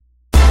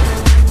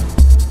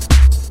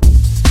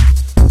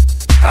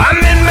I'm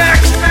in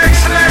Max.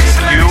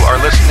 You are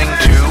listening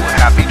to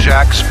Happy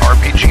Jack's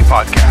RPG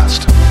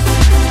Podcast.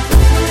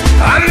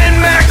 I'm in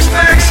Max.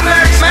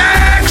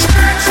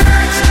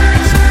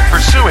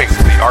 Pursuing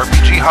the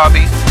RPG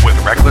hobby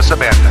with reckless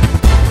abandon.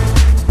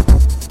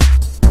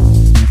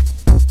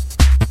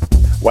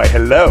 Why,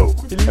 hello,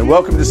 and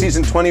welcome to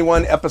Season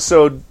 21,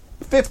 Episode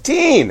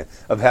 15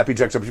 of Happy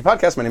Jack's RPG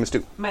Podcast. My name is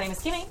Stu. My name is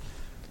Kimmy.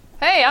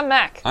 Hey, I'm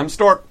Mac. I'm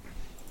Stork.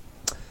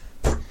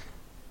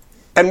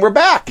 And we're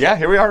back! Yeah,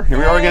 here we are. Here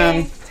we are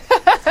again.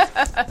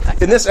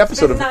 In this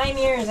episode It's been of... 9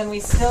 years and we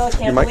still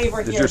can't believe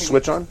we're Did here. your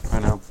switch on? I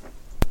know.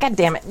 God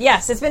damn it.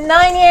 Yes, it's been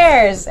 9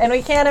 years and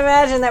we can't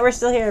imagine that we're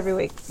still here every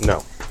week.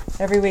 No.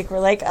 Every week we're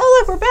like,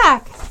 oh look, we're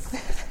back.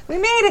 We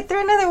made it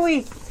through another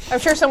week. I'm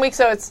sure some weeks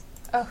it's,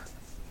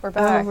 we're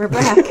back. Oh, we're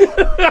back.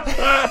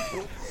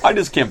 I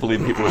just can't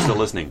believe people are still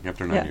listening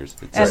after 9 Yeah. years.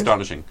 It's And-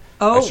 astonishing.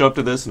 Oh. I show up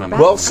to this and I'm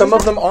Well, some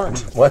of them aren't.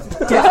 What?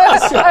 I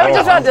was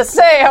just about to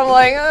say, I'm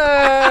like,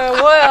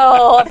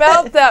 well,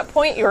 about that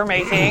point you were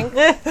making.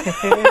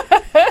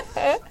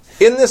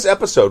 In this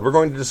episode, we're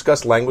going to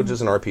discuss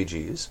languages and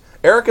RPGs.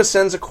 Erica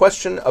sends a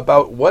question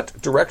about what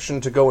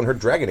direction to go in her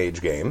Dragon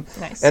Age game.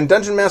 Nice. And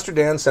Dungeon Master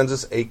Dan sends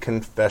us a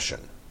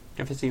confession.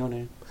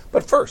 Confessione.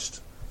 But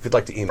first, if you'd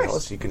like to email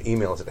us, you can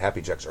email us at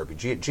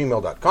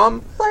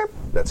happyjacksrpg@gmail.com. Blurp.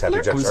 That's I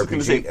was just gonna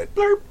happyjacksrpg say, at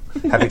blurp.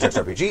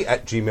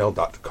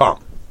 happyjacksrpg@gmail.com.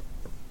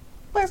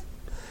 Blurp.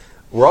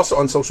 We're also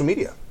on social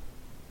media.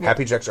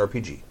 Happy Jacks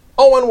RPG.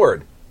 All one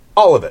word.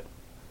 All of it.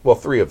 Well,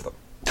 3 of them.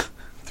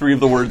 3 of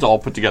the words all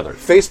put together.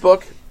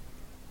 Facebook.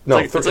 No,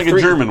 It's like a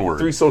German word.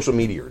 3 social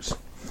meteors.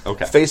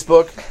 Okay.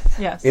 Facebook,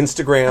 Yes.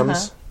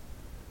 Instagrams,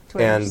 and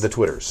Twitters. the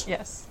Twitters.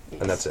 Yes.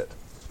 And that's it.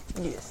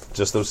 Yes.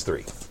 Just those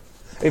 3.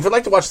 And if you'd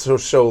like to watch the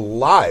show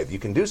live, you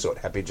can do so at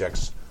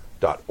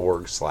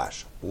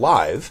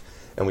happyjacks.org/live.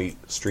 And we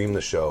stream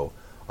the show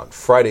on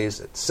Fridays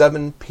at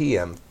 7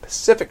 p.m.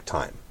 Pacific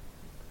time.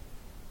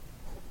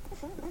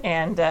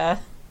 And I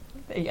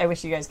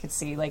wish you guys could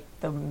see like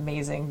the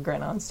amazing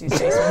grin on Stu's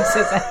face when he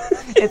says that.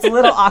 It's a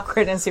little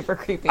awkward and super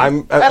creepy. I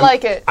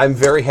like it. I'm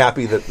very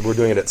happy that we're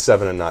doing it at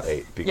 7 and not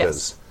 8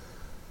 because...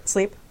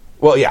 Sleep.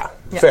 Well, yeah,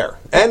 Yeah. fair.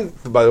 And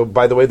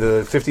by the way,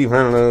 the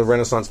 50th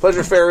Renaissance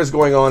Pleasure Fair is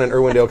going on in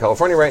Irwindale,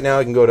 California right now.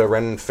 You can go to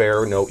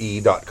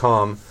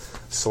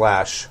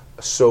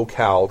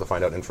renfairnoe.com/SoCal to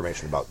find out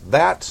information about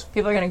that.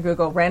 People are going to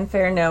Google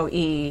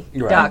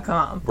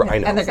renfairnoe.com. Right, I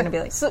know. And they're going to be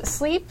like,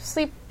 Sleep?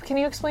 Can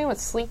you explain what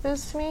sleep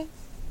is to me?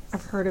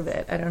 I've heard of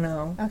it. I don't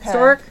know. Okay.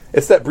 Stork?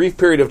 It's that brief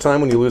period of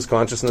time when you lose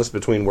consciousness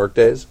between work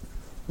days.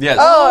 Yes.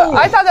 Oh,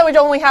 I thought that would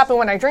only happen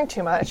when I drink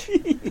too much.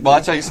 Well,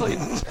 that's how you sleep.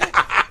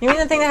 You mean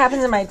the thing that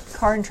happens in my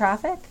car in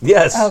traffic?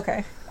 Yes. Oh,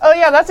 okay. Oh,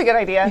 yeah, that's a good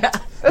idea. Yeah.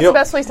 That's the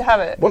best place to have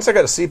it. Once I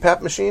got a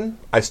CPAP machine,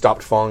 I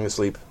stopped falling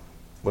asleep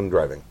when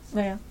driving.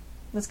 Yeah.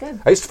 That's good.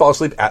 I used to fall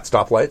asleep at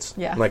stoplights.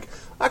 Yeah. I'm like,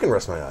 I can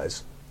rest my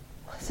eyes.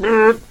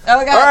 Oh, God.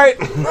 All right.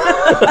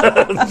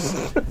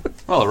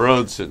 Well, the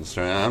road's sitting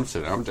straight. I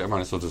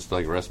might as well just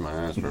like rest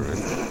my eyes for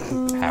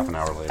half an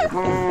hour later.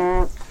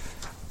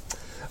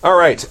 All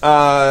right.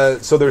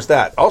 So there's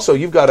that. Also,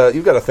 you've got a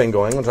thing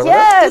going. Want to talk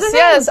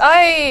Yes.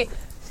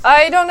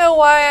 I don't know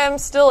why I'm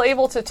still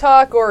able to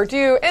talk or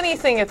do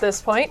anything at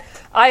this point.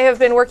 I have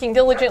been working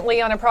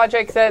diligently on a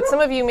project that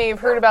some of you may have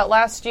heard about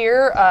last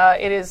year.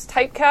 It is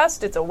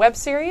Typecast. It's a web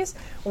series.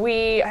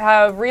 We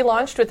have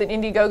relaunched with an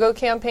Indiegogo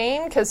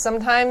campaign because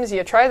sometimes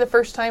you try the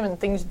first time and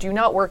things do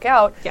not work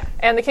out. Yeah.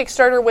 And the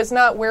Kickstarter was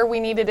not where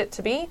we needed it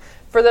to be.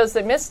 For those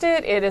that missed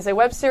it, it is a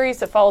web series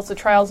that follows the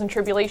trials and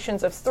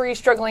tribulations of 3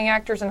 struggling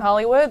actors in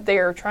Hollywood. They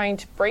are trying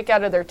to break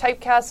out of their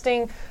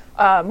typecasting.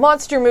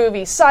 Monster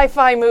movies,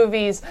 sci-fi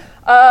movies.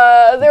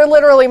 They're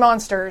literally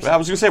monsters. I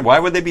was going to say, why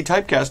would they be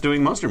typecast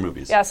doing monster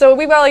movies? Yeah, so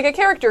we've got like a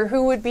character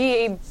who would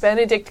be a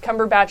Benedict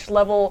Cumberbatch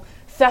level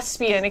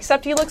thespian,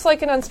 except he looks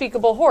like an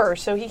unspeakable horror,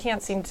 so he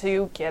can't seem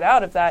to get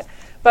out of that.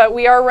 But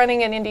we are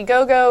running an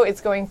Indiegogo.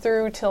 It's going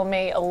through till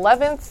May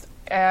 11th,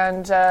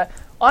 and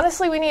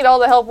honestly, we need all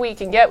the help we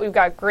can get. We've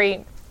got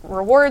great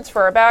rewards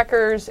for our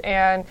backers,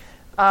 and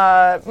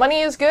money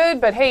is good,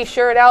 but hey,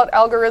 share it out.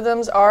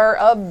 Algorithms are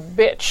a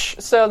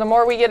bitch. So the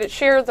more we get it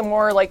shared, the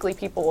more likely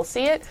people will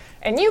see it.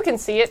 And you can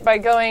see it by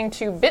going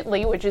to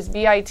bit.ly, which is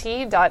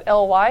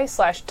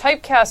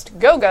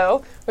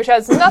bit.ly/typecastgogo, which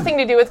has nothing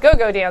to do with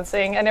go-go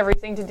dancing and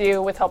everything to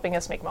do with helping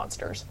us make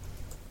monsters.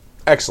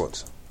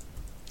 Excellent.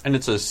 And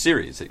it's a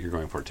series that you're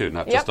going for, too,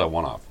 not just a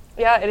one-off.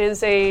 Yeah, it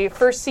is a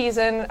first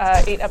season,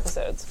 8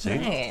 episodes. See?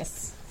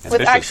 Nice. With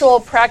Ambitious.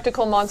 actual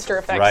practical monster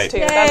effects, Right.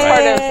 too. That's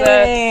part of the...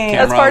 Yay.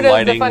 That's Camera, part of the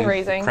lighting,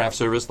 fundraising. craft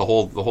service, the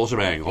whole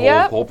shebang,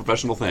 Yep. whole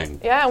professional thing.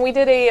 Yeah, and we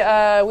did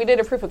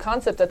a proof of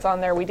concept that's on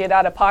there. We did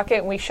Out of Pocket,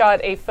 and we shot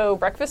a faux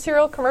breakfast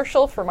cereal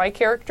commercial for my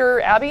character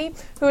Abby,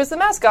 who is the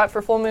mascot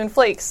for Full Moon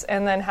Flakes,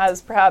 and then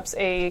has perhaps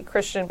a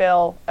Christian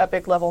Bale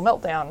epic level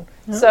meltdown.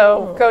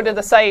 So go to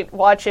the site,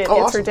 watch it. Oh,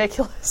 it's awesome.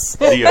 ridiculous.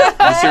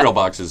 The cereal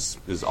box is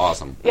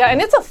awesome. Yeah, and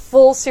it's a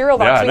full cereal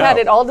box. Yeah, I We had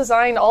know. it all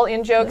designed, all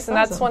in jokes, and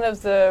that's awesome. one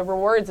of the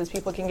rewards is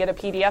people can get a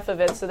PDF of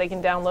it so they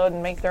can download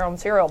and make their own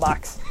cereal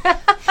box.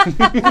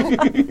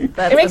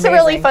 It makes a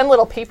really fun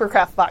little paper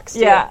craft box, too.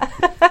 Yeah.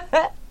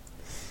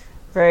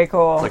 Very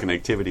cool. Like an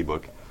activity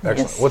book. Excellent.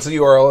 Yes. What's the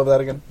URL of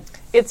that again?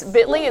 It's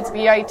bit.ly, it's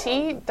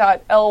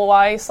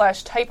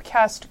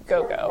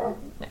bit.ly/typecastgogo.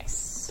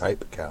 Nice.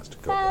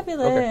 Typecast. Go.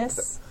 Fabulous.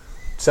 Okay.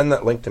 Send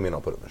that link to me and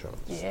I'll put it in the show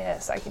notes.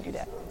 Yes, I can do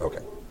that. Okay.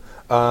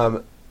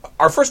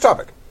 Our first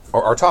topic,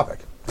 or our topic,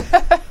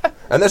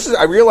 and this is,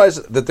 I realize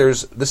that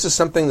this is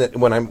something that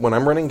when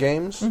I'm running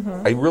games,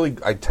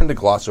 I tend to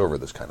gloss over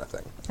this kind of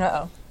thing,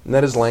 Uh-oh. and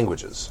that is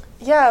languages.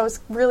 Yeah, I was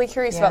really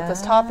curious about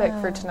this topic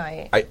for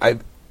tonight. I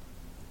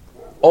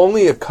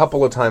only a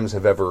couple of times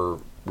have ever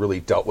really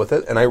dealt with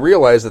it, and I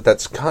realize that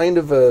that's kind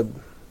of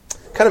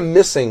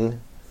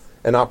missing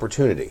an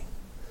opportunity,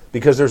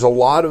 because there's a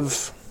lot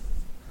of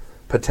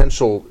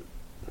potential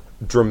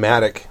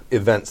dramatic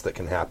events that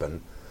can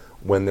happen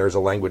when there's a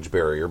language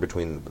barrier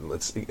between,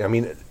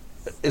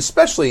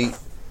 especially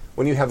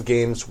when you have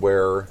games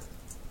where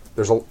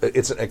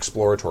it's an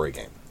exploratory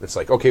game. It's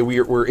like, okay,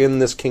 we're in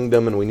this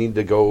kingdom and we need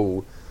to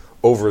go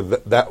over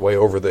that way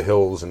over the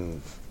hills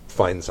and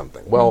find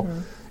something. Well,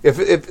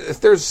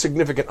 if there's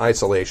significant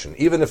isolation,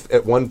 even if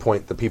at one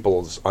point the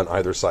peoples on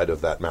either side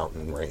of that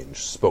mountain range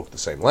spoke the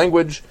same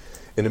language,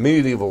 in a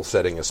medieval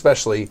setting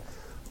especially,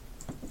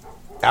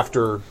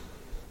 after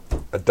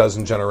a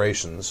dozen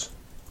generations,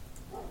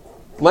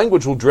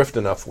 language will drift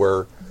enough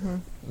where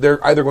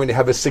they're either going to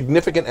have a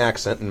significant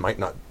accent and might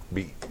not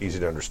be easy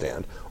to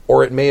understand,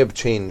 or it may have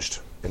changed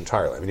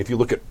entirely. I mean, if you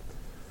look at,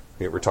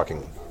 we're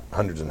talking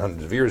hundreds and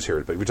hundreds of years here,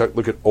 but if we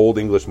look at Old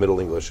English, Middle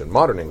English, and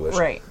Modern English,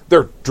 Right.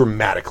 they're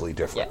dramatically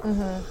different.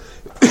 Yeah.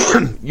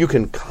 You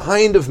can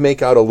kind of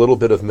make out a little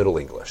bit of Middle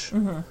English,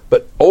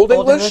 but Old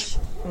English,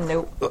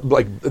 Nope.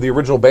 like the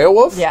original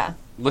Beowulf, Yeah.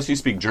 Unless you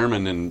speak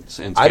German and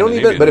I don't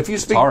even. But if you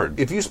it's speak, hard.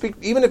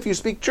 even if you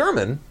speak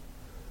German,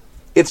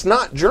 it's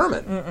not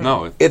German.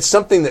 No, It's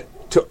something that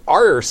to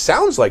our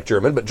sounds like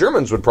German, but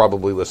Germans would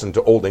probably listen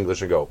to Old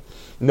English and go,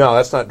 "No,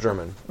 that's not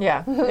German."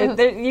 Yeah.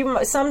 You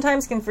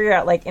sometimes can figure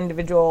out like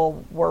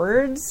individual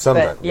words.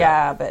 Sometimes, but,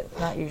 yeah, but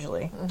not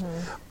usually.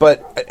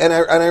 But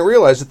I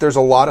realize that there's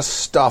a lot of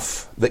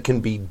stuff that can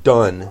be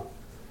done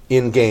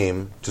in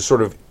game to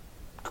sort of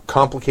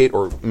complicate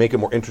or make a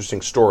more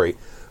interesting story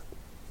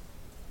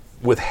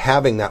with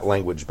having that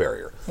language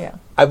barrier. Yeah.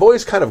 I've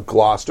always kind of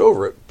glossed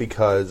over it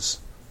because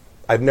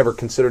I've never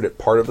considered it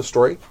part of the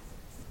story,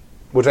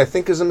 which I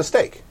think is a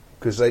mistake,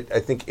 because I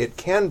think it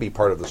can be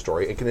part of the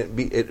story. It can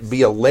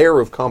be a layer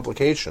of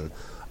complication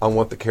on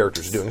what the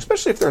characters are doing,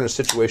 especially if they're in a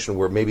situation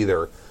where maybe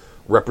they're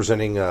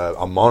representing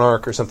a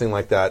monarch or something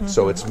like that.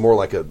 So it's more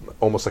like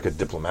almost like a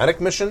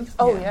diplomatic mission.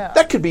 Oh, yeah.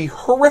 That could be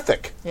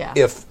horrific Yeah.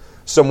 if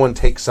someone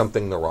takes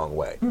something the wrong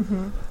way.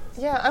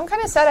 Yeah, I'm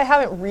kind of sad I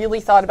haven't really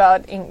thought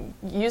about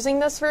using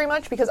this very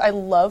much, because I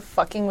love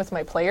fucking with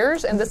my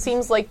players, and this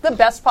seems like the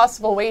best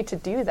possible way to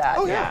do that.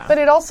 Oh, yeah. But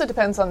it also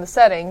depends on the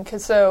setting,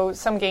 because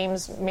some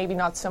games maybe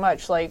not so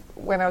much. Like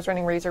when I was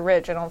running Razor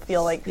Ridge, I don't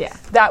feel like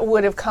that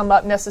would have come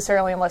up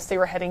necessarily unless they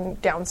were heading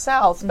down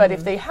south. But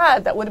if they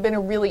had, that would have been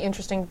a really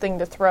interesting thing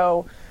to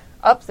throw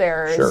up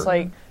there. Sure. It's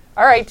like,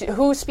 all right,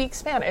 who speaks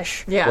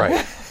Spanish? Yeah.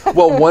 Right.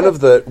 Well, one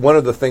of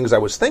the things I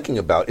was thinking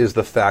about is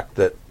the fact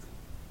that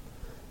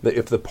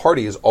if the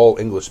party is all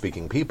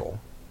English-speaking people,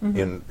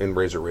 in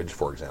Razor Ridge,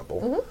 for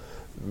example,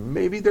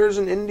 maybe there's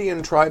an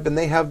Indian tribe and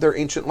they have their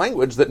ancient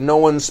language that no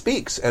one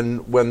speaks,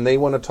 and when they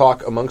want to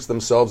talk amongst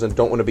themselves and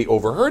don't want to be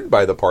overheard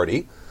by the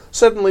party,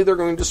 suddenly they're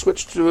going to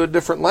switch to a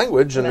different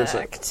language, and it's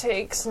Mac like,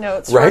 takes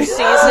notes Right? for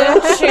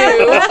season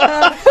 2.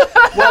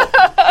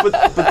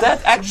 but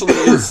that actually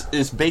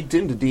is baked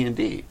into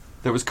D&D.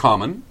 There was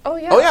Common, Oh,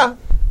 yeah. oh yeah,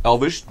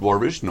 Elvish,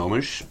 Dwarvish,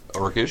 Gnomish,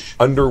 Orcish.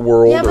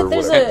 underworld Yeah, but or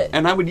there's whatever.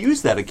 And I would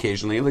use that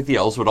occasionally. Like the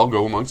elves would all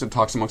go amongst and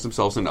talk amongst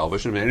themselves in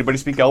Elvish. And anybody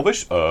speak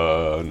Elvish?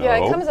 No. Yeah,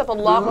 it comes up a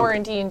lot more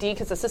in D&D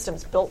because the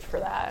system's built for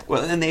that.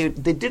 Well, and they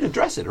did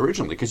address it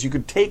originally, because you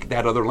could take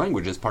that other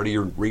language as part of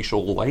your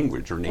racial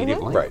language or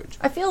native language.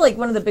 I feel like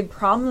one of the big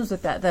problems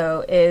with that,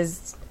 though,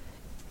 is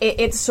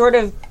it's sort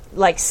of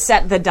like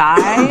set the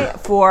die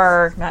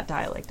for, not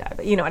die like die,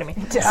 but you know what I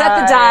mean. Set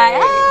the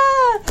die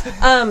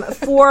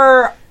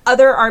for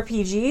other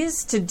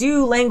RPGs to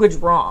do language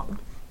wrong.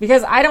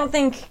 Because I don't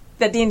think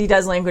that D&D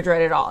does language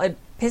right at all. It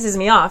pisses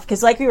me off,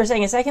 because like we were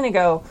saying a second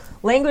ago,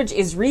 language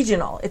is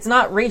regional. It's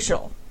not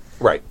racial.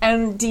 Right.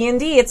 And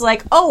D&D, it's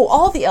like, oh,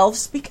 all the elves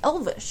speak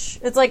Elvish.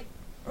 It's like,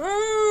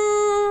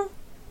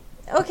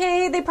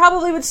 okay, they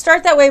probably would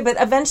start that way, but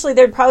eventually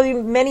there'd probably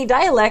be many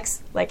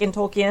dialects, like in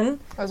Tolkien.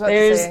 I was about to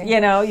There's, say.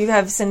 you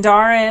have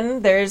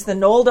Sindarin, there's the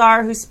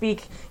Noldar who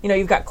speak,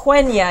 you've got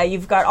Quenya,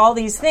 you've got all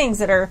these things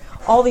that are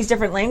all these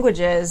different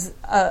languages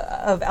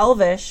of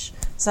Elvish,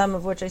 some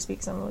of which I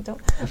speak, some of which I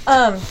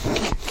don't.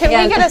 Can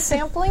we get a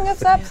sampling of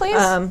that, please?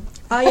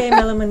 Aye,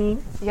 Melamani.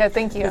 Yeah,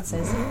 thank you.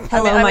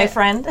 Hello, I'm my in-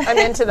 friend. I'm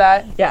into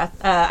that. Yeah,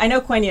 I know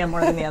Quenya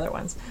more than the other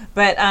ones,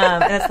 but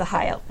that's the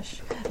High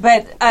Elvish.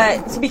 But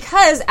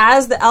because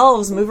as the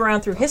elves move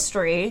around through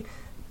history,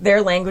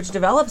 their language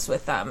develops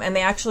with them, and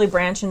they actually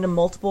branch into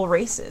multiple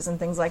races and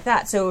things like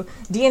that. So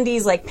D&D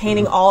is like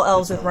painting all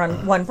elves with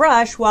one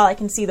brush, while I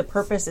can see the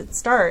purpose it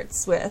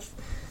starts with.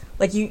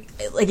 If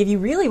you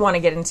really want to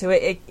get into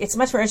it, it's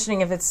much more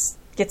interesting if it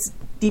gets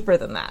deeper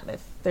than that,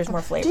 if there's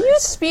more flavors. Do you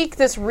speak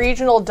this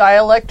regional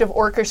dialect of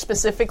Orcish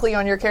specifically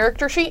on your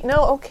character sheet?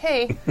 No?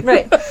 Okay.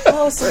 Right.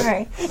 Oh,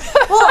 sorry.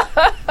 Well,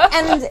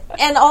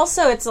 and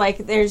also it's like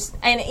they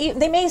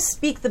may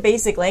speak the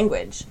basic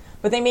language,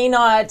 but they may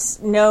not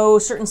know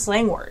certain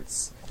slang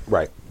words.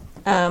 Right.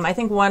 I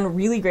think one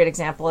really great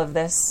example of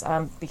this,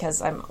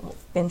 because I'm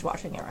binge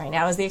watching it right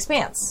now, is The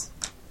Expanse.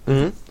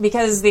 Mm-hmm.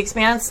 Because The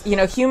Expanse,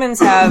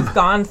 humans have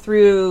gone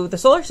through the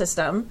solar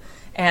system,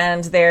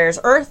 and there's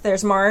Earth,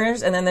 there's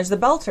Mars, and then there's the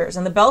Belters.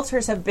 And the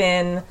Belters have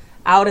been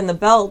out in the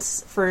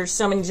belts for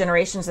so many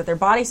generations that their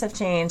bodies have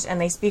changed,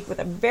 and they speak with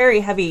a very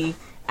heavy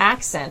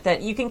accent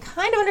that you can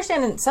kind of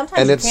understand, and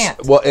sometimes you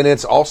can't. Well, and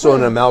it's also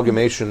an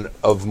amalgamation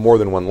of more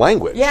than one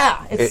language.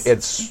 Yeah.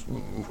 It's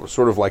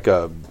sort of like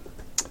a...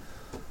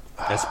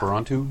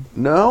 Esperanto?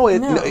 No,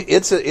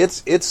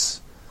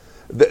 it's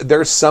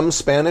there's some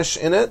Spanish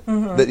in it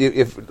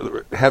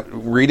that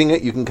reading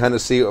it you can kind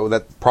of see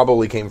that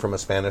probably came from a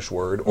Spanish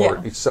word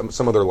or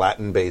some other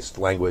Latin-based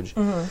language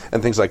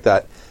and things like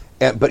that.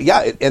 But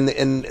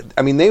and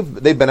I mean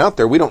they've been out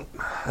there. I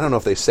don't know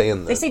if they say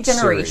in the they say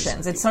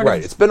generations. Series. It's sort right.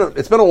 of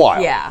It's been a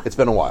while. Yeah, it's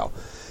been a while,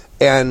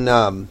 and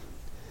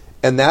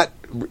that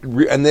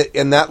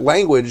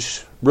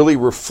language really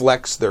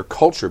reflects their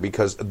culture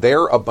because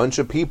they're a bunch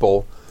of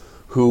people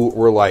who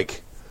were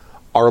like,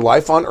 our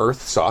life on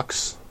Earth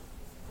sucks.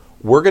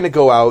 We're going to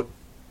go out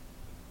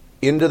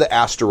into the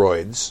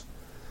asteroids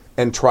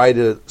and try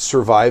to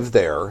survive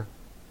there,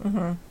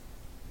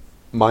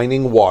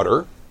 mining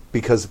water,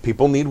 because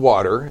people need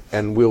water,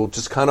 and we'll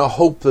just kind of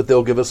hope that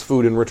they'll give us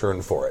food in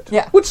return for it.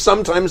 Yeah. Which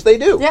sometimes they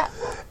do. Yeah.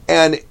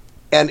 And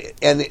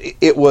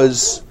it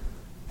was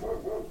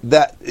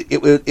that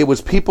it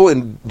was people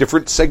in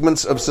different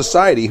segments of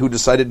society who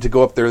decided to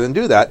go up there and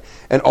do that,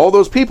 and all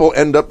those people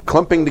end up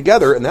clumping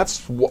together, and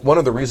that's one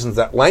of the reasons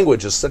that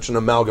language is such an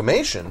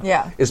amalgamation.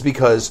 Yeah. Is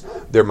because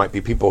there might be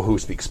people who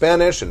speak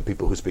Spanish and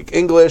people who speak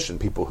English and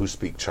people who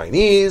speak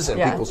Chinese and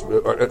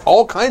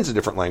all kinds of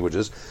different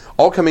languages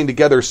all coming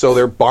together, so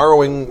they're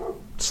borrowing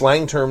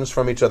slang terms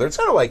from each other. It's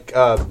kind of like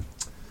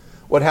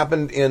what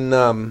happened in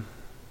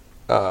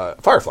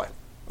Firefly.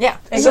 Yeah,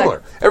 exactly.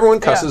 Similar. Everyone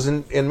cusses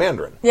in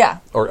Mandarin. Yeah.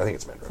 Or I think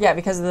it's Mandarin. Yeah,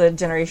 because of the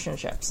generation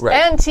ships. Right.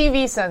 And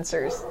TV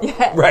censors.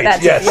 Yeah, right,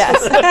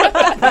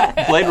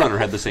 yes. Blade Runner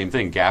had the same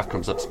thing. Gaff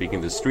comes up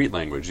speaking this street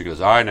language. He goes,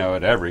 I know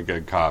it, every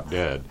good cop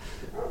did.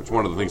 Which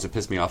one of the things that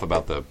pissed me off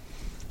about the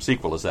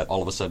sequel is that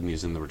all of a sudden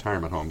he's in the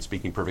retirement home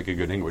speaking perfectly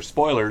good English.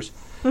 Spoilers.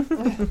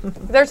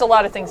 There's a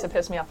lot of things that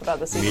piss me off about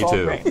the sequel. Me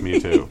too. Right. Me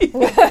too.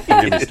 Don't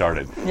get me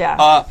started.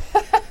 Yeah.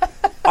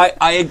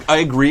 I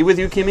agree with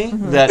you,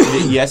 Kimmy, that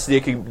yes, they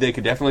could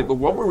definitely. But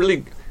what we're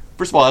really,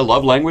 first of all, I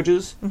love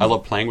languages. I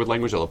love playing with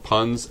language. I love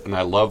puns, and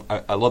I love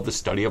the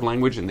study of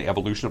language and the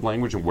evolution of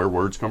language and where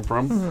words come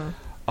from.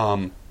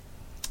 What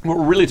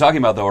we're really talking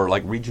about, though, are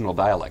like regional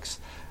dialects,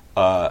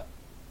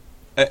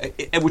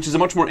 which is a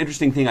much more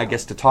interesting thing, I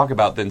guess, to talk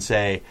about than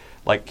say,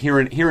 like here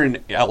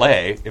in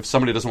L.A. If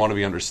somebody doesn't want to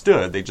be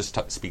understood, they just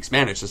speak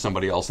Spanish to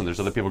somebody else, and there's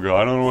other people who go,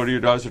 I don't know what you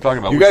guys are talking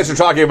about. You guys are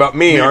talking about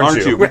me,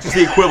 aren't you? Which is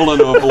the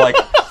equivalent of like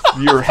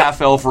your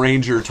half-elf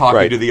ranger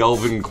talking to the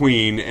elven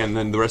queen, and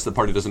then the rest of the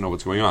party doesn't know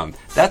what's going on.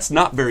 That's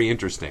not very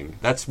interesting.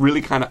 That's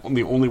really kind of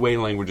the only way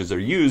languages are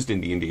used in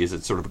D&D is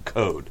it's sort of a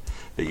code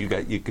that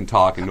you can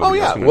talk and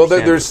nobody else can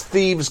understand. There's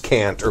thieves'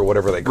 cant or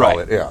whatever they call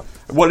it. Yeah.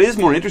 What is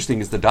more interesting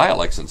is the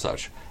dialects and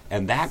such.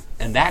 And that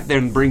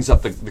then brings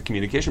up the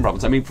communication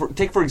problems. I mean,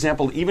 take for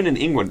example, even in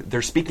England,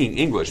 they're speaking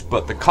English,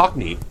 but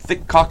the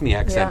thick Cockney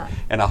accent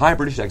and a high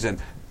British accent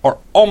are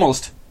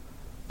almost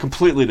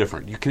completely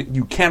different.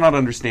 You cannot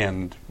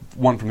understand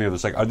one from the other.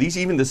 It's like, are these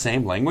even the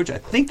same language? I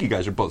think you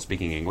guys are both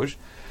speaking English.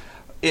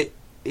 It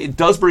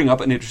does bring up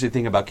an interesting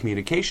thing about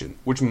communication,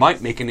 which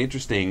might make an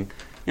interesting.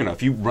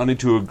 If you run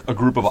into a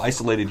group of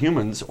isolated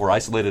humans or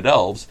isolated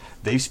elves,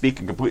 they speak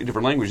a completely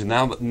different language. And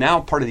now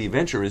part of the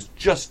adventure is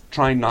just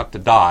trying not to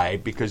die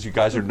because you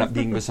guys are not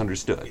being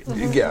misunderstood.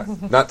 Yeah,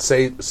 not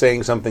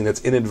saying something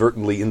that's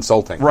inadvertently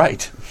insulting.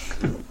 Right.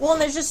 Well,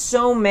 and there's just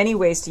so many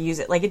ways to use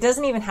it. Like, it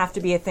doesn't even have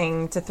to be a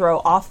thing to throw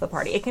off the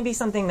party. It can be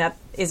something that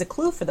is a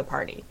clue for the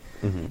party.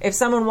 Mm-hmm. If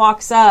someone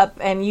walks up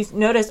and you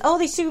notice,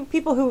 these two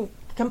people who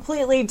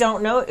completely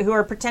don't know, who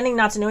are pretending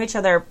not to know each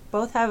other,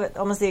 both have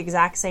almost the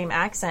exact same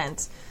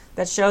accent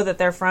that show that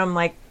they're from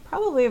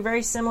probably a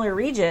very similar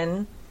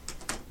region.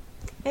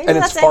 Maybe and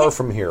it's far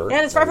from here. And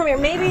it's far from here.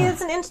 Maybe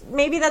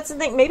maybe that's the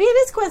thing. Maybe it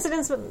is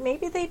coincidence, but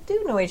maybe they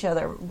do know each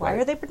other. Why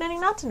are they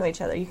pretending not to know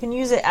each other? You can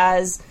use it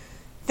as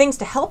things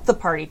to help the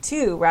party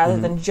too, rather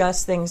than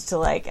just things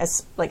to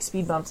as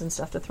speed bumps and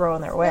stuff to throw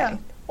in their way. Yeah.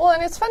 Well,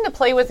 and it's fun to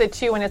play with it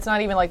too when it's not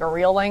even like a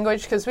real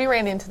language, because we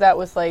ran into that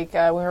with like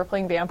when we were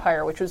playing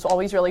Vampire, which was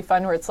always really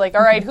fun, where it's like,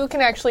 all right, who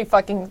can actually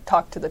fucking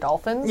talk to the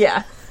dolphins?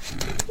 Yeah.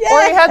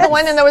 Or you had the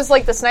one and there was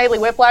like the Snidely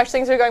Whiplash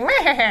things that were going,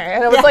 meh,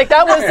 and it was like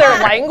that was their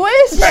language.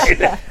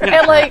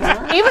 And like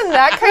even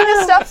that kind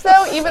of stuff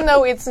though, even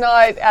though it's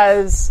not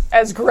as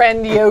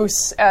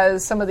grandiose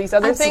as some of these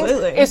other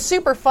Absolutely. things, it's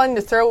super fun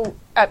to throw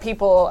at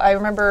people. I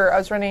remember I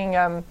was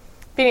running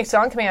Phoenix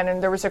Dawn Command,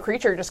 and there was a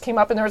creature just came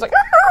up and there was like,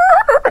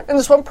 and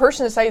this one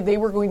person decided they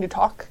were going to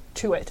talk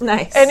to it.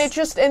 Nice. And it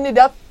just ended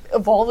up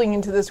evolving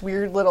into this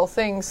weird little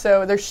thing.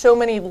 So there's so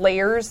many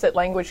layers that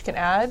language can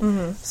add.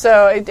 Mm-hmm.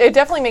 So it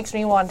definitely makes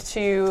me want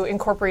to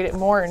incorporate it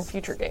more in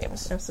future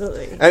games.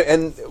 Absolutely.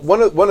 And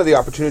one of the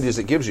opportunities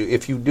it gives you,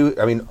 if you do,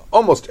 I mean,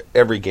 almost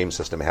every game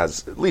system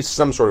has at least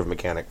some sort of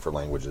mechanic for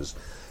languages,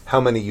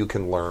 how many you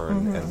can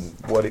learn and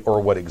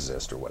what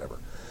exist or whatever.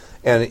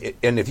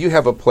 And if you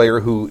have a player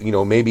who, you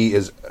know, maybe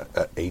is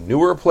a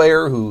newer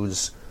player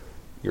who's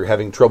you're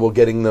having trouble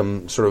getting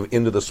them sort of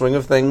into the swing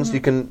of things,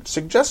 you can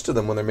suggest to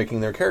them when they're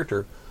making their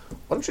character,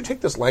 why don't you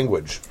take this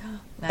language?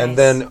 Nice. And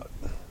then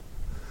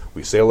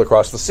we sail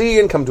across the sea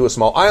and come to a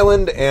small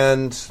island,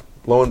 and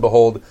lo and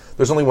behold,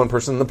 there's only one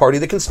person in the party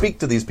that can speak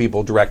to these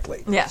people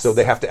directly. Yes. So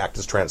they have to act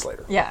as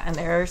translator. Yeah, and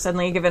they're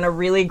suddenly given a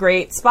really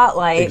great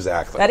spotlight.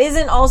 Exactly.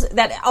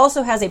 That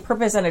also has a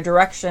purpose and a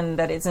direction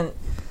that isn't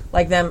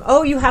like them,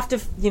 oh, you have to,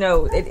 you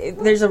know,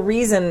 there's a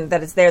reason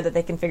that it's there that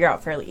they can figure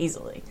out fairly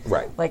easily.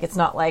 Right. Like, it's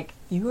not like,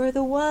 you are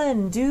the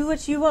one, do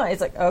what you want. It's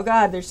like, oh,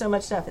 God, there's so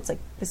much stuff. It's like,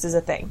 this is a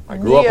thing. I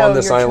grew up on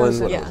this you're island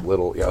chosen. when I was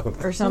little. Yeah.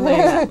 Or something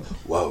like that.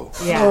 Whoa.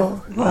 Yeah.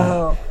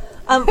 Whoa.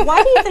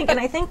 Why do you think, and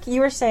I think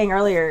you were saying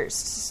earlier,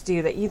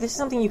 Stu, that this is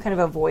something you kind of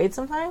avoid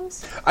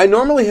sometimes? I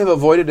normally have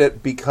avoided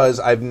it because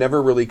I've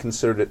never really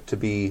considered it to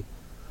be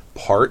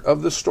part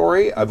of the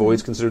story. I've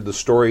always considered the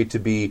story to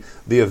be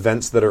the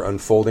events that are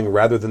unfolding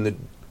rather than the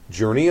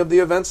journey of the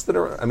events that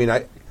are. I mean,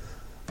 I've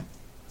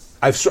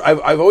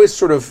always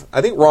sort of, I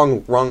think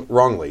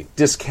wrongly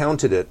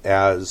discounted it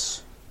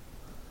as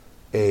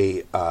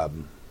a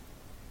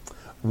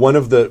one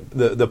of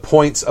the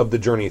points of the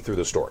journey through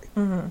the story.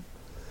 Mm-hmm.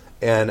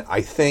 And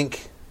I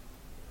think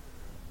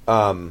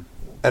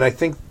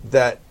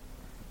that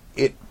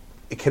it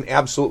can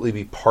absolutely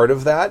be part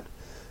of that.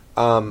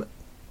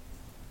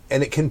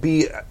 And it can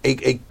be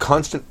a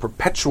constant,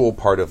 perpetual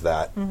part of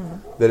that,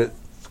 that it's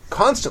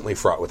constantly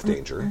fraught with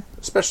danger,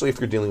 especially if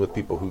you're dealing with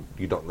people who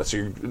you don't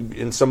necessarily,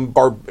 in some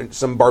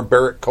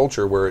barbaric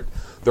culture where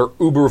they're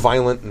uber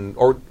violent, you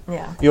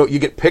know, you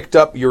get picked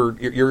up, you're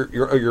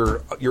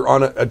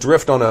on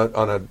adrift on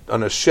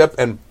a ship,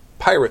 and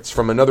pirates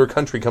from another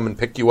country come and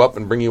pick you up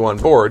and bring you on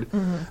board.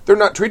 They're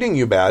not treating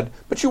you bad,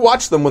 but you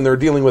watch them when they're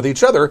dealing with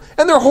each other,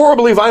 and they're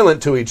horribly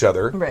violent to each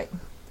other. Right.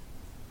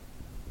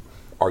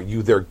 Are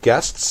you their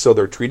guests, so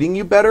they're treating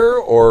you better,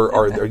 or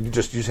are you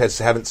just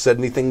haven't said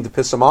anything to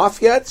piss them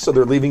off yet, so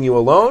they're leaving you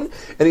alone?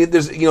 And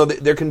there's, you know,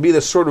 there can be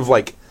this sort of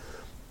like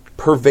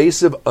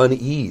pervasive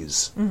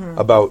unease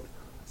about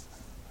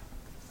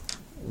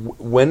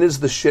when is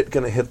the shit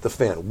going to hit the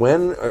fan?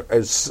 When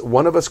is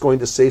one of us going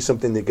to say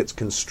something that gets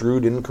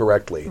construed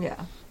incorrectly?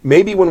 Yeah.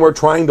 Maybe when we're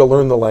trying to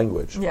learn the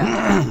language.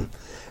 Yeah.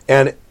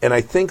 and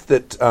I think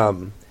that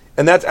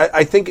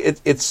I think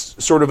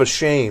it's sort of a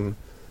shame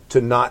to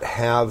not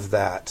have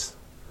that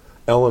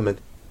element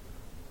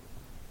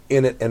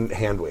in it and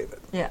hand wave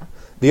it. Yeah.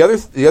 The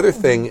other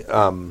thing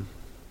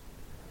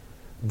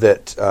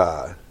that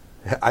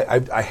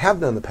I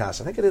have done in the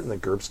past, I think I did in the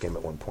GURPS game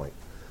at one point.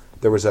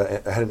 There was I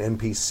had an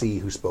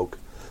NPC who spoke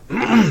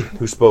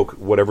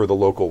whatever the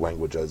local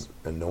language is,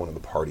 and no one in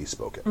the party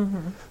spoke it.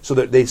 So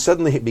that they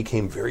suddenly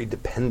became very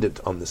dependent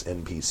on this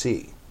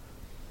NPC.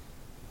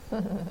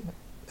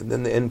 And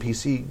then the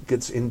NPC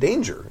gets in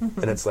danger,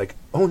 and it's like,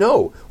 oh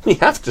no, we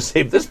have to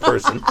save this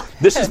person.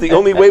 This is the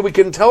only way we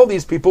can tell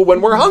these people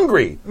when we're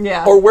hungry,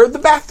 or where the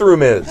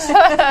bathroom is.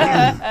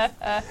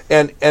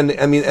 and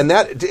I mean, and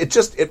that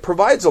it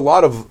provides a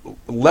lot of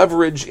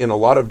leverage in a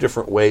lot of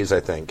different ways, I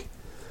think,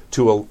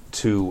 to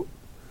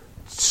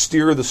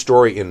steer the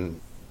story in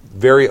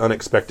very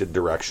unexpected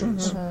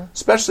directions,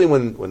 especially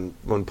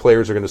when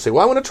players are going to say,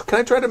 "Well, can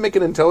I try to make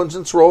an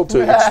intelligence roll to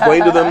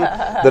explain to them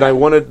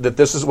that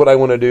this is what I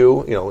want to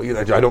do?"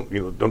 I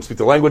don't speak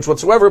the language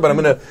whatsoever, but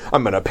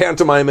I'm gonna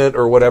pantomime it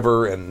or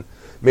whatever, and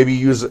maybe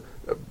use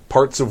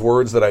parts of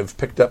words that I've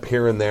picked up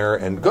here and there,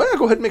 and go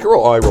ahead and make a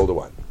roll. Oh, I rolled a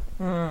 1.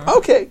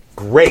 Okay,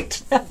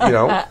 great.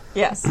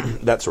 Yes.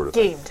 That sort of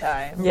thing. Game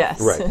time. Yes.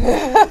 Right.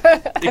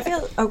 I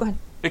feel. Oh, go ahead.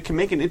 It can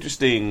make an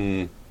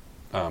interesting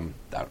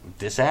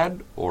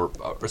disad or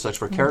such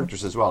for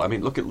characters as well. I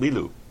mean, look at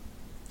Lilu,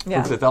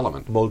 Yeah. Fifth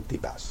Element,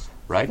 Multipass.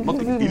 right?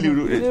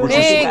 Lilu, we're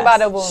Big just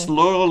bada boom.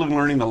 slowly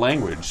learning the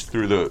language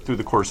through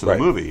the course of Right.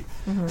 the movie,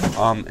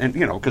 and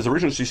because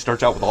originally she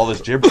starts out with all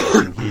this gibberish,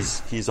 and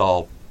he's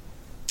all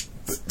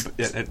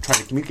trying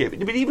to communicate.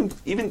 But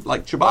even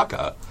like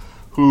Chewbacca,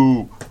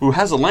 who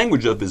has a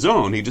language of his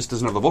own, he just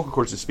doesn't have the vocal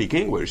cords to speak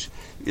English,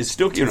 is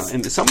still,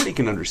 and somebody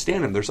can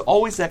understand him. There's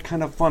always that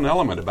kind of fun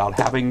element about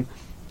having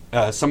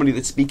somebody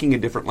that's speaking a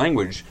different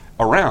language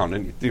around,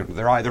 and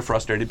they're either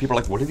frustrated. People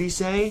are like, "What did he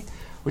say?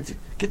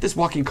 Get this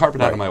walking carpet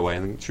out of my way."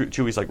 And then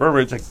Chewie's like,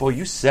 "It's like, well,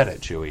 you said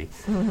it, Chewie."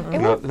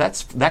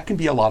 That can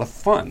be a lot of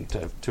fun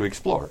to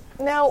explore.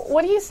 Now,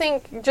 what do you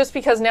think? Just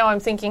because now I'm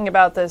thinking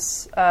about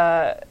this,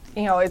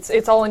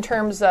 it's all in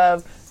terms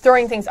of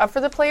throwing things up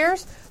for the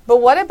players. But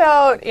what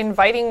about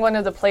inviting one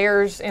of the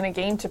players in a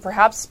game to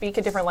perhaps speak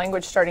a different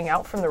language starting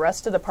out from the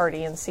rest of the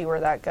party and see where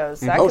that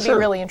goes? That could be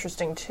really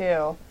interesting, too.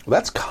 Well,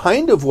 that's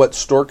kind of what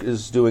Stork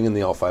is doing in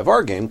the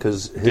L5R game,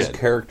 because his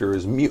character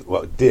is mute.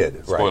 Well,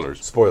 did, Spoilers.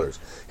 Right? Spoilers.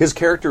 His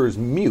character is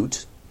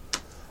mute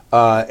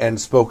and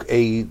spoke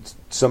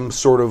some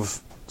sort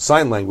of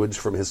sign language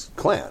from his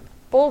clan.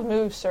 Bold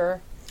move,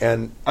 sir.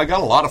 And I got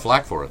a lot of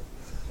flack for it.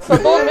 So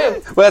bold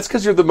move. Well, that's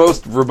because you're the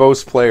most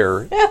verbose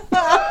player.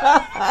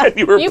 And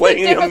you were You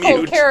playing pick a difficult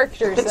mute.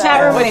 characters. The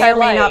chat room which may I or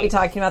may not like. be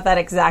talking about that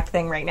exact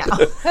thing right now.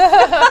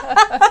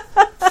 I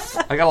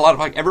got a lot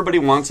of everybody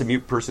wants a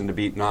mute person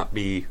to not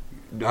be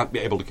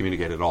able to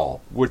communicate at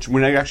all. Which,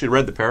 when I actually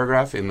read the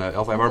paragraph in the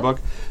L5R book,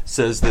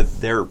 says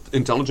that they're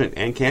intelligent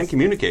and can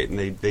communicate, and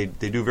they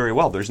do very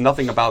well. There's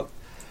nothing about,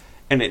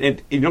 and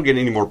you don't get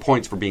any more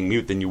points for being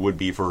mute than you would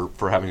be for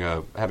having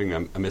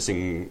a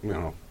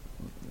missing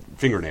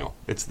fingernail.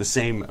 It's the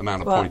same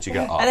amount of points you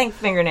got off. I think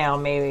fingernail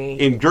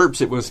maybe. In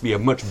GURPS, it must be a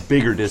much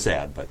bigger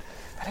disad, but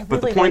the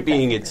really point like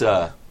being,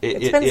 that It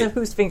depends on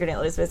whose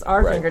fingernail it is. If it's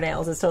our Right.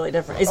 fingernails, it's totally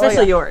different.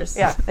 Especially yeah. yours.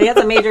 Yeah. That's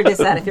a major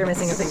dissent if you're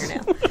missing a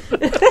fingernail.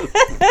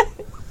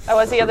 I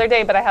was the other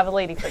day, but I have a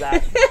lady for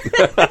that.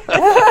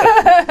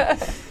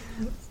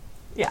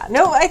 Yeah.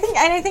 No, I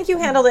think you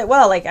handled it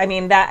well.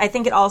 I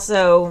think it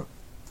also,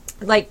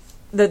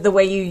 the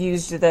way you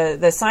used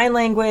the sign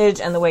language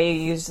and the way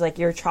you used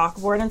your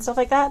chalkboard and stuff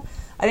like that.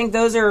 I think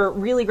those are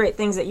really great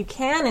things that you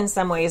can, in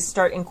some ways,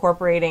 start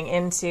incorporating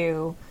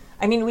into.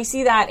 I mean, we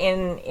see that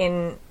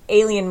in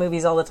alien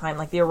movies all the time,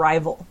 like The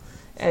Arrival.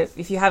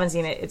 If you haven't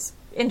seen it, it's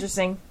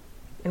interesting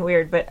and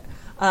weird, but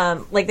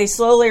they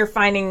slowly are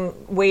finding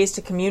ways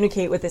to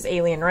communicate with this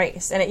alien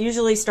race, and it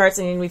usually starts.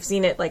 I mean, we've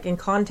seen it in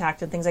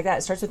Contact and things like that.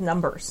 It starts with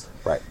numbers,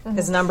 Right.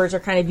 because numbers are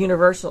kind of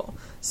universal.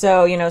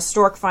 So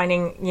Stork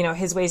finding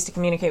his ways to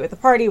communicate with the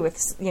party,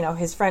 with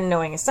his friend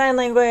knowing his sign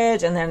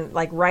language, and then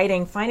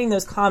writing, finding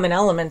those common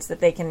elements that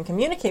they can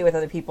communicate with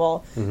other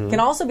people can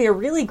also be a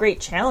really great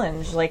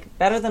challenge,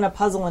 better than a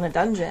puzzle in a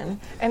dungeon.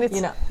 And it's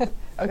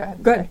Oh, go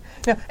ahead. Good.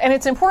 No, and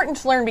it's important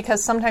to learn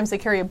because sometimes they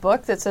carry a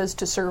book that says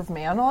 "to serve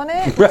man" on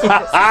it.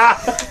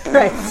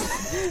 Right.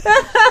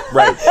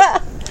 Right.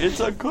 it's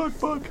a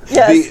cookbook.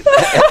 Yes.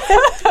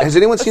 Has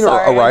anyone seen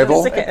Sorry,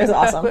 Arrival? It was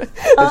awesome.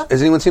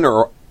 Has anyone seen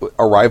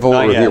Arrival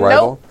Not or yet. The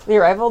Arrival? The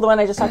Arrival, the one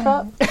I just talked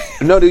about?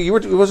 No, dude,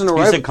 it wasn't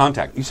Arrival. You said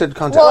Contact. You said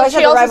Contact. Well, I she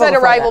said also Arrival said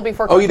before "arrival" that.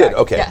 before. Oh, you did?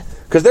 Contact. Okay. Yeah.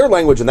 Because their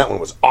language in that one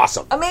was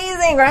awesome.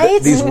 Amazing,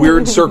 right? These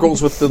weird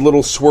circles with the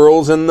little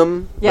swirls in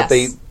them.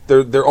 Yes.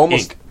 But they're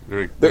almost. Ink.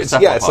 It's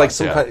like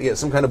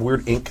some kind of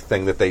weird ink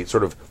thing that they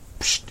sort of,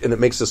 and it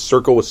makes a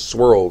circle with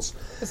swirls.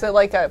 Is it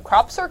like a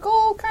crop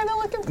circle kind of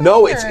looking thing?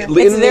 No, it's or- in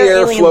It's the their air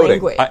alien floating.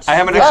 language. I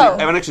haven't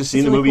actually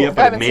seen the really movie cool. yet, I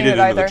but I haven't made seen it it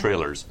into the either.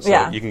 trailers. So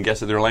Yeah. you can guess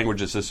that their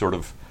language is just sort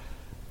of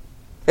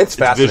It's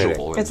fascinating.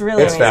 visual. It's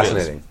really It's amazing.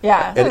 fascinating.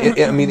 Yeah.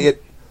 And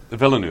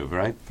Villeneuve,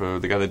 right? For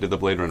the guy that did the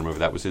Blade Runner movie,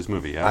 that was his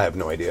movie. Yeah? I have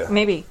no idea.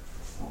 Maybe.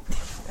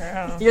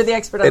 You're the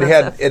expert on It that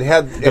had stuff. it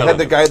had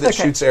the guy that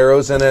Okay. shoots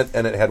arrows in it,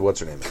 and it had what's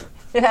her name in it?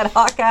 It had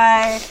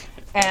Hawkeye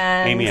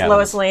and Amy Adams.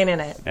 Lois Lane in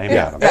it. Amy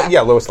Adams.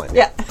 Yeah, Lois Lane.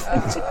 Yeah.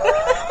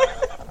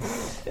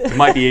 It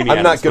might be Amy I'm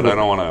Adams, not good but with- I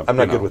don't want to. I'm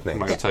not good with I'm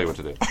not names. going to tell you what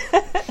to do.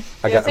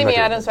 I It's I'm Amy not good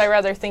Adams, with but I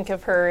rather think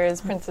of her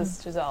as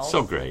Princess Giselle.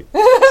 So great.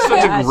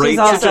 Such a great. she's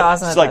also such a,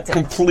 awesome she's at like that, too.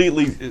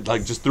 completely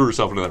just threw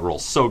herself into that role.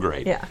 So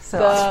great. Yeah. So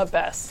the awesome.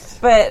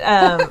 best. But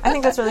I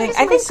think that's really.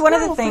 I think one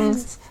of the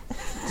things.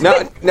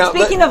 Now,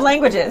 Speaking of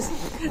languages,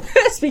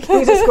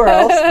 speaking of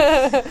squirrels,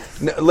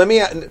 let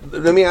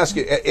me ask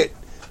you: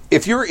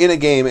 if you're in a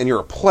game and you're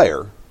a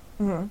player,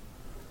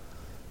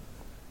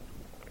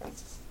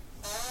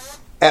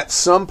 at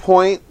some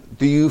point,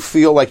 do you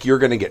feel like you're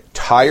going to get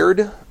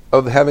tired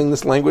of having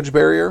this language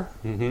barrier?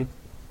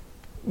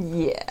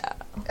 yeah.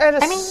 At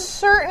a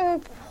certain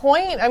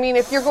point, I mean,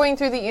 if you're going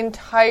through the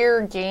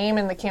entire game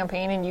and the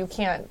campaign and you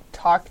can't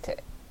talk to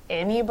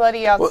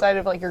anybody outside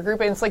of your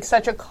group, and it's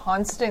such a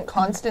constant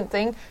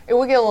thing, it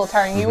would get a little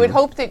tiring. You would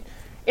hope that,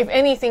 if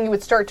anything, you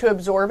would start to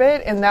absorb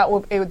it, and there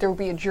would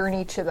be a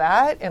journey to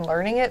that and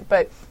learning it.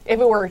 But if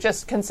it were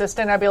just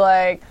consistent, I'd be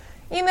like,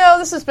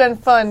 this has been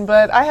fun,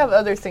 but I have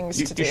other things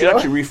to do. You should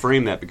actually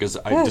reframe that, because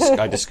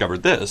I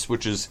discovered this,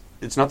 which is,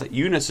 it's not that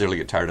you necessarily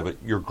get tired of it,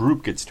 your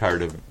group gets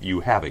tired of you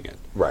having it.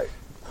 Right.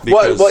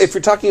 Because- Well, if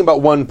you're talking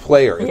about one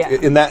player, Yeah.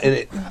 in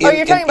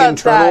You're talking about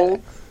internal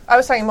that. I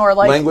was talking more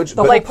like language,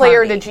 the but-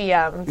 player to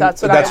GM.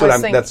 That's what I was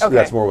thinking.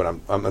 That's more what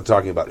I'm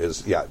talking about.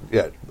 Is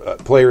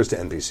players to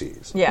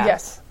NPCs. Yeah.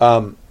 Yes.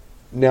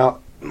 Now,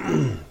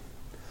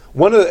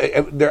 one of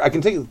I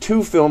can take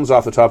two films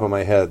off the top of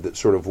my head that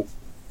sort of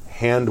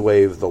hand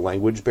wave the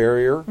language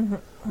barrier.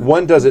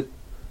 One does it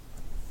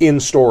in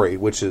story,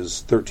 which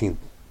is 13th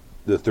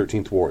the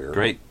 13th Warrior.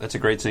 Great. That's a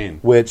great scene.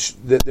 Which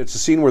it's a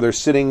scene where they're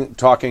sitting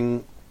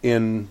talking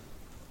in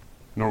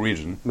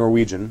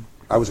Norwegian.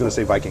 I was going to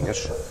say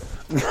Vikingish.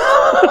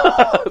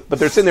 But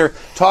they're sitting there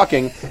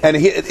talking, and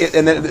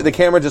and then the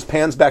camera just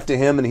pans back to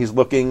him, and he's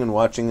looking and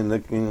watching and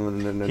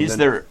looking. And He's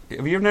there.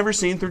 Have you never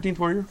seen 13th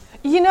Warrior?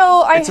 You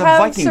know, I It's a have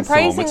Viking film.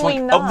 surprisingly It's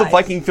like not. of the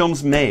Viking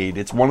films made,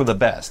 it's one of the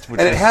best. and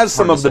it has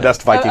some of the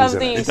best Vikings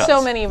of in the it. does.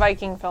 so many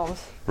Viking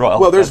films.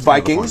 Well, there's that's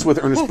another Vikings point.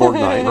 with Ernest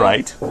Borgnine.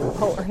 Right.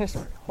 Oh, Ernest,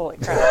 holy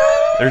crap!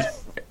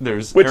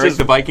 There's Which Eric is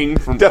the Viking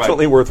from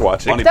Definitely worth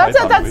watching. Monty That's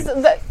Python movie.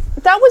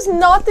 that was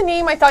not the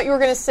name I thought you were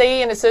going to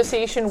say in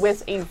association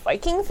with a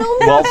Viking film.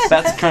 Well,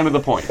 that's kind of the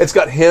point. It's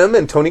got him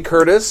and Tony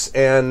Curtis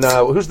and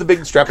who's the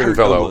big strapping Kirk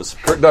fellow? Douglas.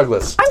 Kirk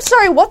Douglas. I'm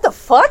sorry, what the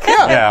fuck?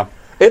 Yeah.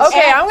 It's,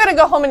 Okay, I'm going to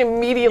go home and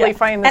immediately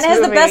find this And it has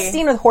movie. the best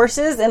scene with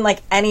horses in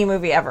like any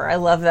movie ever. I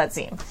love that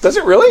scene. Does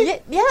it really?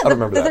 Yeah, I don't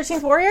remember the that.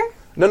 13th Warrior?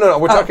 No.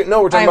 We're talking.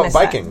 No, we're talking I about missed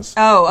that. Vikings.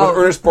 Oh.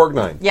 With Ernest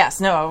Borgnine. Yes,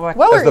 no. What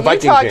As were the you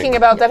Viking talking king.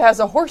 about that has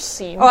a horse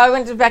scene? Oh, I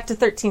went back to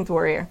 13th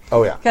Warrior.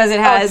 Oh yeah. Because it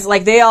has,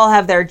 like, they all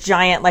have their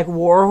giant, like,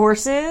 war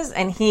horses,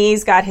 and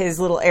he's got his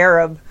little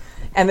Arab,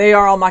 and they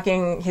are all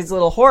mocking his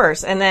little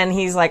horse. And then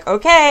he's like,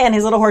 okay, and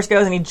his little horse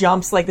goes and he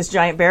jumps, like, this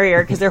giant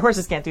barrier, because their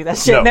horses can't do that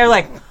shit. No. And they're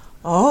like,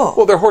 oh.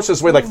 Well, their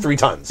horses weigh like 3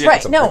 tons.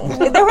 Right, no.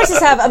 Their horses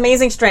have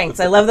amazing strengths.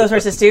 I love those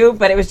horses, too,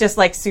 but it was just,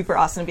 like, super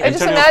awesome to be I like,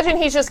 just Antonio- imagine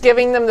he's just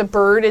giving them the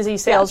bird as he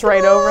sails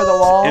right over the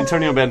wall.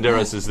 Antonio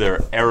Banderas is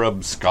their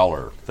Arab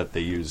scholar that they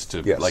use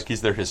to, Yes. like,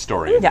 he's their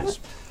historian. yeah.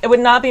 It would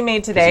not be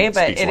made today,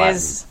 Because he but speaks it Latin.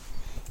 is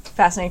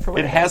fascinating for It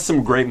women. has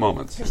some great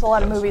moments. There's a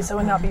lot of movies that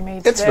would not be made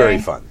today. It's very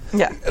fun.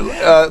 Yeah.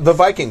 The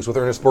Vikings with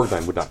Ernest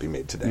Borgnine would not be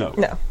made today. No.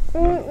 No.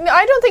 No,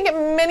 I don't think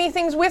many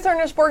things with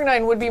Ernest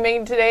Borgnine would be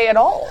made today at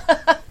all.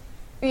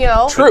 You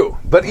know? True,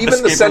 but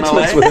even the Escape from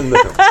sentiments LA? within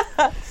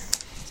the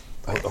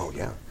film. Oh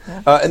yeah.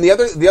 And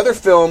the other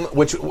film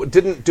which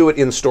didn't do it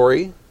in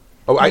story.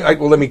 Oh,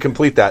 well, let me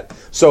complete that.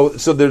 So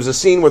there's a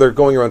scene where they're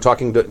going around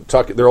talking.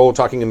 They're all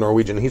talking in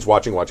Norwegian. And he's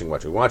watching,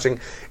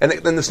 and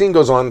then the scene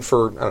goes on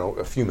for I don't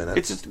know a few minutes.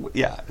 It's just,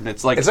 and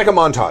it's like a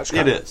montage.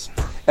 It is.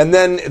 And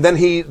then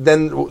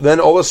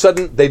all of a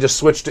sudden they just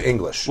switch to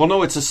English. Well,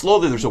 no, it's a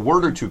slowly. There's a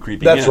word or two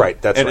creeping That's in. right,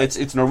 that's and right.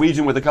 it's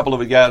Norwegian with a couple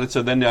of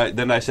So then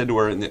I said to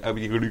her, and then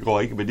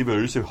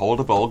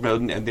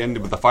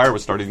the fire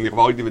was starting,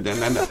 and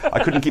then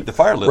I couldn't keep the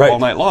fire lit Right. all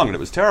night long, and it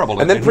was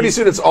terrible. And then pretty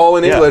soon it's all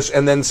in Yeah. English,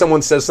 and then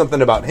someone says something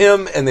about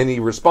him, and then he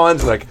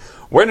responds like,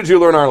 "Where did you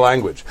learn our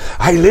language?"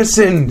 I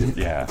listened.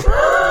 Yeah.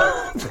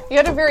 You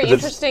had a very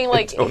interesting,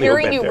 like, Antonio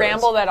hearing you Banderas.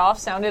 ramble that off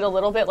sounded a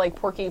little bit like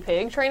Porky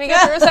Pig trying to get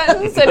through a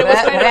sentence, and it was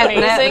kind of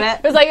amazing.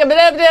 It was like,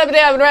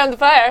 around the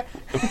fire.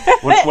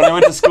 When I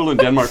went to school in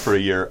Denmark for a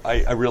year,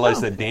 I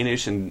realized that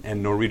Danish and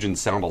Norwegian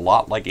sound a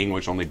lot like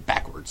English, only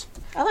backwards.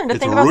 I learned a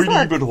It's thing about really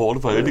Stork. bit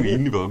hard for you.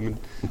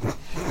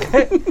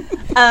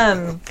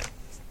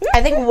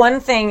 I think one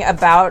thing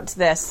about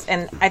this,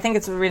 and I think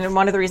it's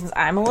one of the reasons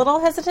I'm a little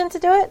hesitant to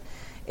do it,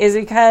 is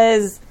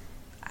because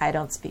I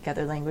don't speak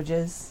other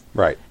languages.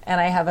 Right.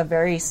 And I have a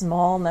very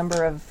small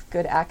number of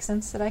good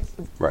accents that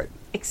Right.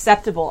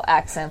 acceptable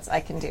accents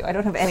I can do. I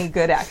don't have any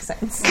good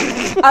accents.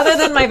 Other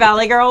than my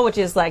Valley Girl, which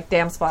is like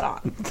damn spot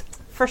on.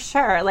 For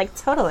sure, like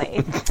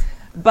totally.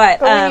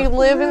 But When you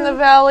live in the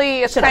valley,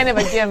 it's shut kind up.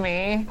 of a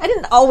gimme. I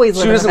didn't always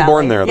live She in the wasn't Valley.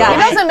 born there, though.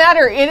 Yeah, It doesn't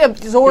matter. It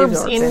absorbs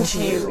Absorbs into into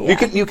you. you.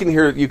 You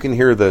can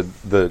hear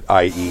the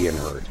IE in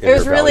her. It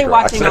was really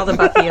watching all the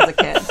Buffy as a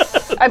kid.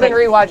 I've been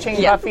rewatching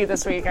Yeah. Buffy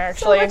this week,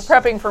 actually, and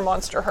prepping for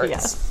Monster Hearts.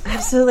 Yes,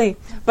 absolutely.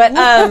 But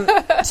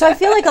so I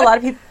feel like a lot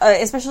of people,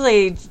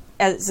 especially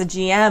as a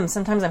GM,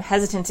 sometimes I'm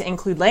hesitant to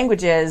include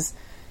languages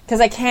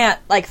because I can't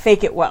like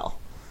fake it well.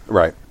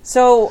 Right.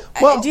 So,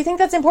 Well, do you think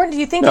that's important? Do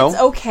you think no. it's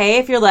okay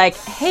if you're like,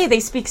 hey, they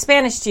speak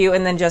Spanish to you,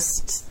 and then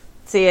just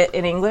say it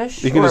in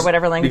English or just,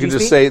 whatever language you you can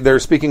just speak? say they're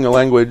speaking a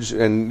language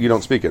and you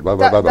don't speak it. Blah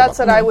blah blah blah. That's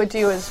what I would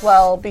do as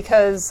well,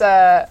 because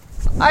I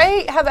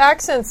have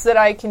accents that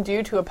I can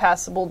do to a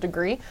passable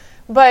degree,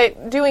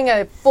 but doing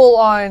a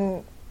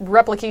full-on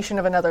replication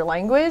of another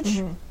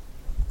language,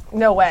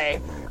 no way.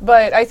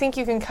 But I think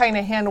you can kind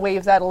of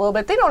hand-wave that a little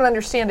bit. They don't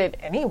understand it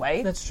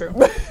anyway. That's true.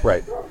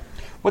 Right.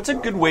 What's a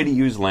good way to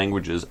use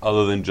languages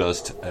other than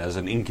just as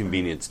an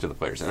inconvenience to the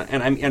players?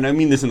 And I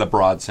mean this in the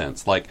broad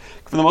sense. Like,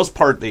 for the most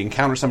part, they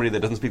encounter somebody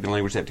that doesn't speak the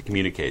language, they have to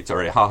communicate.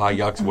 Sorry, haha,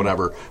 yucks,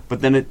 whatever.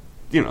 But then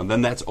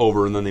then that's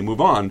over, and then they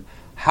move on.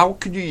 How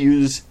could you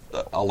use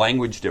a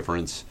language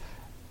difference,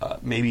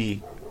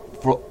 maybe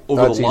over That's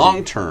the easy.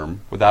 long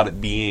term, without it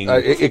being?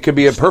 It could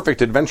be a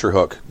perfect adventure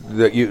hook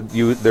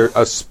that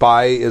a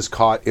spy is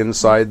caught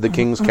inside the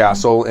king's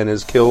castle and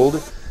is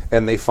killed,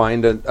 and they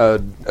find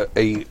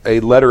a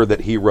letter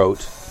that he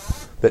wrote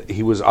that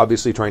he was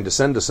obviously trying to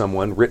send to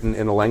someone, written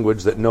in a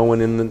language that no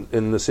one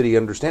in the city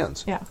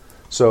understands. Yeah.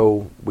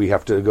 So we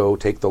have to go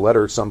take the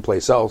letter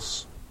someplace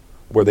else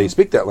where they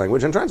speak that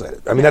language and translate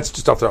it. I mean, that's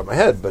just off the top of my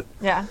head, but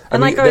Yeah. And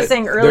like I was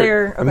saying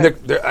earlier...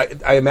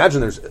 I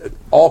imagine there's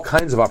all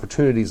kinds of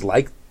opportunities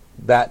like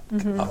that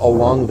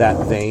along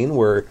that vein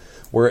where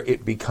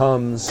it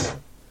becomes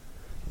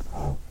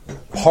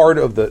part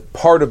of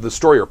the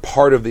story or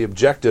part of the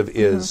objective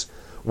is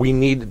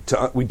we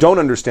don't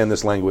understand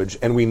this language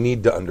and we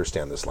need to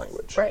understand this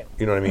language. Right.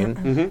 You know what I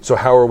mean? So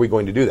how are we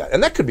going to do that?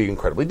 And that could be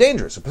incredibly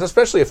dangerous,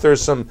 especially if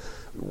there's some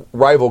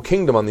rival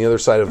kingdom on the other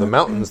side of the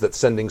mountains that's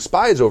sending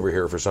spies over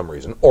here for some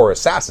reason, or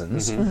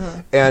assassins.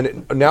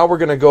 And now we're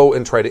going to go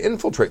and try to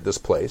infiltrate this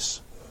place.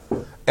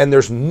 And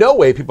there's no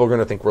way people are going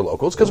to think we're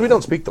locals because we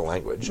don't speak the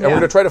language. And we're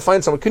going to try to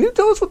find someone. Can you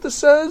tell us what this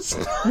says?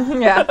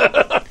 Yeah.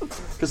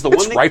 Because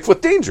It's rife with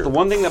danger. The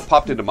one thing that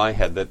popped into my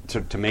head that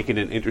to make it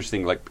an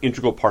interesting, like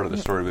integral part of the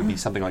story would be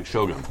something like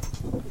Shogun,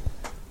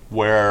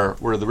 where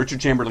the Richard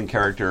Chamberlain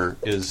character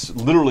is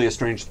literally a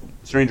stranger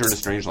in a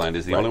strange land,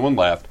 is the only one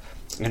left,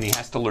 and he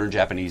has to learn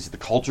Japanese. The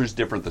culture's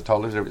different, the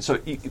culture's different. So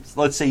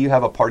let's say you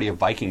have a party of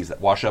Vikings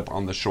that wash up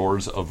on the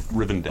shores of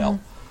Rivendell.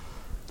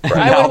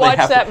 I would watch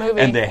that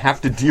movie. And they have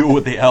to deal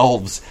with the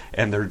elves,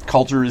 and their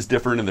culture is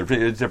different, and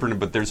it's different.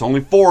 But there's only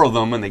 4 of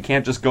them, and they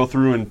can't just go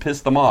through and piss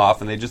them off.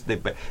 And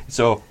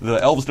so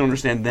the elves don't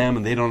understand them,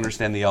 and they don't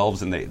understand the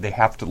elves, and they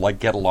have to like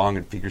get along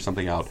and figure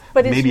something out.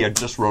 But maybe I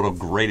just wrote a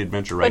great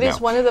adventure right now. But is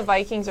one of the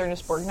Vikings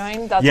Ernest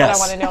Borgnine? That's Yes,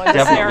 what I want to know in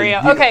this definitely.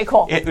 scenario. Okay,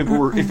 cool.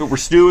 If it were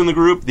Stu in the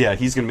group, yeah,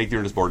 he's going to make the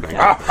Ernest Borgnine.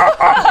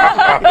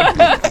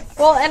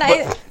 Well,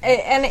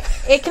 and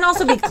it can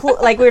also be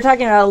like we were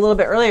talking about a little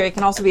bit earlier. It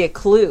can also be a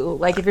clue.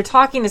 Like if you're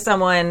talking to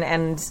someone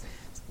and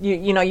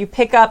you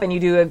pick up and you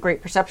do a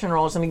great perception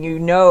roll or something,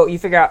 you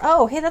figure out,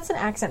 oh, hey, that's an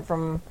accent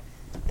from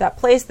that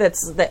place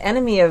that's the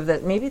enemy of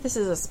that. Maybe this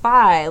is a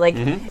spy. Like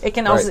it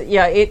can also,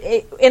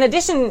 it in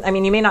addition, I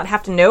mean, you may not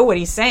have to know what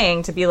he's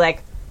saying to be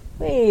like,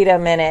 wait a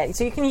minute.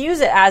 So you can use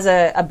it as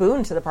a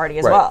boon to the party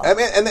as well. I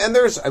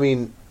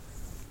mean,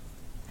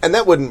 and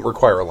that wouldn't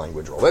require a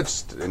language roll.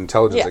 That's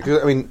intelligence. Yeah.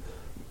 I mean,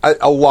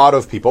 a lot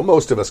of people,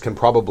 most of us, can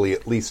probably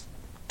at least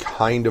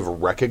kind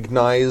of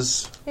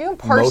recognize You can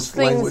parse most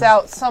things language.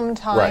 out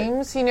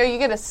sometimes. You know, you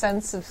get a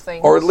sense of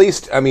things. Or at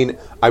least, I mean,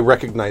 I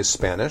recognize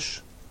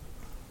Spanish.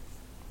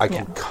 I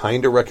can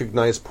kind of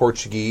recognize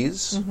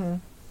Portuguese.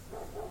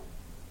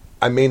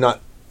 I may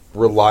not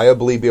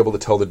reliably be able to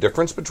tell the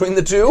difference between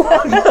the two.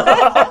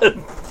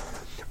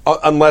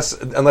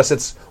 unless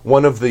it's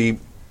one of the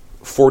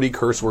 40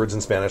 curse words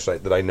in Spanish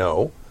that I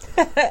know.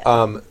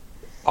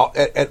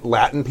 At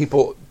Latin,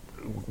 people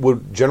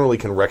generally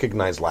can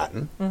recognize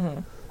Latin.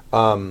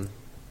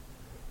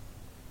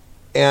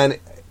 And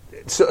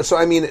so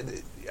I mean,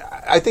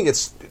 I think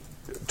it's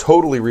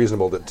totally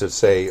reasonable to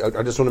say,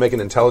 I just want to make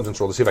an intelligence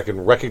roll to see if I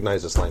can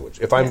recognize this language.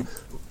 If I'm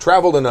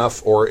traveled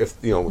enough, or if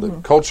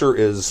the culture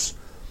is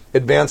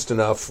advanced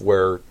enough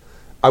where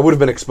I would have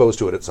been exposed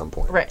to it at some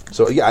point. Right.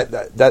 So yeah,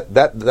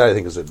 that I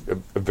think is a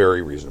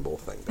very reasonable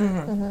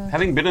thing.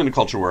 Having been in a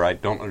culture where I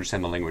don't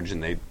understand the language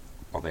and they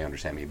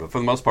understand me, but for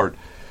the most part,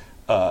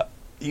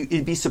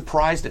 you'd be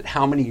surprised at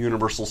how many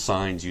universal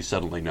signs you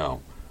suddenly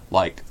know.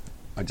 Like,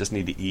 I just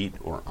need to eat,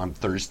 or I'm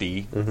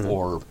thirsty,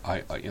 or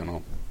I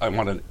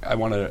want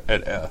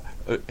a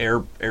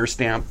air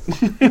stamp,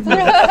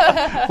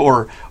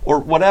 or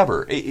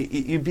whatever.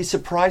 You'd be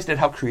surprised at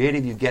how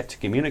creative you get to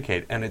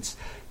communicate, and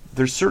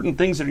there's certain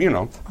things that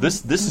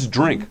this is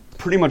drink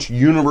pretty much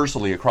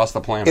universally across the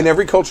planet. In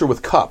every culture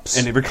with cups.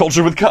 In every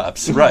culture with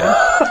cups, right?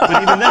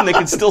 But even then, they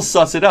can still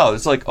suss it out.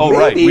 It's like, oh,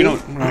 right, we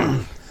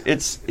don't.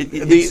 It's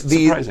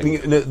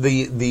surprising.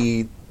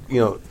 The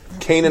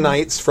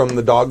Canaanites from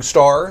the Dog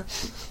Star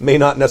may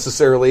not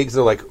necessarily, because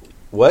they're like,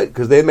 what?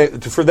 Because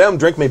for them,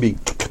 drink may be,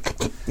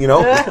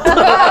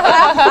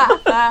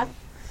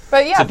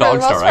 But yeah, it's a for the Dog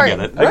most Star. part, I get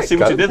it. I see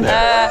what you did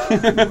there.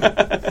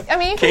 I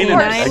mean, you can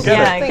Canaanite, work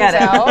I get it. things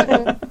out.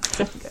 And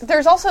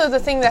there's also the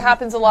thing that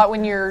happens a lot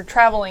when you're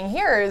traveling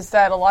here is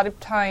that a lot of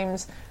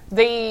times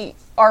they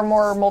are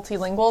more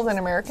multilingual than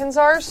Americans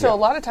are. So a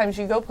lot of times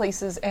you go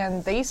places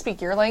and they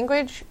speak your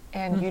language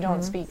and you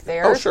don't speak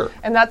theirs. Oh, sure.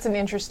 And that's an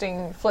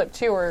interesting flip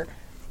too, where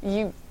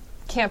you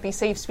can't be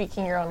safe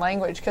speaking your own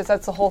language, because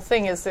that's the whole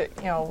thing is that,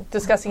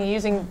 discussing and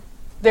using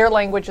their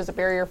language as a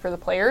barrier for the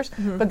players,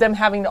 but them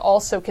having to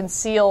also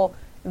conceal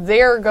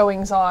their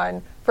goings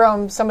on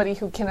from somebody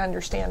who can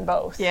understand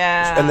both.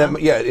 Yeah. And then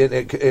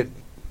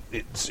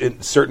it's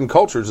in certain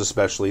cultures,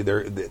 especially,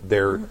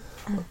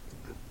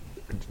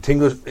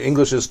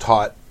 English is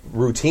taught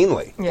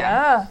routinely,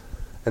 Yeah.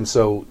 and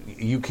so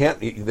you can't.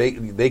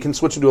 They can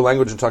switch into a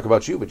language and talk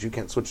about you, but you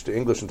can't switch to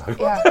English and talk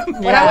about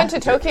them. When I went to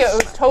Tokyo,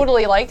 it was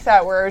totally like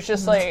that, where it was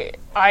just like,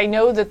 I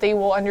know that they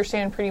will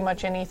understand pretty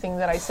much anything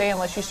that I say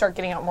unless you start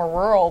getting out more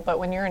rural. But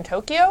when you're in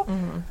Tokyo,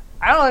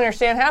 I don't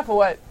understand half of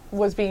what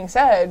was being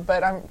said,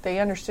 but they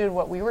understood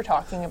what we were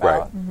talking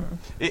about.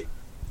 Right.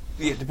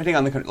 Depending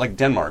on the country, like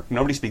Denmark,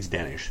 nobody speaks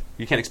Danish.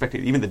 You can't expect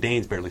it. Even the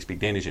Danes barely speak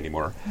Danish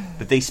anymore.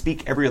 But they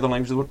speak every other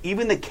language in the world.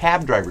 Even the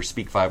cab drivers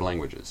speak 5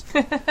 languages.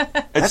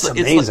 That's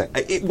amazing.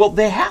 Well,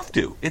 they have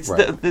to.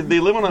 They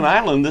live on an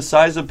island the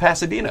size of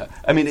Pasadena.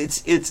 I mean,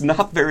 it's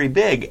not very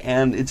big,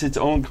 and it's its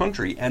own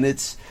country. And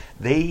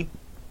they're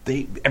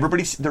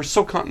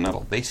so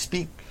continental. They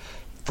speak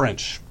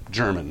French,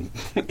 German,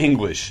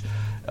 English,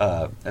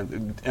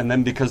 and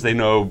then because they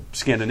know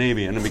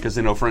Scandinavian and because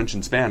they know French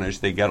and Spanish,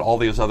 they get all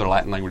those other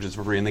Latin languages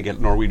for free, and they get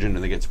Norwegian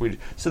and they get Swedish.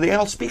 So they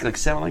all speak like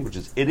 7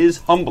 languages. It is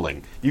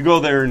humbling. You go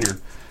there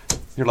and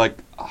you're like,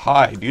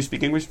 hi, do you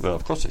speak English? Well,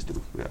 of course I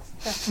do. Yeah.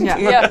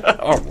 Yeah.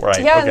 Oh,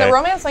 right. Yeah, okay. and the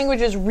Romance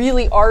languages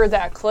really are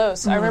that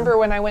close. I remember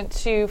when I went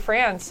to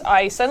France,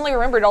 I suddenly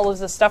remembered all of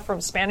the stuff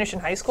from Spanish in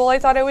high school I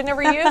thought I would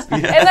never use.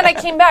 And then I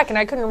came back and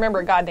I couldn't remember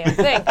a goddamn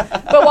thing.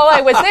 But while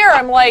I was there,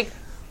 I'm like,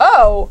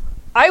 oh,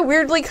 I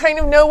weirdly kind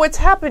of know what's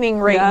happening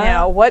right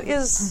now. What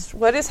is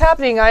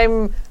happening?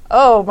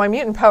 My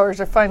mutant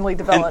powers are finally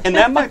developed. And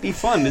that might be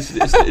fun. It's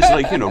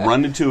like,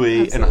 run into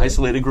an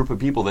isolated group of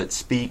people that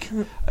speak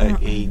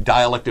a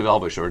dialect of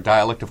Elvish or a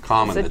dialect of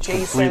Common that's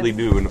completely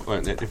new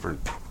and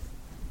different.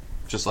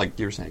 Just like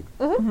you were saying.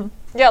 Mm-hmm.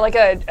 Yeah, like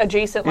a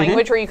adjacent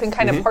language where you can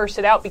kind of parse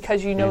it out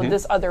because you know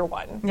this other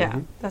one. Yeah,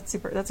 that's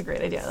a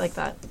great idea. I like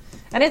that.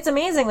 And it's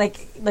amazing,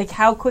 like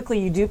how quickly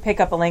you do pick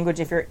up a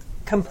language if you're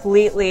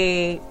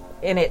completely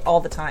in it all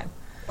the time.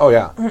 Oh,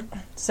 yeah.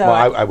 So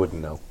well, I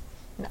wouldn't know.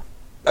 No.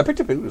 I picked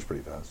up English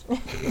pretty fast.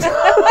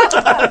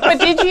 But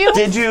did you?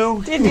 Did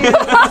you?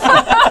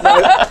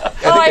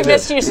 I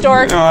missed you,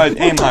 Stork.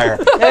 Aim higher.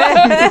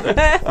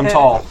 I'm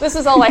tall. This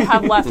is all I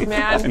have left,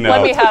 man.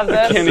 Let me have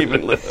this. I can't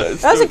even live.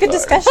 that was a good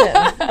discussion.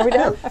 Are we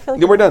done? I feel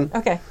like Yeah, we're done.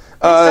 Okay.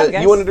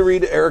 You wanted to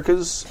read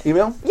Erica's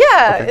email?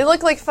 Yeah, it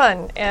looked like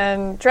fun,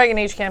 and Dragon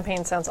Age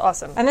campaign sounds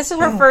awesome. And this is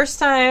her first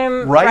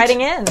time Right?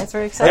 writing in. It's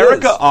very exciting.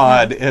 Erica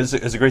Odd is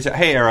a great story.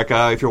 Hey,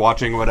 Erica, if you're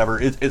watching,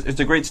 whatever, it's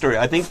a great story.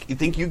 I think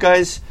you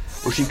guys,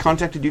 or she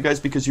contacted you guys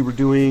because you were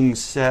doing,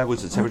 was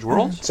it Savage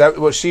Worlds?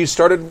 Well, she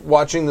started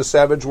watching the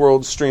Savage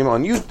Worlds stream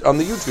on the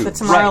YouTube. The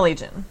Tomorrow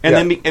Legion. And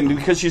then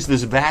because she has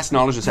this vast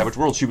knowledge of Savage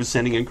Worlds, she was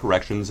sending in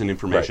corrections and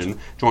information,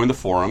 joined the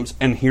forums,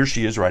 and here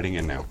she is writing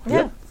in now.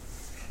 Yeah.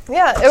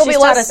 Yeah, it'll She's be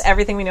taught less. us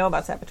everything we know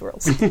about Savage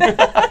Worlds. It'll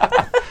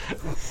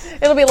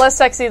be less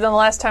sexy than the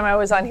last time I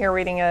was on here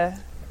reading a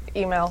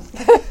email.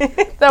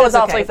 That was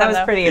awfully fun. That was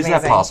though. pretty Is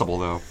amazing. that possible,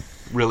 though?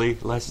 Really?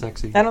 Less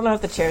sexy? I don't know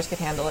if the chairs could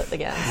handle it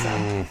again. So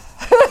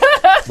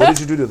What did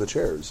you do to the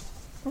chairs?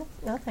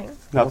 nothing.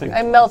 Nothing.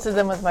 I melted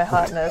them with my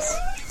hotness.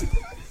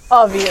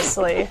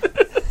 Obviously.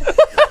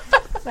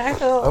 I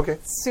feel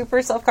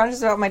super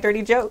self-conscious about my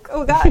dirty joke.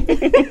 Oh God. Do you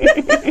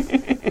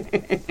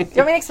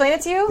want me to explain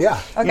it to you? Yeah.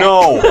 Okay.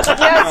 No.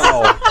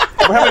 No.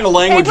 We're having a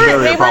language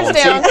barrier problem.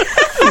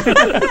 Papers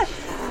down.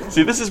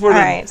 See, this is where All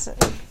right.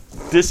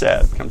 this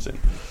ad comes in.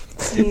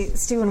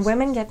 Stu, when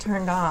women get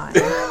turned on.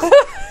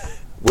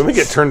 Women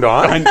get turned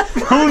on?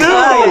 Who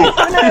knew?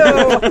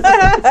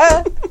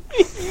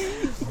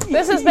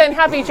 This has been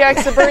Happy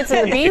Jacks, the Birds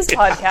and the Bees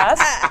podcast.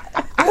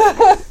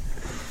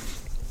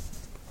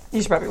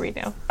 You should probably read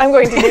now. I'm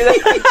going to do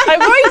that. I'm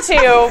going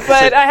to,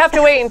 but I have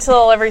to wait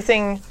until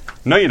everything...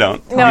 No, you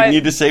don't. No, you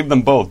need to save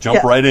them both.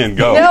 Jump right in.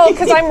 Go. No,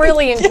 because I'm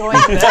really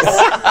enjoying this.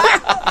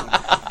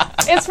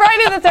 It's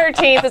Friday the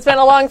 13th. It's been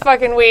a long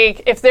fucking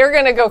week. If they're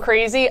going to go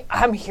crazy,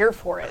 I'm here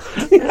for it.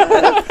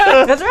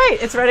 That's right.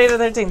 It's Friday the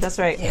 13th. That's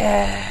right.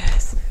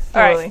 Yes.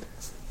 Totally. All right.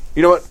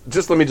 You know what?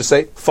 Just let me just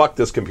say, fuck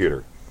this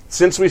computer.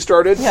 Since we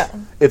started,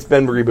 it's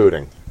been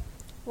rebooting.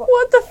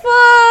 What the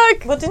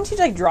fuck? Well, didn't you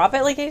drop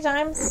it 8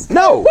 times?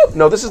 No,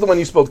 this is the one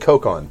you spilled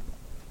Coke on.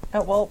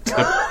 Oh well.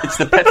 It's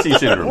the Pepsi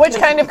syndrome. Which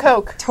kind of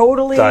Coke?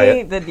 Totally.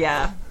 Diet.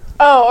 Yeah.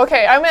 Oh,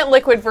 okay. I meant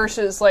liquid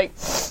versus No,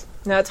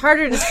 it's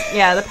harder to.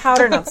 Yeah, the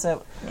powder not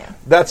so. Yeah.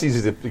 That's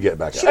easy to get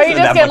back out. Oh, you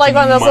just that get much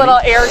one of those money. little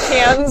air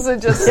cans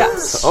and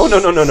just Oh,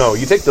 no.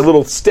 You take the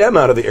little stem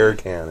out of the air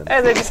can.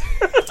 and then just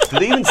Do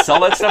they even sell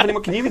that stuff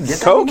anymore? Can you even get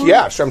that Coke? anymore?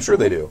 Yeah, I'm sure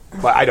they do.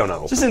 But I don't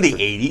know. Just in the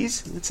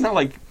 80s? It's not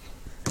like...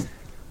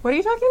 What are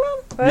you talking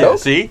about? Yeah, Coke?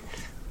 see?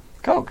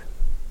 Coke.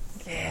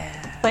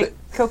 Like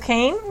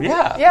cocaine?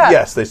 Yeah. yeah.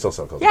 Yes, they still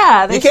sell Coke.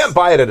 Yeah. You can't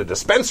buy it at a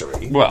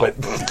dispensary. Well. But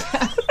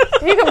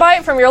You can buy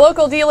it from your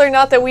local dealer.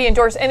 Not that we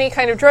endorse any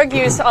kind of drug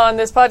use on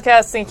this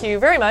podcast. Thank you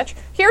very much.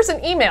 Here's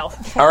an email.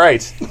 all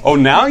right. Oh,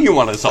 now you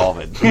want to solve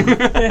it.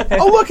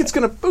 Oh, look, it's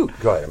going to boot.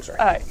 Go ahead, I'm sorry.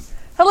 All right.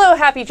 Hello,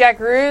 Happy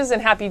Jackaroos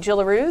and Happy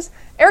Jillaroos.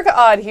 Erica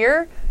Odd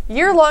here.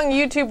 Year-long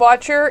YouTube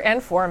watcher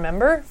and forum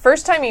member.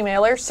 First-time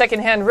emailer.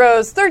 Second-hand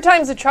rose. Third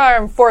time's a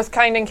charm. Fourth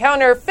kind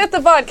encounter. Fifth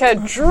the vodka.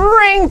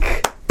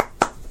 Drink.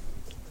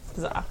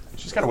 Huzzah.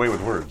 She's got away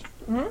with words.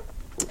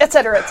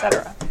 Etc.,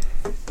 etc.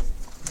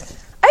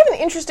 I have an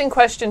interesting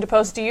question to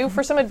pose to you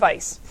for some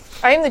advice.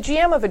 I am the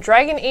GM of a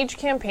Dragon Age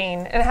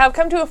campaign and have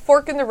come to a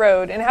fork in the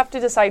road and have to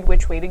decide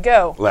which way to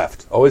go.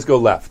 Left. Always go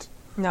left.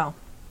 No.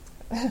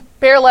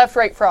 Bear left,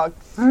 right frog.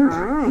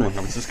 I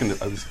was just going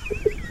to...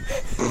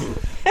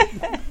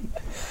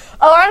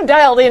 Oh, I'm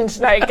dialed in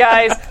tonight,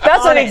 guys.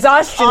 That's what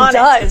exhaustion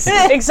does.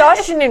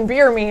 Exhaustion in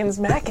beer means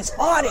Mac is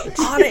on it.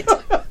 On it.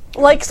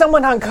 Like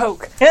someone on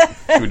coke.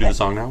 Should we do the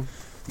song now?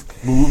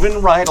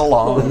 Moving right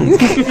along.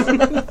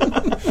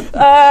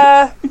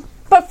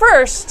 But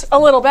first, a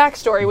little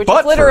backstory, which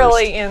is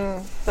literally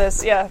in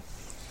this, The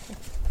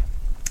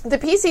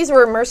PCs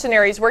were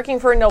mercenaries working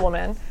for a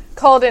nobleman,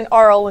 called an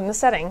Arl in the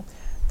setting.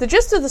 The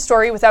gist of the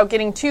story, without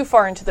getting too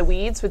far into the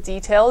weeds with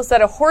detail, is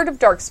that a horde of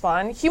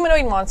darkspawn,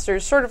 humanoid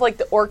monsters, sort of like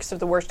the orcs of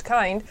the worst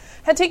kind,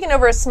 had taken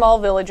over a small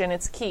village and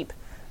its keep.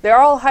 They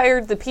all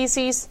hired the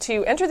PCs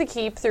to enter the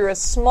keep through a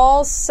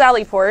small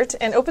sally port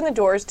and open the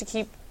doors to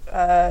keep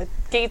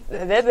gate.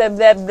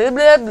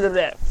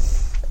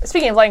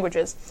 Speaking of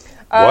languages,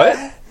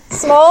 What?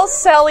 small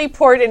sally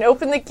port and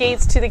open the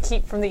gates to the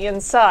keep from the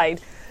inside.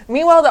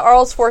 Meanwhile, the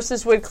Arl's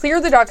forces would clear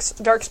the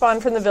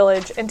darkspawn from the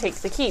village and take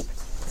the keep.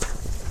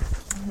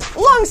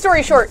 Long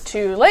story short,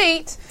 too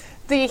late.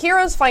 The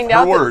heroes find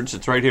out. Her words.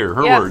 It's right here.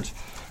 Her Yeah. words.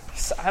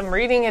 I'm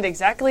reading it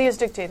exactly as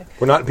dictated.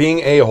 We're not being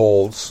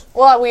a-holes.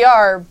 Well, we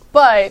are,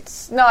 but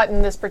not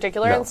in this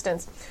particular No.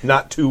 instance.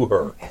 Not to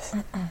her.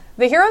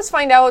 The heroes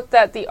find out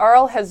that the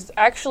Arl has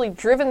actually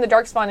driven the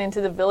Darkspawn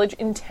into the village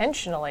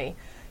intentionally.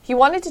 He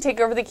wanted to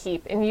take over the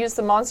keep and use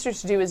the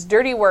monsters to do his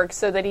dirty work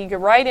so that he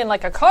could ride in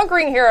like a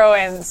conquering hero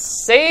and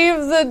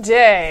save the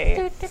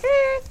day.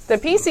 The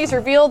PCs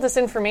revealed this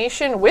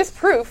information with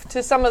proof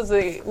to some of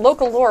the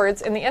local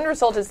lords, and the end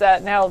result is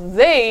that now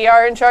they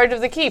are in charge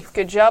of the keep.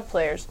 Good job,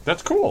 players.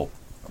 That's cool.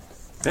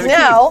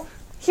 Now,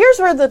 here's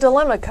where the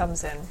dilemma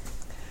comes in.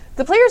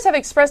 The players have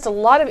expressed a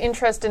lot of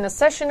interest in a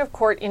session of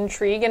court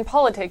intrigue and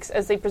politics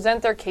as they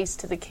present their case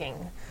to the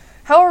king.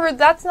 However,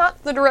 that's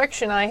not the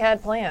direction I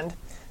had planned.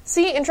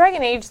 See, in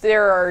Dragon Age,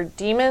 there are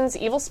demons,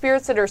 evil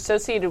spirits that are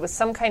associated with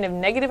some kind of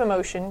negative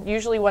emotion,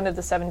 usually one of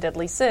the 7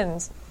 deadly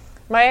sins.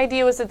 My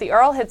idea was that the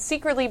Arl had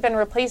secretly been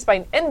replaced by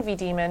an envy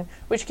demon,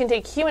 which can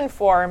take human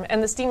form,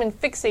 and this demon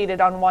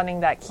fixated on wanting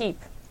that keep.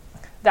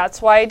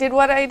 That's why I did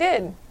what I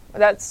did.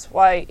 That's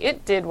why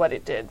it did what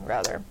it did,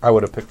 rather. I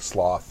would have picked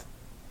sloth.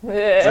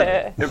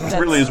 It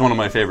really is one of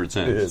my favorite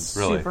sins. It is.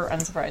 Really. Super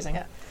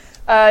unsurprising.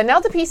 Now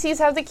the PCs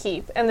have the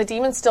keep, and the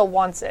demon still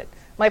wants it.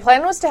 My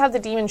plan was to have the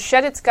demon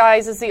shed its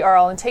guise as the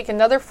Arl and take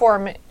another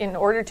form in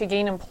order to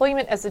gain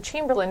employment as the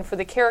Chamberlain for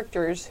the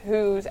characters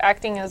who's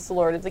acting as the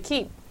Lord of the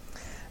Keep.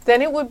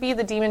 Then it would be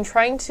the demon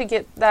trying to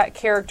get that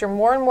character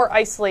more and more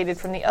isolated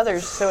from the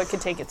others so it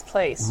could take its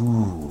place.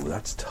 Ooh,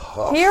 that's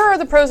tough. Here are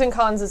the pros and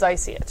cons as I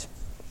see it.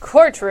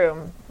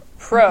 Courtroom.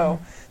 Pro.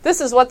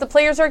 This is what the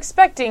players are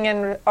expecting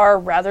and are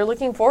rather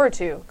looking forward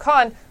to.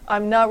 Con.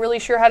 I'm not really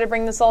sure how to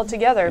bring this all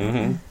together.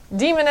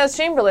 Demon as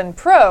Chamberlain.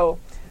 Pro.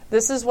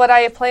 This is what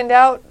I have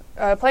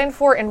planned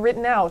for and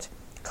written out.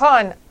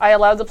 Con. I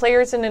allowed the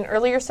players in an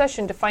earlier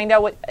session to find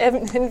out what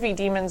envy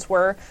demons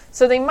were,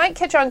 so they might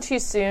catch on too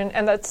soon,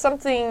 and that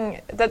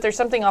there's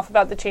something off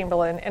about the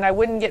Chamberlain, and I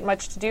wouldn't get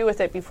much to do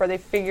with it before they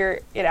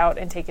figure it out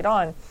and take it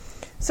on.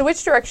 So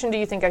which direction do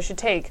you think I should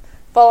take?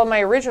 Follow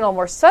my original,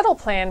 more subtle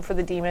plan for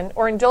the demon,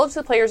 or indulge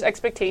the players'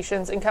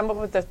 expectations and come up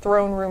with a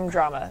throne room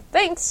drama?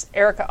 Thanks,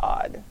 Erica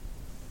Odd.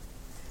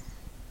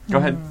 Go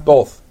ahead.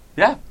 Both.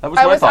 Yeah, that was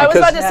I my was thought.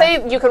 about to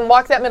say you can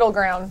walk that middle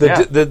ground.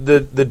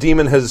 The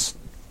demon has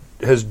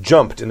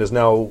jumped and is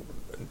now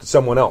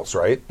someone else,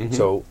 right?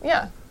 So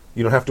Yeah.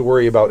 you don't have to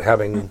worry about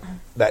having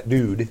that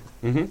dude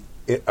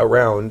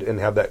around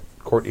and have that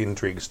court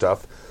intrigue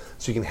stuff.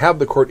 So you can have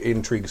the court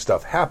intrigue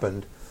stuff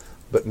happen,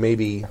 but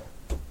maybe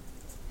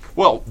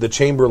Well, the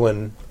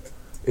Chamberlain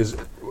is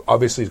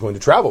obviously going to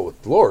travel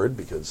with the Lord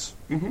because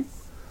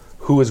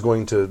who is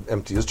going to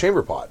empty his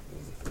chamber pot?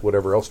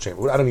 Whatever else I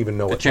don't even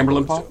know what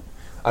Chamberlain Chamberlains pot? do.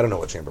 I don't know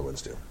what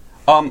Chamberlains do.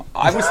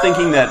 I was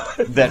thinking that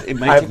it I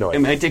might have no it idea.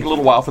 might take a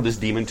little while for this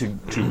demon to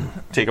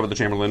take over the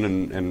Chamberlain,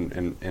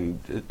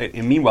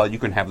 and meanwhile you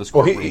can have this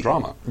courtroom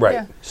drama. Right.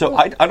 Yeah. So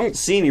I don't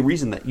see any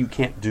reason that you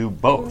can't do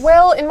both.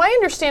 Well, in my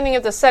understanding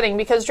of the setting,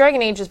 because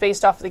Dragon Age is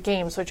based off of the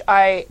games, which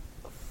I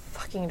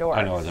fucking adore.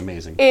 I know, it's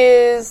amazing.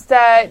 Is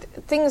that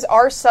things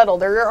are subtle.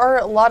 There are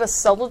a lot of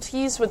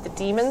subtleties with the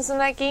demons in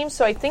that game,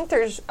 so I think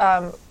there's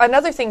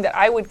another thing that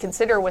I would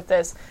consider with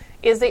this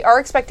is they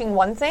are expecting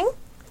one thing,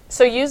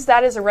 so use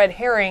that as a red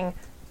herring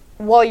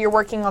while you're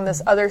working on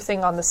this other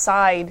thing on the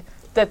side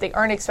that they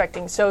aren't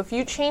expecting. So if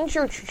you change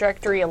your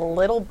trajectory a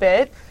little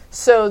bit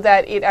so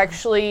that it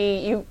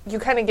actually, you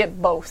kind of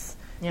get both.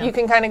 Yeah. You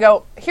can kind of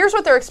go, here's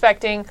what they're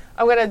expecting.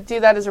 I'm going to do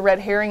that as a red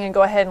herring and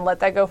go ahead and let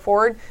that go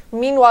forward.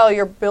 Meanwhile,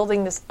 you're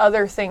building this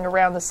other thing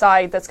around the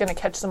side that's going to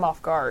catch them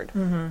off guard.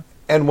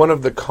 And one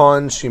of the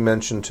cons she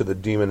mentioned to the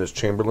demon as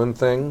Chamberlain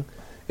thing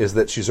is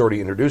that she's already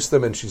introduced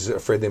them and she's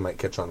afraid they might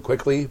catch on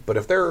quickly. But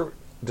if they're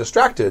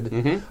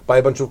distracted by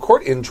a bunch of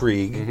court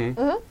intrigue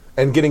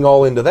and getting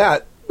all into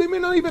that, they may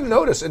not even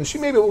notice. And she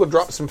may be able to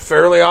drop some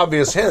fairly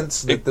obvious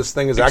hints that this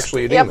thing is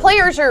actually a demon. Yeah,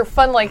 players are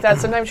fun like that.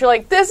 Sometimes you're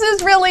like, this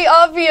is really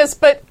obvious,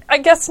 but I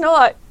guess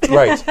not.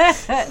 Right.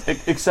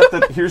 Except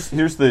that here's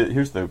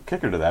the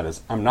kicker to that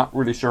is I'm not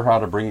really sure how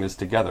to bring this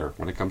together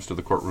when it comes to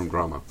the courtroom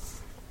drama.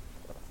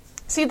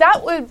 See,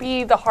 that would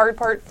be the hard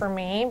part for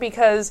me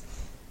because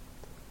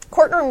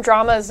courtroom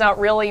drama is not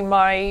really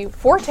my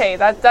forte.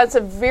 That's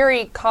a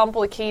very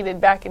complicated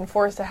back and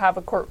forth to have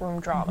a courtroom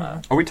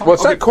drama. Are we talking? Well,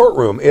 it's not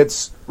courtroom.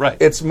 It's Right.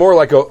 It's more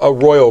like a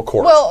royal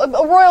court. Well,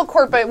 a royal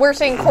court, but we're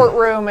saying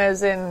courtroom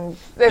as in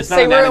It's the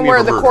not room Anatomy where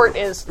of a the Murder. court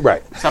is.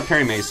 right. It's not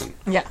Perry Mason.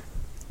 Yeah.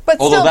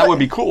 But Although still, that would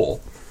be cool.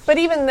 But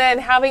even then,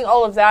 having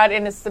all of that,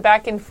 and it's the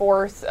back and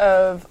forth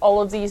of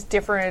all of these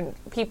different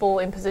people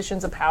in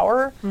positions of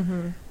power.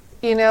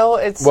 You know,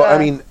 it's Well, I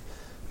mean,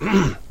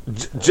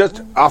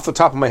 just off the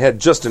top of my head,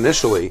 just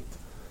initially,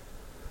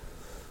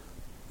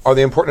 are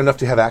they important enough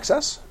to have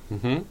access?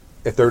 Mm-hmm.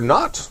 If they're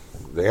not,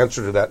 the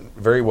answer to that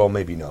very well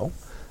may be no.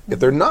 If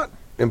they're not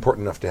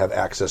important enough to have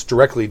access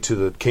directly to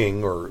the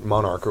king or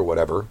monarch or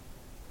whatever,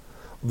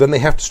 then they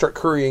have to start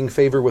currying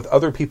favor with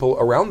other people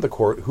around the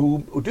court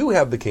who do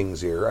have the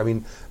king's ear. I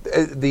mean,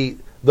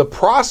 the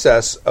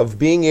process of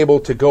being able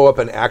to go up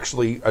and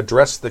actually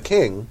address the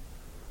king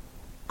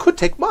could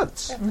take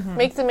months.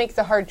 make them make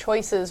the hard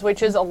choices,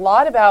 which is a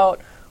lot about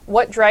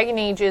what Dragon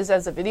Age is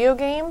as a video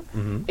game.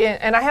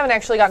 And I haven't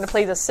actually gotten to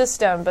play the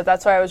system, but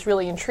that's why I was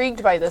really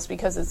intrigued by this,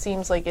 because it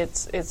seems like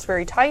it's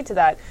very tied to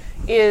that,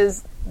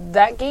 is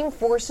that game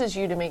forces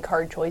you to make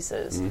hard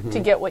choices to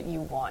get what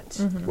you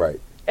want. Right.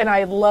 And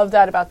I love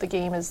that about the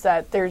game, is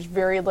that there's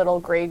very little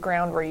gray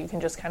ground where you can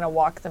just kind of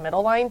walk the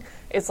middle line.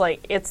 It's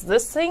like, it's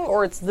this thing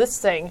or it's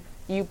this thing,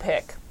 you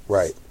pick.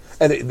 Right.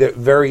 And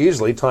very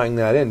easily tying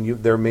that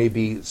in, there may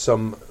be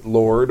some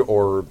lord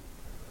or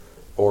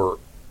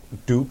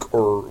duke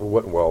or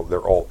what? Well, they're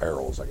all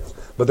earls, I guess.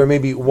 But there may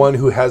be one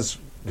who has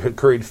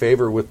curried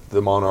favor with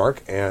the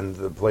monarch and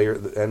the player,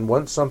 and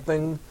wants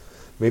something.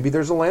 Maybe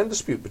there's a land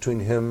dispute between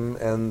him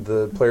and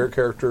the player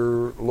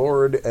character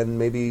lord, and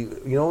maybe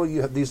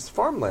you have these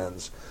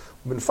farmlands.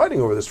 We've been fighting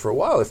over this for a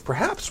while. If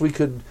perhaps we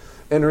could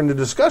enter into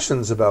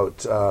discussions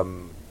about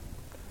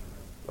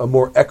a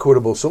more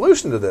equitable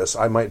solution to this,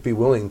 I might be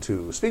willing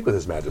to speak with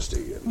His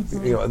Majesty. And,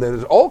 and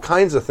there's all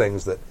kinds of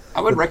things that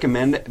I would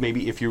recommend,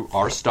 maybe if you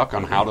are stuck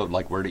on how to,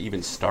 like, where to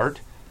even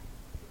start,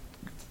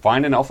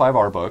 find an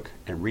L5R book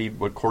and read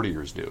what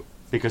courtiers do,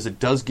 because it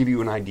does give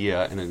you an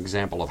idea and an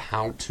example of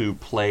how to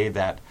play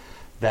that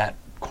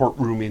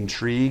courtroom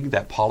intrigue,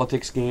 that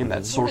politics game,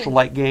 that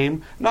socialite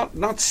game.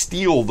 Not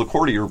steal the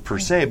courtier per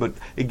se, but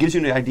it gives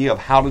you an idea of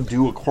how to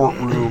do a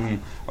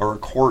courtroom or a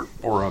court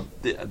or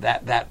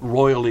that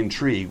royal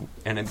intrigue,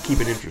 and then keep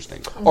it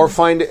interesting. Or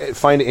find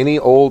any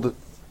old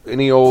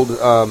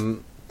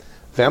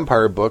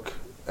vampire book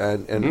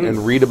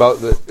and read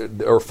about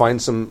or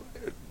find some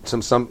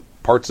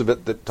parts of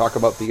it that talk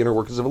about the inner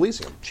workings of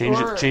Elysium.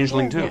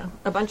 Changeling too. Yeah.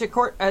 A bunch of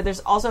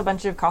there's also a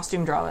bunch of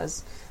costume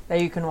dramas that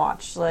you can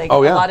watch. Like a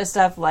lot of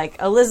stuff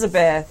like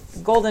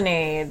Elizabeth, Golden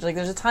Age. Like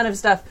there's a ton of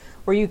stuff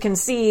where you can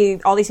see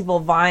all these people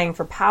vying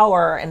for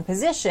power and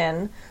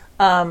position,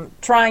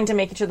 trying to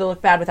make each other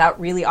look bad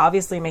without really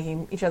obviously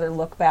making each other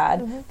look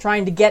bad,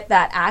 trying to get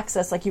that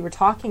access like you were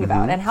talking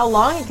about, and how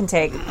long it can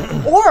take.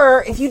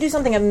 Or if you do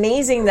something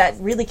amazing that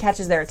really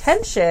catches their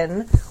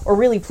attention or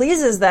really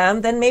pleases them,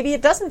 then maybe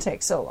it doesn't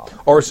take so long.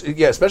 Or,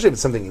 especially if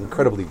it's something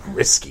incredibly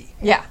risky.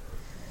 Yeah.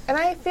 And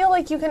I feel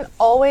like you can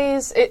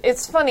always...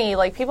 It's funny,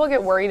 like, people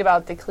get worried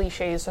about the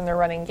cliches when they're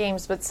running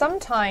games, but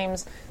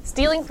sometimes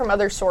stealing from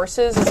other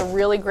sources is a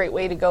really great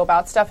way to go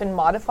about stuff, and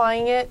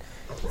modifying it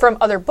from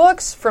other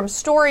books, from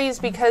stories,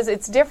 because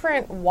it's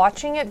different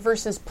watching it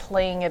versus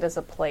playing it as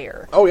a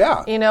player. Oh,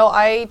 yeah.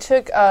 I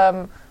took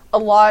a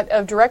lot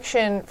of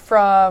direction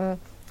from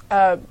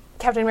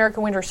Captain America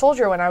Winter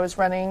Soldier when I was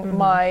running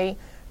my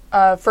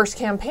first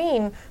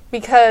campaign,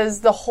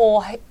 because the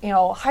whole,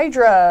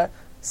 Hydra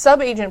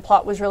sub-agent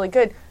plot was really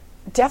good.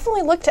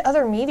 Definitely look to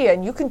other media,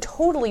 and you can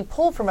totally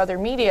pull from other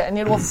media, and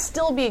it will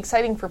still be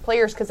exciting for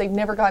players because they've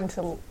never gotten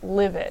to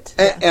live it.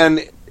 And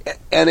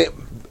it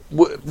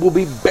will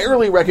be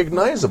barely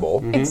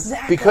recognizable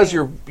Exactly. because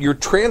you're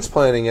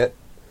transplanting it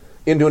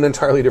into an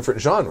entirely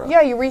different genre.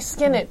 Yeah, you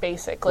reskin it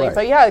basically. Right.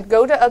 But yeah,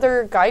 go to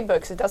other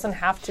guidebooks. It doesn't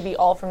have to be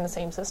all from the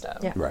same system.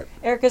 Yeah. Right.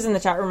 Erica's in the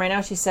chat room right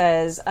now. She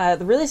says, the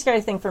really scary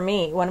thing for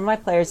me, one of my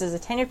players is a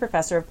tenured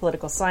professor of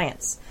political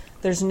science.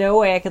 There's no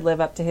way I could live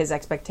up to his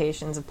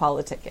expectations of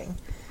politicking.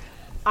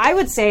 I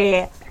would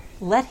say,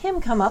 let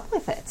him come up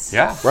with it.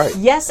 Yeah. Right.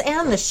 Yes,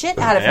 and the shit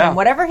out of Yeah. him.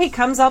 Whatever he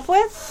comes up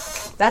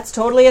with, that's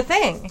totally a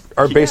thing.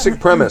 Our basic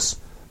premise: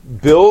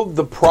 build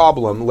the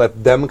problem,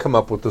 let them come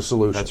up with the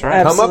solution. That's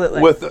right. Come Absolutely.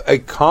 up with a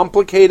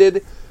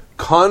complicated,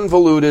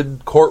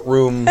 convoluted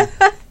courtroom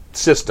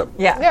system.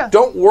 Yeah.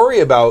 Don't worry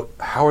about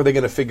how are they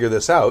going to figure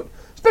this out,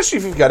 especially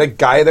if you've got a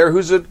guy there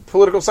who's a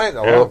political science.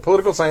 Although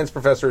political science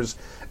professors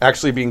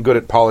actually being good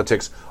at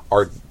politics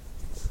are...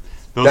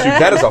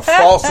 That is a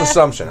false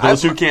assumption.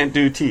 Those who can't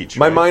do teach.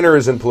 My right? minor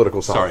is in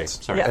political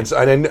science. Sorry. Yeah.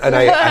 And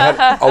I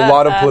had a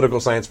lot of political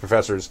science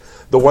professors.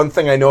 The one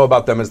thing I know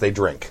about them is they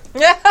drink.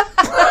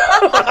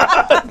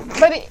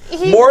 But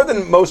he More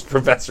than most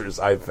professors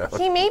I've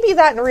found. he may be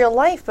that in real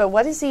life, but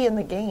what is he in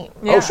the game?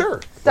 Yeah. Oh,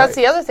 sure. That's Right.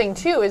 the other thing,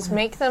 too, is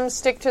make them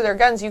stick to their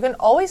guns. You can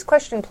always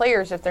question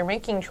players if they're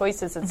making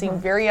choices that seem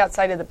very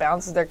outside of the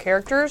bounds of their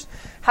characters.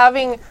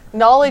 Having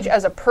knowledge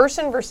as a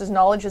person versus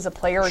knowledge as a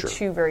player are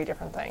two very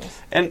different things.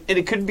 And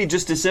it could be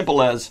just as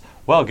simple as,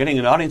 well, getting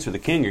an audience with the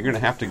king, you're going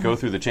to have to go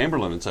through the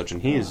Chamberlain and such,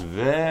 and he is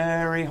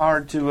very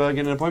hard to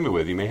get an appointment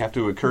with. You may have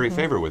to curry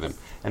favor with him.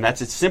 And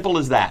that's as simple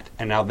as that.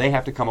 And now they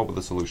have to come up with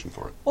a solution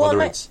for it. Well,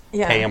 Whether and it's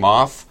yeah. pay him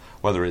off,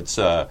 whether it's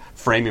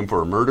frame him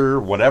for a murder,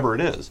 whatever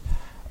it is.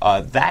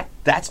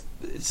 That's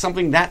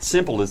something that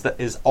simple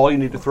is all you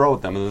need to throw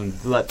at them, and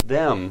then let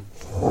them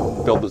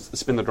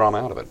spin the drama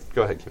out of it.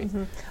 Go ahead, Kimmy.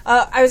 Mm-hmm.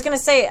 I was going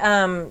to say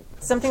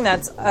something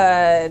that's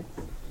I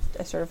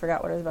sort of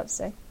forgot what I was about to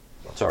say.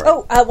 Sorry.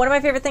 Oh, one of my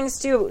favorite things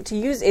to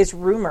use is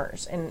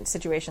rumors in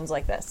situations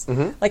like this.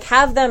 Like,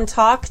 have them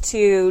talk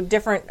to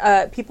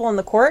different people in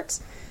the court.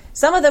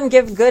 Some of them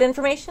give good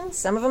information,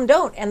 some of them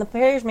don't, and the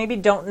players maybe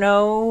don't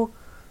know,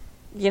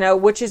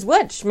 which is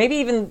which. Maybe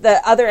even the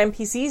other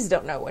NPCs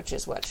don't know which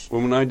is which.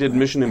 When I did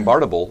Mission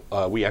Imbartable,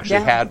 we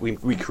actually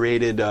we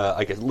created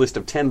like a list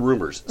of 10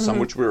 rumors, some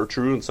which were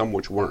true and some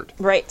which weren't.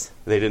 Right.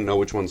 They didn't know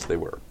which ones they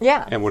were.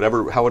 Yeah. And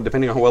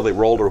depending on how well they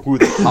rolled or who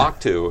they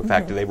talked to, in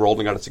fact, if they rolled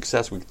and got a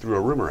success, we threw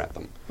a rumor at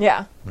them.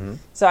 Yeah.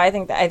 So I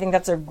think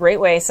that's a great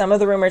way. Some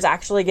of the rumors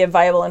actually give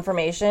viable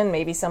information.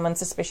 Maybe someone's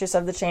suspicious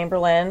of the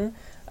Chamberlain,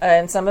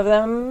 and some of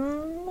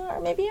them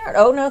maybe aren't.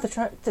 Oh no,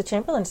 the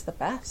Chamberlain's the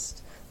best.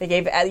 They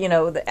gave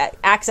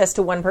access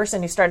to one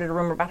person who started a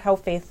rumor about how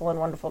faithful and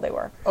wonderful they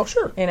were. Oh,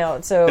 sure.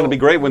 So it'll be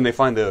great when they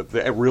find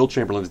the real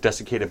Chamberlain's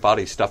desiccated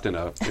body stuffed in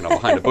a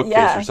behind a bookcase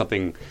Yeah. or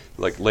something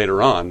like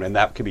later on, and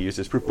that could be used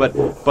as proof.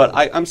 But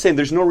I'm saying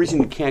there's no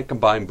reason you can't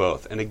combine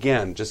both. And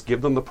again, just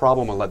give them the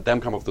problem and let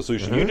them come up with the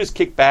solution. You just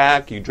kick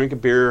back, you drink a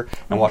beer,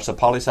 and watch the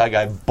poli-sci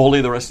guy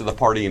bully the rest of the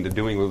party into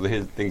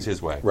doing things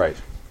his way. Right.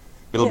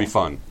 It'll be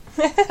fun.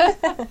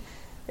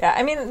 Yeah,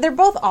 I mean, they're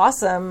both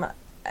awesome.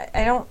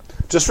 I don't.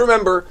 Just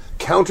remember,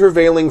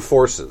 countervailing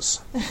forces.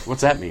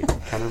 What's that mean?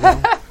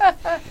 Countervailing?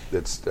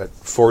 It's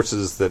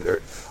forces that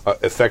are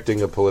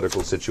affecting a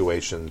political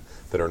situation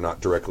that are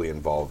not directly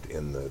involved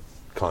in the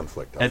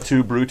conflict. Et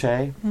tu, Brute?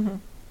 No,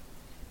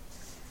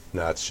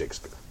 that's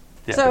Shakespeare.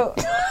 Yeah, So,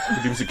 but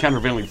he was a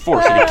countervailing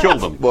force, and he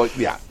killed them. Well,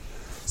 yeah.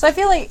 so I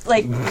feel like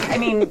I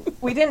mean,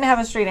 we didn't have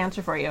a straight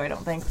answer for you. I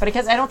don't think, but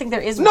because I don't think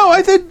there is. No, one.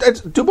 I think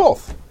I'd do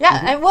both.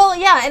 Yeah,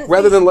 and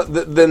Rather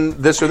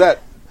than this or that.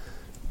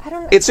 I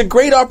don't know. It's a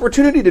great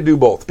opportunity to do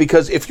both,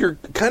 because if you're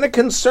kind of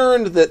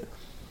concerned that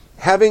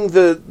having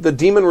the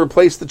demon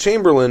replace the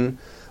Chamberlain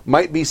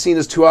might be seen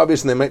as too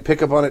obvious and they might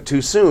pick up on it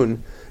too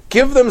soon,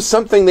 give them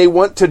something they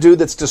want to do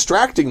that's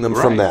distracting them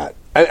from Right.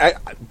 that. I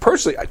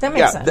personally, That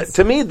makes sense.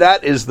 to me,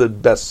 that is the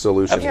best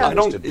solution.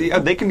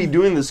 They can be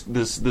doing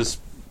this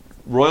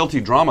royalty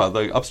drama,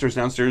 the upstairs,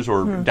 downstairs,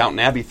 or Downton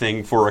Abbey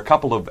thing for a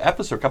couple of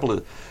episodes,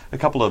 a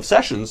couple of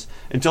sessions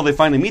until they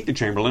finally meet the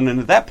Chamberlain, and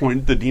at that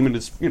point, the demon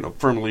is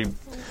firmly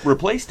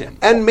replaced him.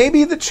 And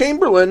maybe the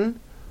Chamberlain,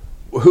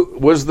 who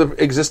was the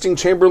existing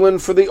Chamberlain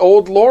for the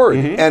old Lord,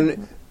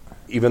 and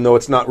even though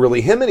it's not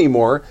really him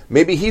anymore,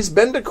 maybe he's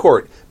been to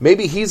court.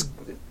 Maybe he's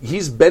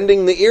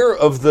bending the ear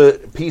of the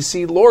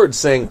PC Lord,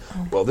 saying,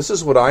 "Well, this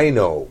is what I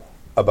know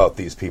about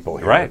these people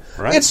here." Right.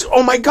 It's,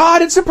 oh my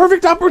God, it's a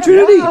perfect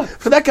opportunity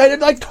for that guy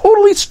to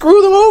totally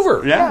screw them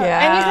over. Yeah.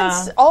 And you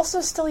can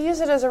also still use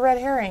it as a red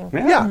herring.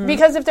 Yeah.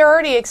 Because if they're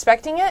already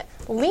expecting it,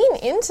 lean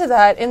into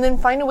that and then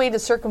find a way to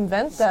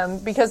circumvent them,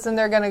 because then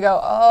they're going to go,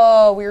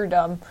 oh, we're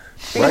dumb.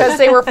 Because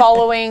they were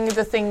following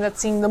the thing that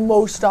seemed the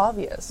most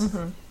obvious.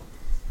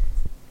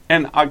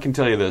 And I can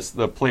tell you this,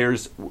 the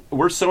players,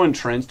 we're so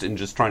entrenched in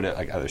just trying to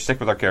either stick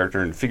with our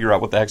character and figure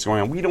out what the heck's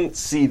going on. We don't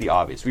see the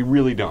obvious. We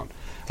really don't.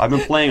 I've been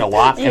playing a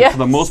lot, and for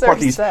the most part,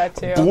 these there's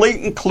that, too.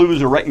 blatant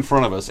clues are right in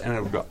front of us, and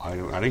I go, I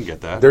didn't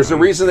get that. There's a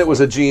reason it was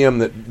a GM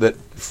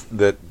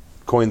that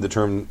coined the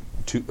term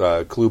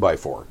clue by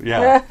four.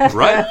 Yeah,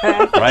 right.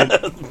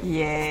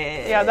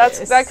 Yeah,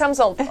 that comes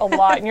a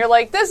lot. And you're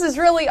like, this is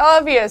really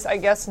obvious. I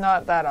guess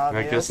not that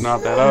obvious. I guess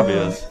not that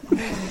obvious.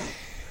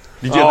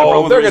 Did you have a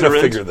problem with they're Razor going to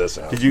Ridge? figure this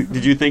out.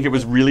 Did you think it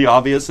was really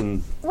obvious?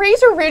 And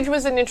Razor Ridge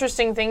was an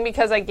interesting thing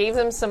because I gave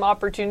them some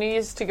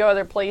opportunities to go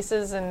other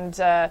places, and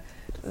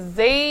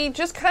they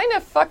just kind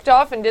of fucked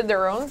off and did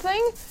their own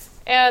thing.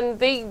 And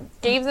they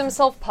gave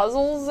themselves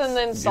puzzles and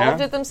then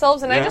solved it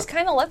themselves, and I just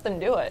kind of let them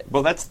do it.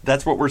 well,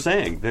 that's what we're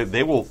saying. They're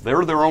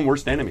their own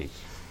worst enemy.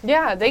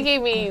 Yeah, they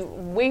gave me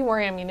way more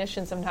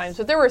ammunition sometimes,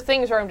 but there were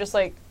things where I'm just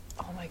like,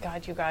 oh my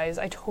God, you guys,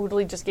 I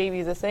totally just gave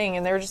you the thing.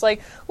 And they were just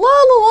like, la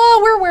la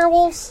la, we're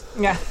werewolves.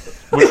 Yeah.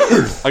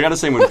 I got to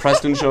say, when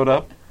Preston showed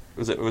up,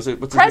 was it what's his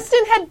name?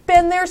 Preston had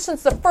been there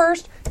since the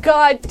first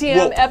goddamn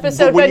Well,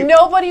 episode, but but when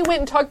nobody went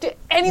and talked to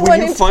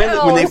anyone in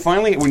town.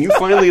 when you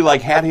finally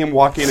like had him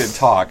walk in and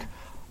talk,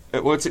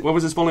 what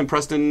was his full name?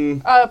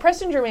 Preston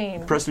Preston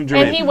Germain. Preston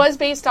Germain. And he was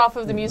based off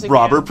of the music.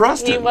 Robert Man.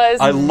 Preston. He was.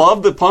 I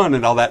love the pun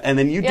and all that. And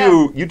then you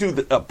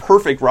do a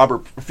perfect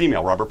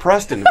female Robert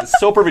Preston. It's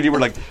so perfect. You were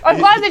like, I'm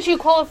glad that you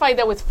qualified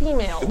that with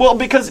female. well,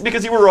 because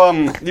you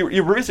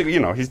were basically,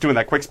 he's doing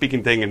that quick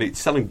speaking thing and he's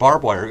selling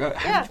barbed wire.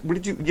 Yeah. What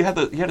did you had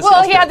a Well,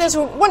 sales he had pitch. this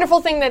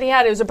wonderful thing that he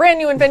had. It was a brand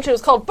new invention. It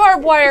was called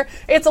barbed wire.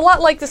 It's a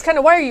lot like this kind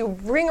of wire you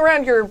ring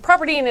around your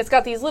property, and it's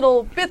got these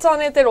little bits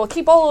on it that will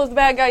keep all of the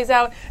bad guys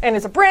out. And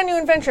it's a brand new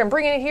invention. I'm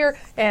bringing it here,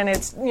 and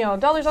it's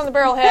dollars on the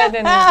barrelhead,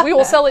 and we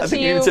will sell it I to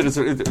think you. you said it's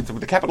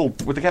with the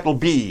capital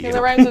B. And the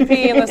rhymes with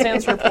P in the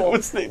Sandstorm pool.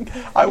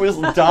 I was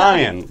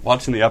dying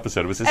watching the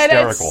episode. It was And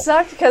hysterical. it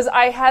sucked because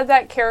I had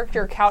that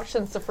character couched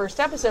since the first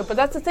episode. But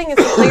that's the thing is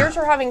the players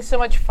are having so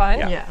much fun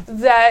Yeah.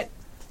 that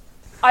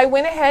I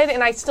went ahead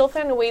and I still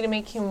found a way to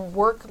make him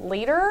work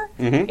later.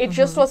 It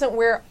just wasn't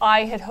where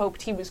I had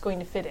hoped he was going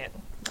to fit in.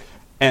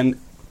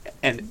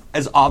 And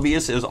as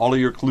obvious as all of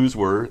your clues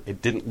were,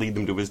 it didn't lead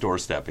them to his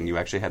doorstep, and you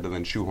actually had to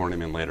then shoehorn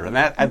him in later. And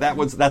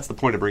that's the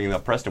point of bringing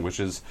up Preston, which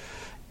is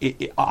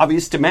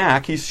obvious to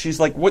Mac. She's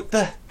like, what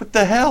the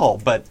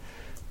hell? But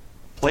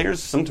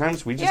players,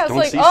 sometimes we just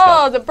don't see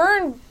stuff. The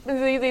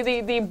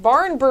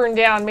barn burned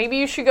down. Maybe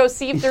you should go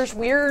see if there's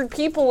weird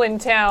people in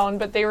town.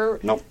 But they were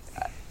Nope.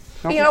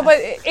 You know, but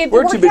it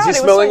We're worked too busy out.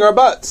 smelling our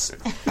butts.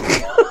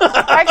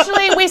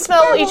 Actually, we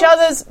smell each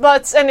other's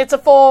butts, and it's a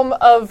form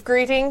of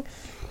greeting.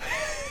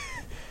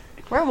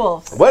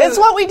 Werewolves. It's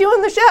what we do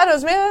in the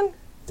shadows, man.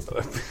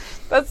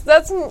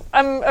 That's.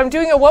 I'm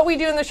doing a what we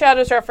do in the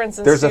shadows reference.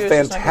 And There's a Stu is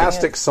just not getting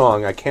fantastic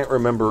song. I can't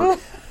remember.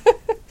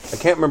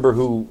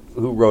 Who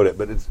wrote it,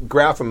 but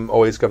Grapham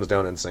always comes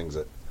down and sings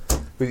it.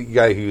 The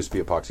guy who used to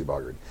be Epoxy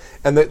Boggart.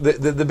 And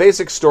the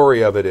basic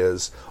story of it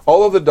is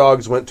all of the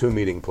dogs went to a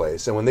meeting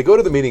place, and when they go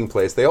to the meeting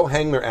place, they all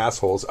hang their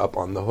assholes up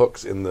on the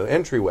hooks in the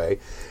entryway,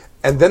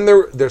 and then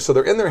they're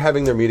in there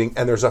having their meeting,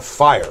 and there's a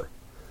fire.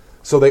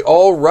 So they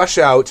all rush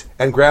out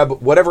and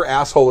grab whatever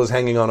asshole is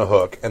hanging on a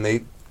hook, and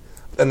they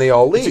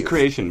all leave. It's a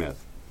creation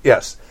myth.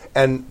 Yes,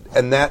 and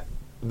that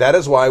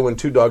is why when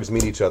two dogs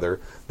meet each other,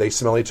 they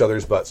smell each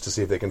other's butts to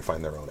see if they can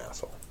find their own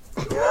asshole.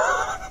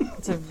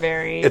 It's a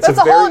very... That's a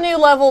whole new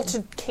level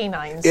to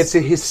canines.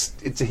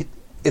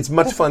 It's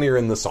much funnier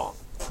in the song.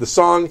 The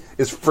song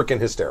is freaking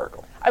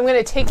hysterical. I'm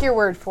going to take your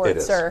word for it,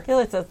 is. sir. I feel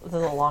like this is a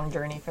long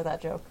journey for that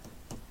joke.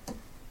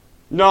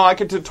 No, I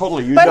could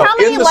totally use But that. how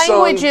many in the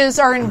song- languages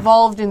are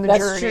involved in the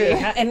That's journey?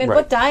 true. And then Right.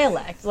 what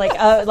dialect? Like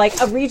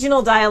a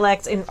regional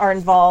dialects are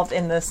involved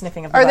in the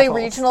sniffing of the Are they buttholes.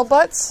 regional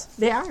butts?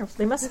 They are.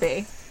 They must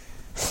be.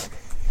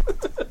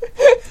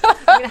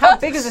 I mean, how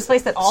big is this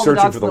place that all Searching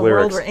the dogs for in the the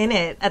world lyrics. were in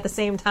it at the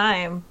same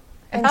time?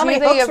 And how do many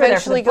they hooks were there for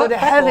eventually the go to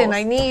heaven? buttholes?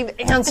 I need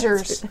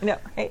answers. No,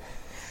 right?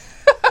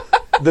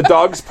 The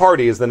Dog's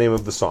Party is the name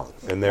of the song,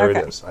 and there Okay.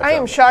 it is. I am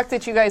found it. shocked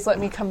that you guys let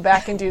me come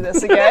back and do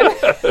this again.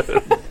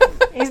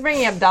 He's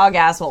bringing up dog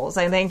assholes.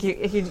 I think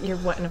you're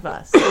one of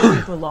us.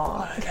 You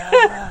belong.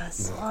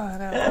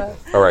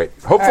 All right.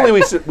 Hopefully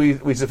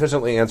we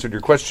sufficiently answered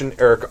your question,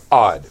 Eric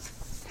Odd.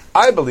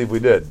 I believe we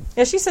did.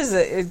 Yeah, she says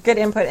good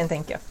input and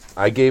thank you.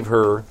 I gave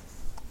her...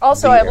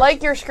 Also, The I answer.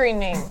 like your screen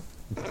name.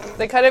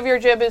 The cut of your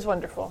jib is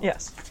wonderful.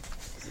 Yes.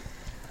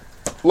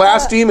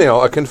 Last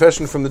email, a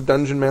confession from the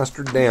Dungeon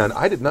Master Dan.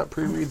 I did not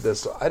pre-read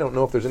this, so I don't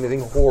know if there's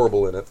anything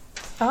horrible in it.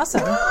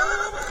 Awesome.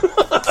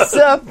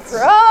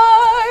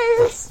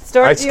 Surprise!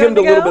 Stuart, I do you want skimmed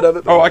a to little go? bit of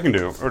it. Oh, I can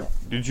do. Or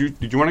did you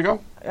want to go?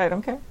 I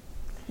don't care.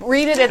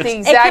 Read it at the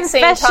exact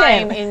same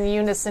confession. time in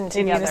unison In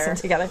together. unison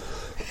together.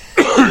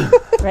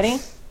 Ready?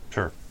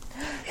 Sure.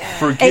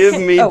 Forgive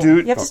me,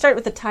 dude. You have to start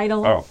with the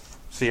title. Oh,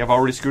 see, I've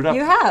already screwed up.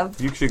 You have.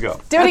 You should go.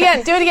 Do it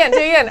again. Do it again. Do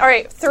it again. All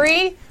right.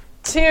 3,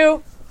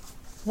 2,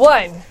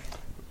 1.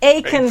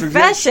 A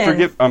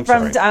confession I'm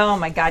from... sorry. Oh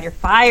my God, you're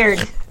fired.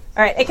 All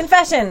right, a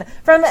confession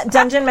from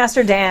Dungeon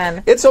Master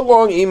Dan. It's a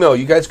long email.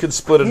 You guys could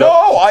split it No,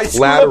 up I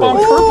screwed up on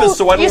laterally. purpose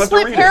so I don't You have to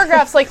split read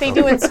paragraphs like they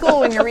do in school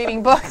when you're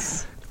reading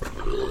books.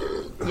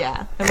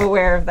 Yeah, I'm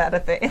aware of that.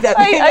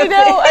 I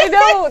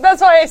know.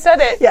 That's why I said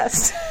it.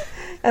 Yes.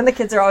 And the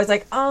kids are always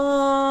like,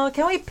 oh,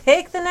 can we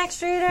pick the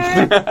next reader?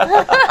 And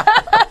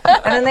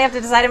then they have to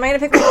decide, am I going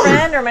to pick my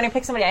friend or am I going to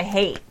pick somebody I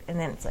hate? And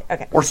then it's like,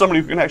 okay. it. Or somebody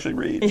who can actually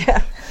read. Yeah.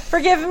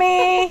 Forgive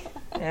me.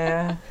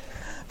 Yeah.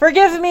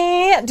 Forgive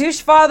me,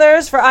 douche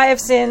fathers, for I have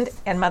sinned.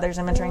 And mothers,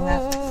 I'm entering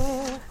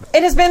that.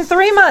 It has been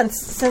 3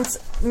 months since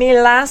me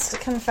last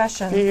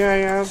confession. That,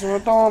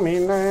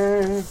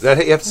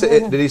 you have to say,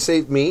 did he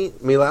say me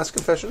last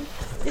confession?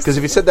 Because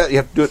if he said that, you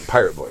have to do it in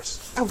pirate voice.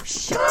 Oh,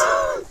 shit.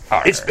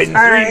 It's been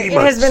All right, it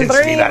has been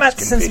 3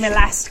 months since my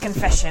last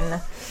confession.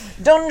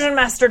 Dungeon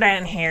Master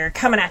Dan here,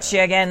 coming at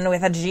you again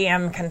with a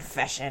GM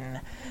confession.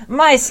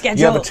 My schedule...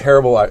 You have a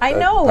terrible... I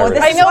know. pirate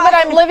This I voice. know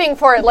that I'm living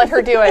for it. Let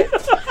her do it.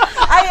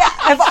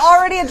 I've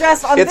already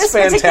addressed on It's this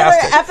particular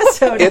fantastic. It's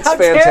episode how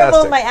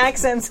terrible fantastic. my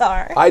accents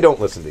are. I don't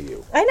listen to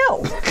you. I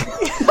know.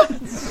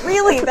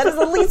 Really, that is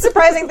the least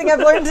surprising thing I've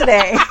learned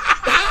today.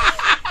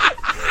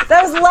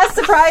 That was less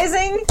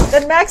surprising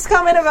than Mac's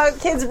comment about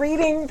kids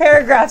reading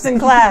paragraphs in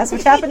class,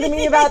 which happened to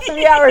me about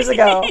 3 hours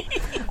ago.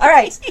 All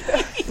right.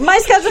 My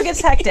schedule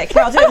gets hectic.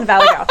 Here, I'll do it in the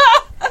Valley Girl.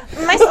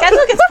 My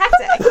schedule gets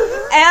hectic,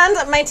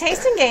 and my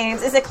taste in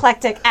games is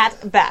eclectic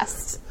at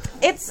best.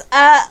 It's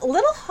a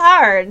little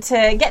hard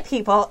to get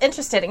people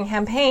interested in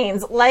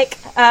campaigns like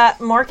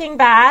Morking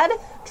Bad,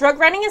 Drug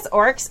Running as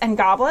Orcs and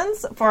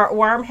Goblins for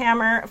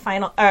Warhammer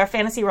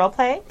Fantasy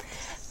Roleplay,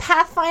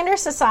 Pathfinder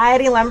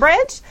Society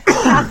Lumbridge,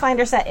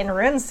 Pathfinder set in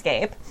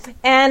RuneScape,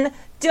 and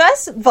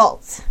Duas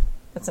Volt.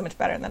 That's so much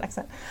better in the next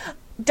one.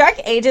 Dark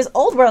Ages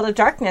Old World of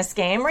Darkness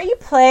game where you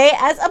play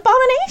as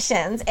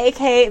abominations,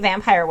 aka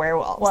vampire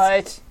werewolves.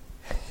 What?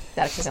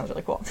 That actually sounds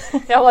really cool.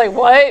 Yeah, I'm like,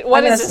 what? What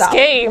I'm gonna is this stop.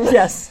 game?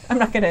 Yes, I'm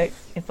not going to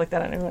inflict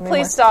that on anyone anymore.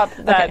 Please stop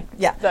that. Okay,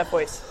 yeah. That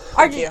voice.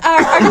 Are Thank you.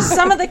 just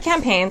some of the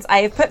campaigns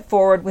I have put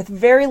forward with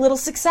very little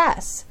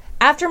success.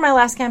 After my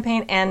last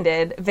campaign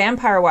ended,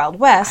 Vampire Wild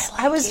West,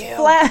 I was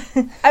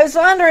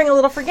floundering a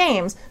little for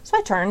games, so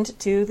I turned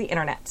to the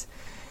internet.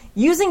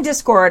 Using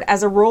Discord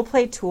as a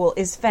roleplay tool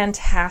is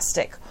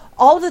fantastic.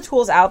 All of the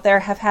tools out there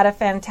have had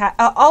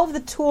all of the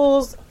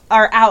tools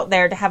are out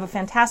there to have a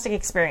fantastic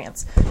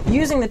experience.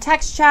 Using the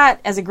text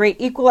chat as a great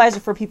equalizer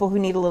for people who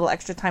need a little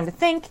extra time to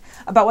think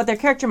about what their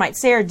character might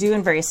say or do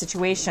in various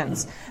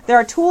situations. There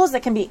are tools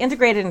that can be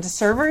integrated into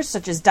servers,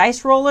 such as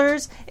dice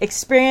rollers,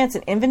 experience,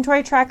 and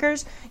inventory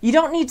trackers. You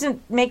don't need to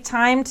make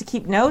time to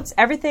keep notes.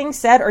 Everything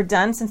said or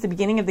done since the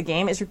beginning of the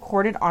game is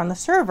recorded on the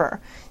server.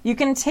 You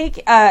can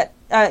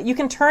you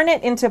can turn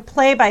it into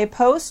play by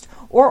post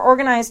or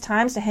organize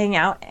times to hang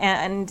out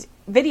and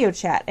video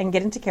chat and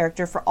get into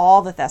character for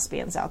all the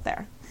thespians out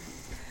there.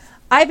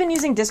 I've been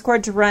using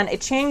Discord to run a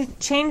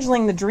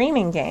Changeling the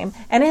Dreaming game,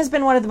 and it has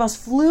been one of the most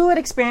fluid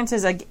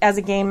experiences as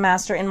a game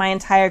master in my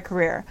entire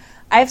career.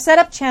 I have set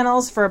up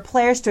channels for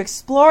players to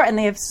explore, and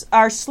they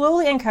are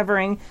slowly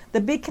uncovering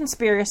the big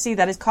conspiracy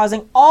that is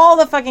causing all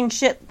the fucking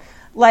shit,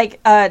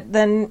 like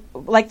the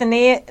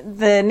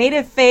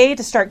native Fae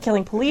to start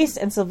killing police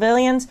and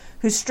civilians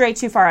who stray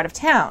too far out of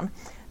town.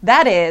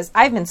 That is,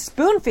 I've been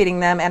spoon-feeding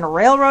them and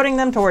railroading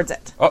them towards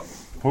it. Oh,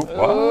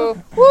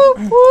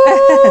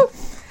 what?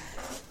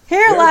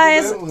 Here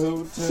lies...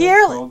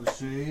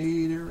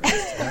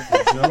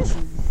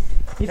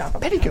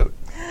 Petticoat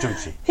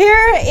Junction.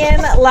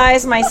 Herein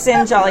lies my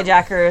sin, Jolly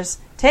Jackers.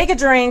 Take a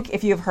drink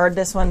if you've heard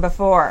this one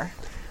before.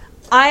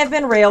 I have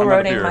been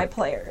railroading my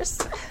players.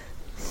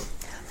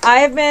 I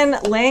have been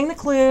laying the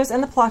clues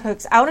and the plot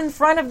hooks out in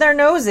front of their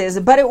noses,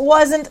 but it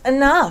wasn't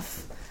enough.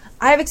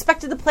 I have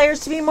expected the players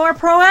to be more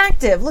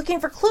proactive, looking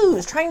for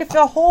clues, trying to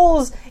fill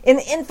holes in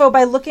the info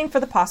by looking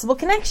for the possible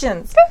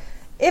connections.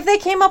 If they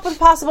came up with a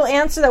possible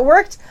answer that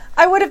worked,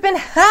 I would have been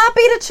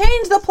happy to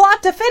change the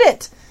plot to fit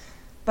it.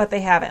 But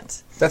they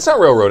haven't. That's not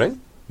railroading.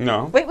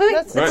 No. Wait.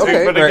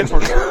 Okay, but, right.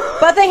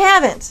 But they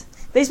haven't.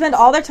 They spend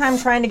all their time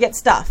trying to get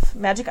stuff,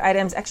 magic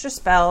items, extra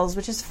spells,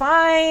 which is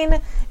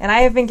fine, and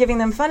I have been giving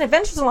them fun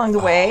adventures along the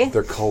way.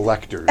 They're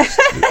collectors. But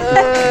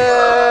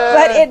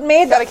it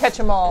made Gotta catch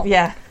them all.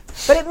 Yeah.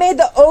 But it made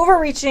the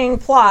overreaching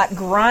plot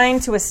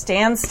grind to a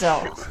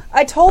standstill.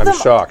 I'm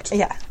shocked.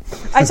 Yeah.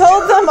 I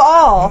told them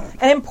all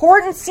an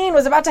important scene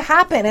was about to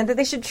happen and that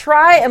they should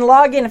try and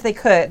log in if they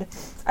could.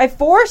 I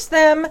forced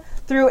them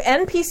through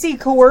NPC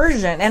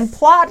coercion and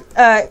plot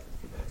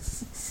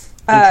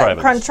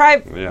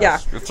Contrivance. Yeah.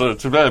 It's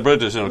a very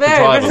British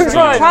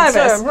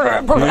contrivance. contrivance.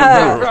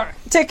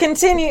 To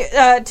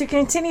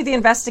continue the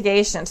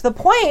investigation to the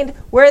point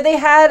where they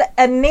had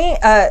a name.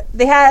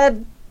 They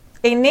had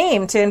a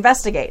name to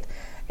investigate,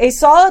 a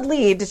solid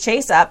lead to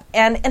chase up,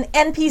 and an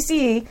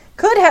NPC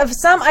could have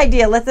some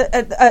idea.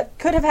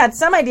 Could have had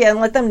some idea and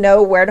let them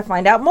know where to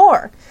find out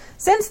more.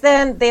 Since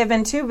then, they have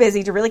been too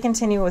busy to really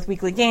continue with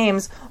weekly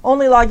games,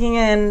 only logging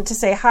in to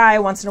say hi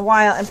once in a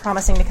while and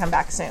promising to come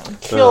back soon.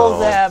 Kill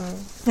them.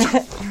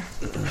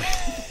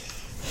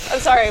 I'm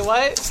sorry,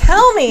 what?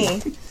 Tell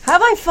me,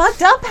 have I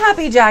fucked up,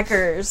 Happy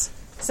Jackers?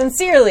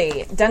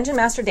 Sincerely, Dungeon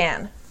Master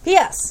Dan.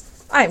 P.S.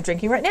 I am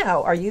drinking right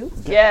now. Are you?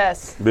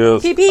 Yes.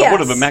 P.P.S. I would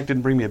have, but Mac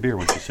didn't bring me a beer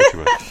when she said she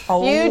would.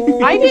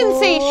 I didn't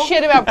say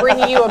shit about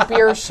bringing you a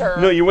beer, sir.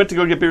 No, you went to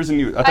go get beers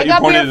and I thought you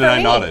got pointed beer and I for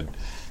me. nodded.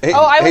 Hey,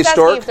 I was asking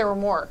Stork, if there were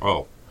more.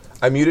 Oh.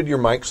 I muted your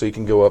mic so you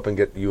can go up and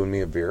get you and me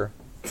a beer.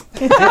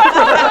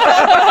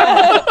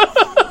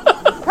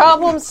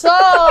 Problem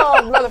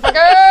solved,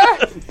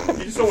 motherfucker!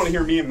 You just don't want to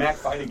hear me and Mac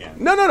fight again.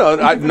 No.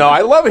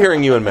 I love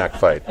hearing you and Mac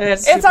fight.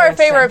 It's our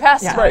favorite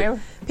pastime. Right.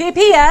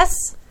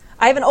 P.P.S.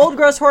 I have an old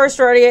gross horror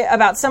story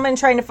about someone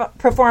trying to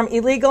perform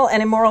illegal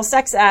and immoral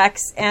sex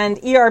acts and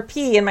ERP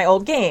in my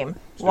old game.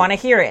 Want to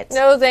hear it?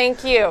 No,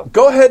 thank you.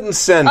 Go ahead and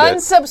send it.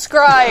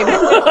 Unsubscribe.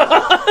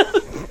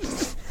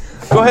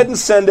 Go ahead and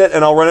send it,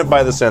 and I'll run it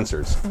by the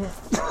censors.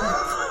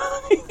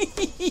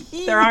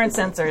 There aren't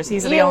censors.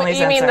 He's the only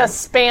censor. You mean the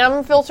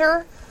spam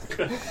filter?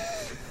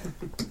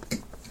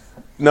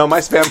 No, my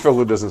spam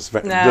filter doesn't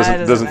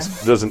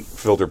doesn't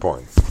filter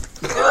porn.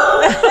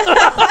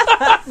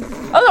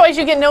 Otherwise,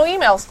 you get no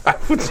emails.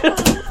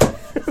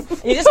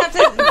 You just have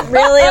to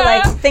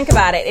really think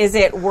about it. Is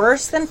it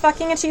worse than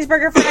fucking a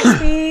cheeseburger for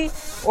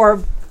XP,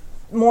 or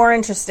more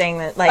interesting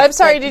than I'm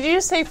sorry. Did you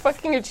just say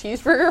fucking a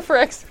cheeseburger for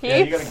XP? Yeah,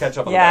 you got to catch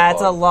up on Yeah, that.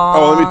 it's a long.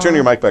 Oh, let me turn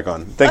your mic back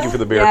on. Thank you for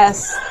the beer.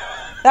 Yes.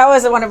 That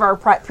was one of our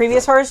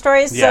previous horror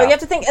stories. Yeah. So you have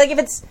to think, if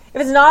it's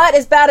not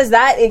as bad as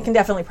that, it can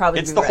definitely probably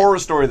It's be the read. horror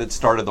story that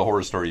started the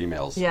horror story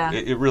emails. Yeah.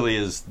 It really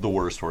is the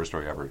worst horror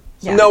story ever.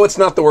 Yeah. No, it's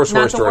not the worst Not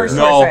horror the story. worst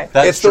ever. horror No, story.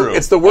 that's It's true.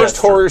 the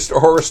worst That's true.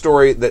 horror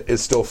story that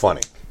is still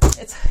funny.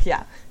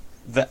 Yeah.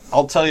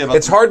 I'll tell you about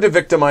It's hard to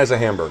victimize a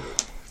hamburger.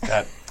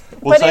 that.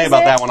 We'll But tell you is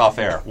about it? that one off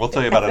air. We'll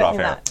tell you about it off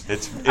You're air. not.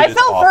 It I is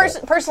felt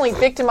awful. personally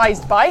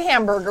victimized by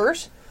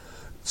hamburgers,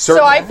 so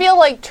Certainly. I feel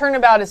like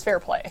turnabout is fair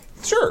play.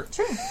 Sure.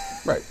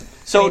 Right.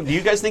 So, do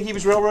you guys think he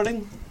was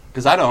railroading?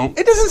 because I don't.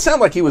 It doesn't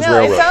sound like he was No,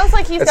 railroading. it sounds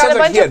like he's It got sounds a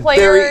like bunch he of had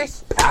very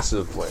players.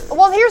 passive players.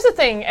 Well, here's the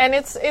thing, and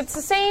it's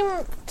the same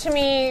to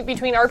me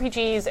between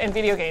RPGs and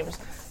video games.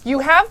 You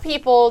have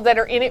people that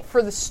are in it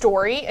for the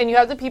story, and you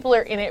have the people that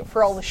are in it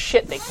for all the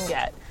shit they can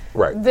get.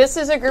 Right. This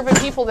is a group of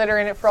people that are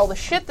in it for all the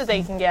shit that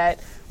they can get,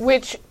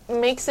 which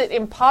makes it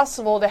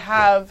impossible to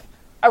have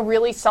a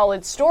really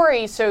solid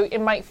story. So it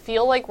might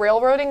feel like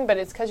railroading, but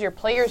it's because your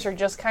players are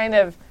just kind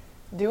of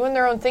doing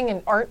their own thing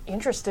and aren't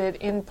interested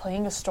in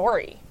playing a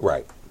story.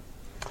 Right.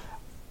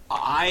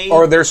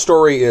 Or their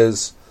story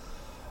is,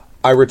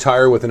 I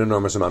retire with an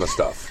enormous amount of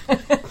stuff.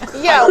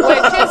 Yeah,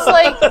 which is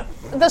like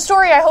the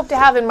story I hope to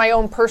have in my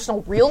own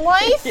personal real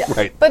life,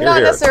 Right. but Here, not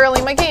here.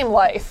 necessarily my game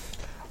life.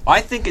 I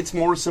think it's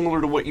more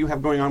similar to what you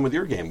have going on with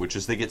your game, which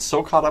is they get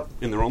so caught up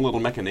in their own little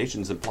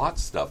machinations and plot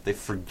stuff, they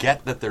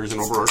forget that there's an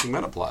overarching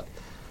meta plot.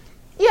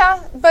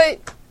 Yeah, but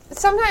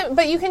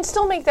you can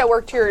still make that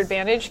work to your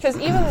advantage, because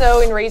even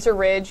though in Razor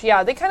Ridge,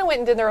 yeah, they kind of went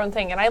and did their own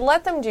thing, and I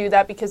let them do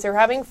that because they're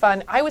having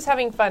fun. I was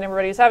having fun.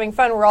 Everybody was having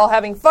fun. We're all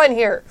having fun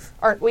here,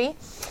 aren't we?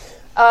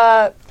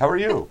 How are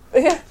you?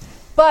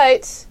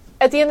 But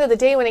at the end of the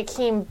day, when it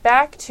came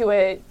back to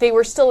it, they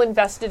were still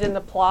invested in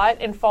the plot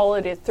and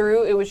followed it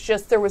through. It was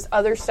just there was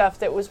other stuff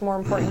that was more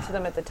important to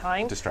them at the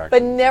time. Distraction.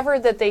 But never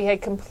that they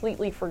had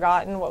completely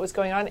forgotten what was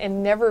going on,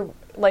 and never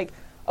like,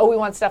 oh, we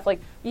want stuff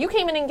like, you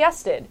came in and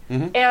guested.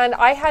 And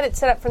I had it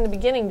set up from the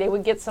beginning. They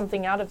would get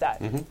something out of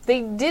that.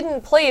 They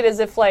didn't play it as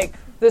if like,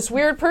 this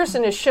weird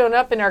person has shown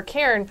up in our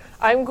cairn.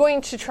 I'm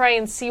going to try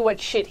and see what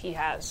shit he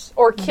has.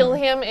 Or kill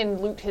him and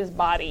loot his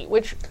body,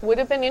 which would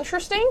have been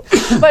interesting,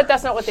 but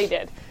that's not what they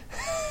did.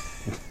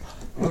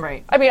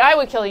 Right. I mean, I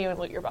would kill you and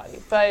loot your body,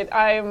 but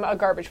I'm a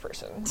garbage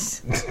person.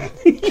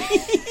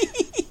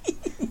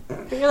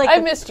 You're like I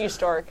the, missed you,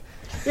 Stork.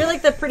 you're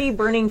like the pretty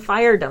burning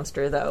fire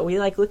dumpster, though. We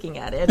like looking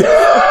at it.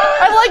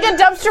 I like a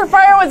dumpster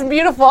fire with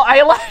beautiful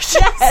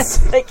eyelashes.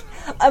 Yes, like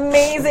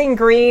amazing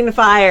green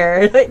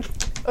fire. Like,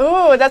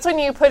 Ooh, that's when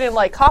you put in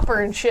like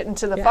copper and shit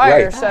into the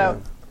fire. Right.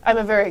 So I'm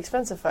a very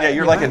expensive fire. Yeah,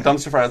 you're like a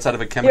dumpster fire outside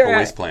of a chemical You're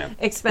waste plant.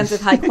 expensive,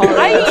 high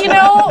quality. you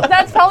know,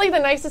 that's probably the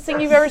nicest thing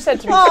you've ever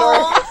said to me,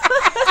 Stork.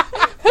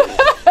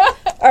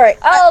 All right,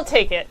 I'll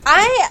take it.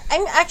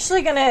 I'm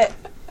actually gonna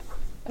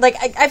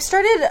I've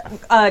started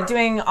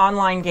doing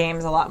online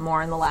games a lot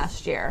more in the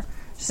last year.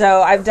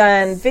 So I've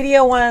done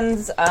video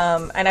ones,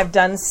 and I've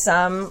done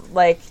some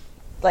like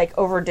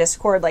over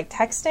Discord, like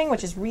texting,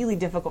 which is really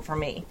difficult for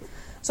me.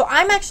 So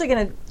I'm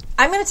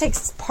gonna take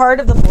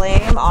part of the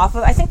blame off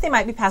of. I think they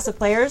might be passive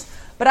players,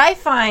 but I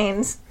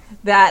find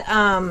that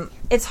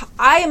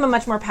I am a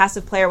much more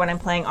passive player when I'm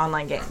playing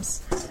online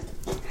games.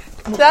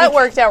 That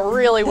worked out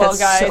really well,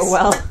 That's guys. so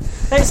well.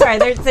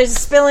 There's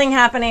spilling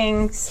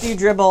happening. Stu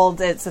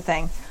dribbled. It's a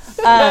thing.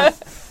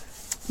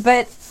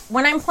 But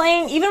when I'm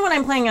playing, even when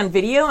I'm playing on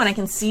video and I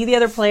can see the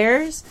other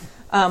players,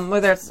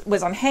 whether it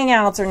was on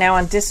Hangouts or now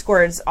on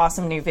Discord's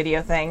awesome new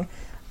video thing,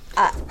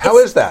 How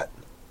is that?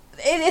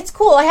 it's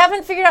cool. I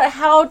haven't figured out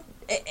how.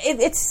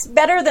 It's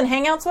better than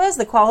Hangouts was.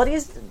 The quality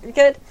is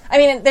good. I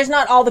mean, there's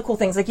not all the cool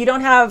things. Like you don't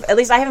have, at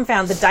least I haven't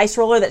found the dice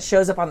roller that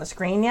shows up on the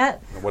screen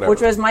yet, Whatever.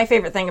 which was my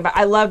favorite thing about.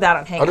 I love that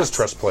on Hangouts. I'll just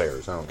trust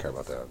players. I don't care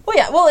about that. Well,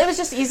 yeah. Well, it was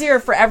just easier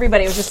for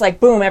everybody. It was just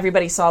like, boom,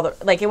 everybody saw the...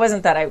 Like, it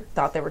wasn't that I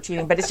thought they were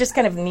cheating, but it's just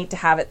kind of neat to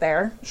have it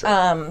there.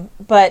 Sure.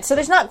 But, so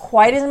there's not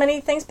quite as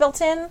many things built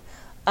in.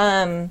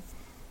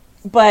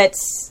 But,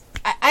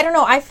 I don't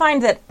know. I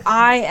find that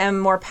I am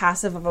more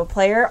passive of a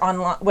player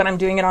when I'm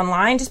doing it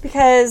online, just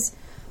because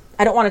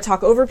I don't want to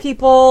talk over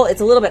people.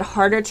 It's a little bit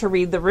harder to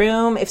read the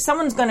room. If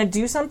someone's going to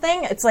do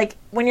something, it's like,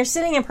 when you're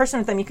sitting in person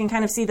with them, you can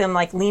kind of see them,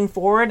 like, lean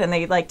forward and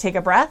they, like, take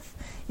a breath.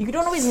 You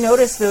don't always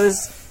notice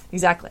those...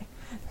 Exactly.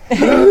 I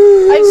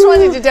just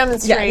wanted to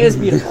demonstrate. Yeah, it was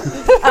beautiful.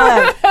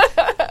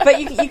 But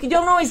you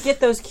don't always get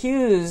those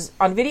cues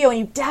on video, and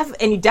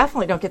you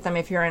definitely don't get them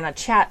if you're in a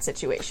chat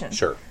situation.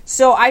 Sure.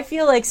 So I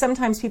feel like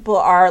sometimes people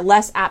are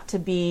less apt to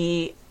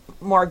be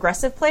more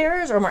aggressive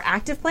players or more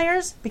active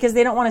players because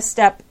they don't want to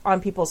step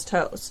on people's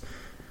toes.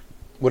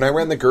 When I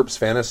ran the GURPS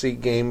fantasy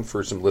game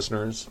for some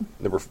listeners,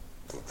 there were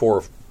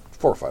four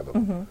or five of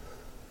them.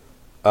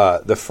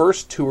 The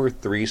first 2 or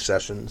 3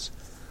 sessions,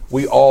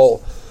 we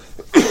all,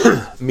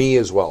 me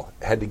as well,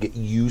 had to get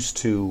used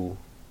to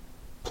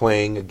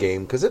playing a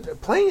game, because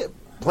playing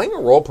a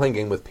role-playing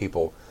game with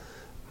people,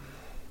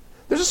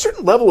 there's a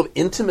certain level of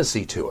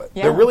intimacy to it.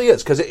 Yeah. There really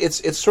is, because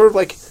it's sort of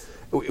like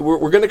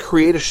we're going to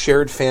create a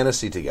shared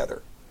fantasy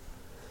together.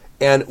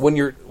 And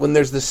when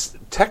there's this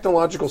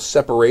technological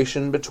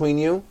separation between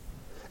you,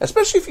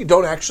 especially if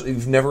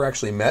you've never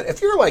actually met,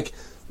 if you're like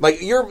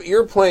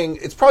you're playing,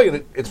 it's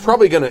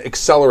probably going to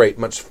accelerate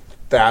much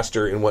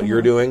faster in what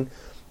you're doing,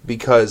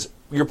 because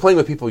you're playing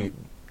with people you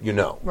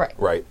know.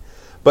 Right.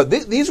 But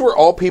these were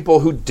all people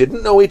who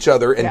didn't know each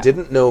other and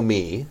didn't know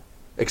me,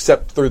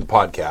 except through the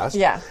podcast.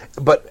 Yeah.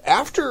 But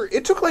after,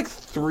 it took like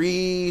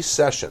 3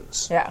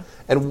 sessions. Yeah.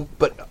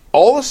 But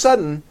all of a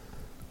sudden,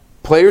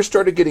 players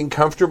started getting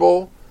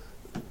comfortable.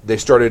 They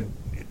started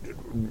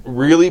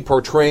really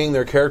portraying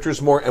their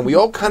characters more, and we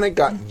all kind of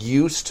got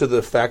used to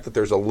the fact that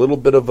there's a little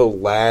bit of a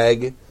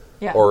lag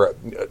Yeah. or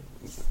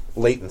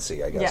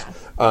latency, I guess,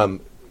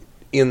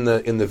 in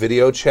the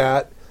video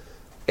chat,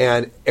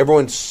 and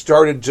everyone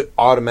started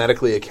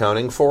automatically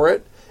accounting for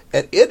it,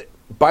 and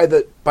by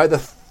the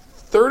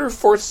third or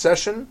fourth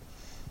session,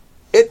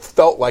 it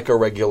felt like a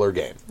regular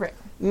game. Right.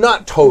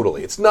 Not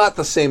totally. It's not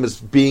the same as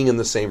being in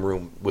the same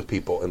room with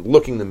people and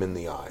looking them in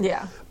the eye.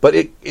 Yeah. But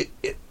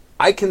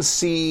I can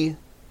see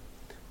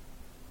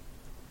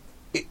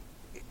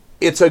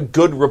it's a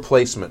good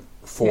replacement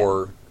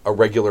for a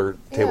regular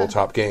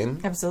tabletop game.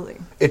 Absolutely.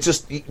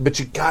 But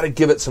you got to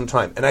give it some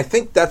time. And I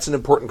think that's an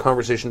important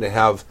conversation to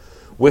have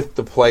with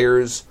the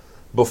players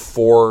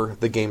before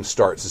the game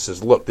starts. It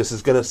says, look, this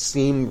is going to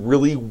seem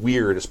really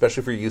weird,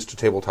 especially if you're used to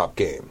tabletop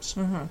games.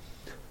 Mm-hmm.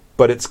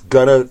 But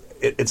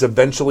it's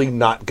eventually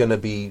not going to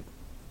be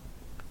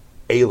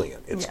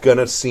alien. It's going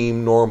to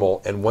seem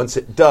normal. And once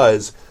it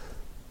does,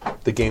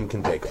 the game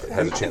can take it. It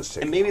has a chance to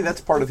take it. And maybe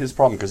that's part of his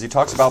problem, because he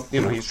talks about,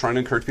 he's trying to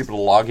encourage people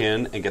to log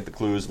in and get the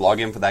clues, log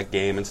in for that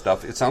game and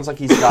stuff. It sounds like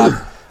he's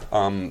got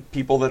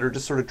people that are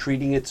just sort of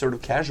treating it sort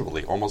of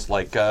casually, almost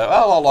like,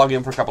 I'll log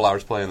in for a couple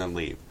hours, play, and then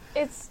leave.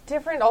 It's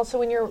different also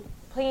when you're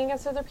playing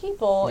against other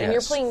people and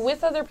you're playing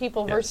with other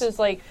people versus,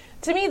 like,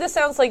 to me, this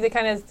sounds like the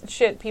kind of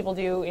shit people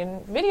do in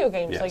video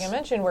games, like I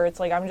mentioned, where it's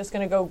like, I'm just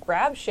going to go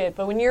grab shit.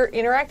 But when you're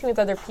interacting with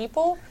other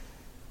people,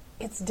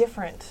 it's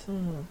different.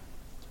 Mm-hmm.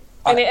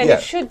 And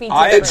it should be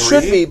different. It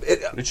should be.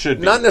 It should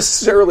be. Not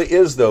necessarily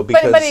is, though,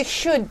 because... But it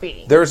should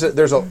be. There's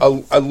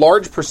a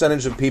large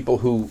percentage of people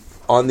who,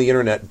 on the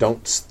internet,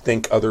 don't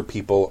think other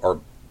people are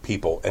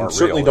people, and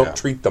certainly don't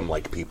treat them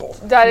like people.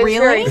 That is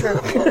Really? very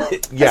true.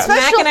 Yes.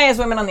 Mac and I, as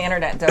women on the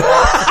internet, don't.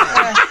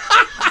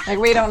 Like,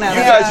 we don't know. You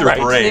guys are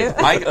Right. brave.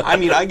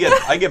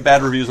 I get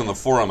bad reviews on the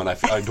forum, and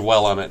I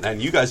dwell on it, and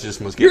you guys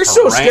just must get You're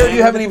so scared harangued.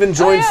 you haven't even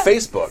joined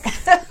Facebook.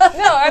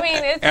 No, I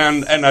mean, it's...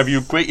 And have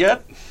you quit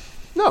yet?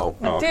 No.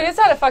 Oh, Dude, it's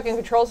out of fucking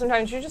control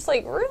sometimes. You're just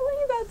like, really?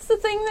 That's the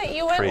thing that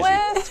you went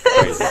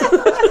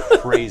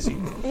with? Crazy.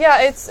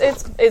 Yeah,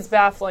 it's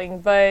baffling,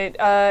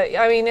 but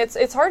I mean,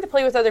 it's hard to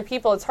play with other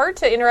people. It's hard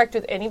to interact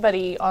with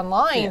anybody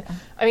online. Yeah.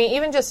 I mean,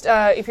 even just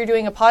if you're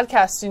doing a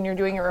podcast and you're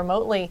doing it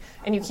remotely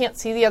and you can't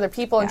see the other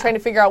people and trying to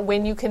figure out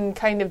when you can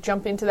kind of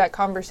jump into that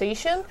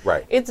conversation,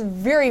 right? It's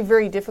very,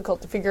 very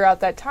difficult to figure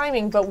out that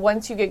timing. But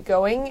once you get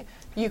going,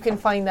 you can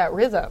find that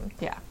rhythm.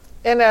 Yeah.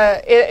 And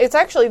it's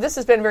actually, this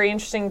has been very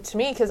interesting to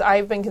me because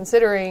I've been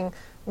considering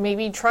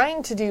maybe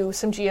trying to do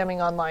some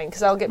GMing online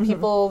because I'll get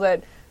people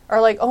that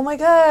are like, oh my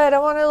god, I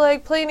want to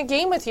like play in a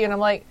game with you. And I'm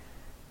like,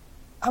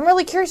 I'm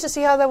really curious to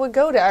see how that would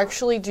go to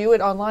actually do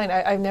it online.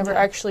 I've never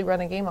actually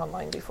run a game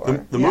online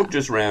before. The MOOC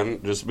just ran,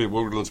 let's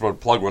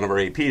plug one of our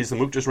APs, the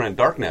MOOC just ran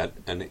Darknet,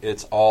 and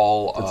it's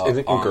all It's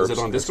in on, is it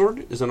on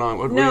Discord? Is it on,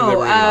 what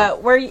No,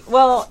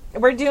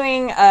 we're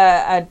doing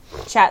a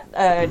chat,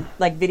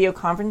 like video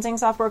conferencing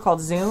software called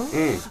Zoom.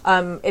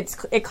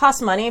 It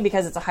costs money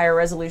because it's a higher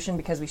resolution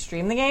because we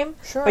stream the game.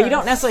 Sure. But you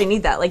don't necessarily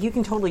need that. Like, you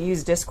can totally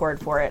use Discord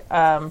for it.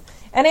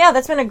 And yeah,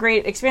 that's been a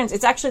great experience.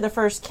 It's actually the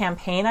first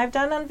campaign I've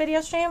done on video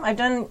stream. I've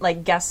done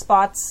like guest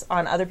spots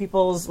on other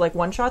people's like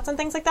one shots and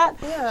things like that.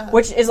 Yeah.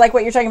 Which is like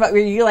what you're talking about,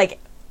 where you like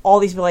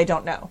all these people I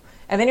don't know,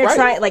 and then you're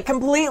trying like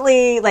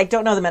completely like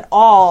don't know them at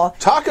all.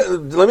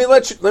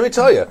 Let me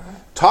tell you.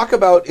 Talk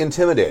about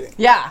intimidating.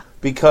 Yeah.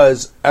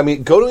 Because I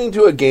mean, going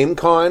to a game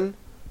con,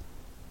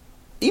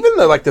 even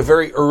the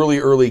very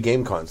early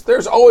game cons,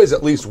 there's always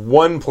at least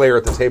one player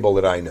at the table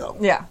that I know.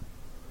 Yeah.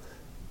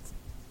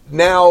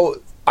 Now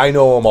I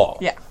know them all.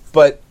 Yeah.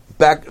 But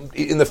back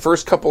in the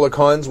first couple of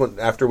cons,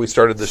 after we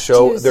started the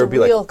show, there would be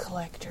real like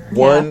collector.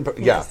 one.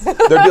 Yeah,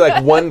 there'd be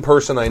like one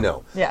person I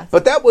know. Yeah.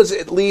 But that was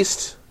at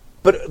least.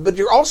 But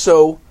you're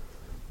also,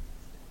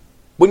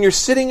 when you're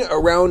sitting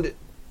around,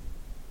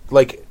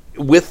 like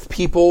with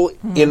people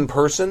in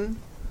person,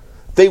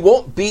 they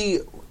won't be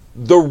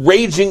the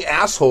raging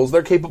assholes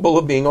they're capable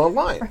of being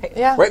online. Right.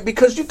 Yeah. Right?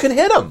 Because you can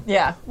hit them.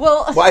 Yeah.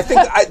 Well, I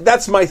think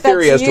that's my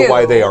theory as to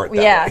why they aren't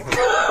that way.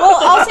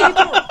 Well,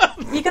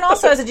 also you can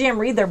also as a GM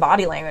read their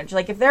body language.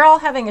 Like if they're all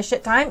having a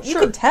shit time, you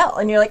can tell,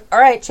 and you're like, all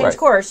right, change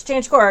course.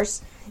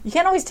 You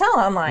can't always tell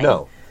online.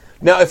 No.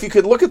 Now, if you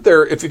could look at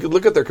their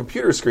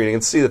computer screening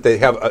and see that they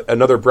have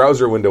another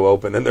browser window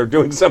open and they're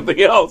doing something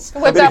else,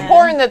 With that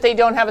porn that they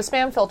don't have a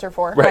spam filter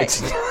for.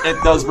 right?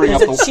 It does bring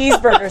up There's a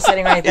cheeseburger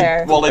sitting right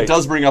there. it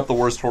does bring up the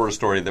worst horror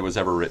story that was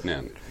ever written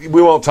in.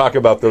 We won't talk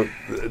about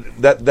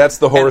that's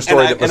the horror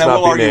story that must and I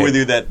not will be argue made. with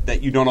you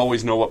that you don't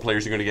always know what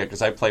players you're going to get,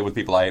 because I play with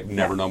people I've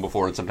never known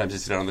before, and sometimes they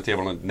sit down on the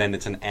table and then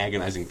it's an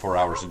agonizing 4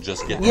 hours to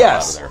just get them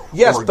out of there.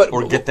 Yes,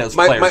 or get those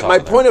my players my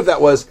off point of that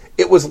was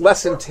it was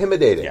less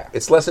intimidating. Yeah.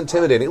 It's less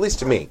intimidating, at least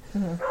to me,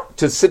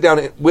 to sit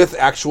down with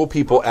actual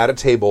people at a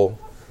table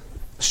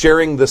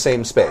sharing the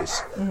same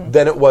space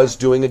than it was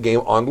doing a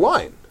game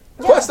online.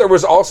 Yeah. Plus, there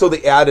was also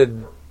the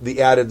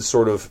added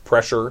sort of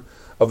pressure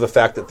of the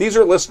fact that these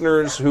are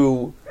listeners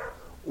who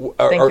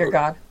Think you're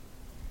God.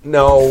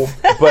 No,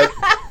 but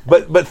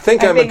But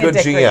think I'm a being a good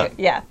dick for GM. you.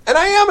 Yeah. And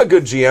I am a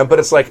good GM, but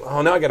it's like,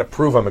 oh, now I got to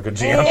prove I'm a good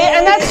GM.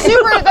 And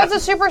that's a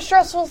super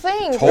stressful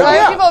thing. Totally. Right?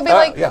 Yeah. People will be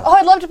like, Yeah. "Oh,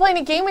 I'd love to play in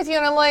a game with you,"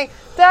 and I'm like,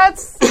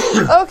 "That's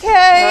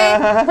okay.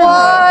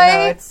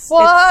 Why?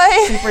 Why?"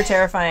 It's super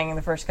terrifying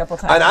the first couple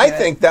times. And you I do it.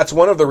 think that's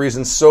one of the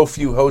reasons so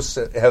few hosts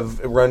have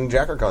run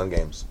JackerCon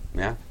games.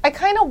 Yeah. I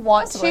kind of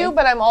want to,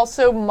 but I'm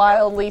also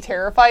mildly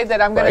terrified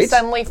that I'm going Right. to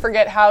suddenly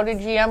forget how to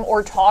GM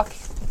or talk.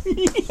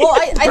 Well,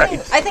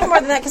 I think more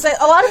than that, because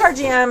a lot of our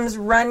GMs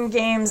run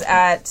games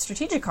at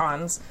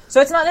Strategicons, so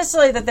it's not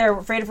necessarily that they're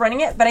afraid of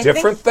running it, but I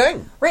Different think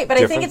thing. right. But I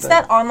think Different it's thing.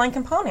 that online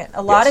component.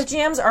 A lot Yes. of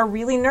GMs are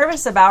really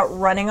nervous about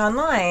running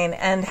online,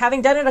 and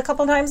having done it a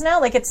couple times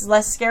now, like it's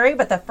less scary.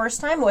 But the first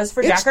time was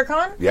for It's-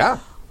 JackerCon. Yeah.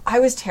 I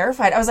was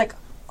terrified. I was like,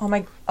 oh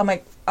my, am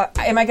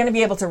I going to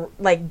be able to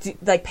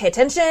pay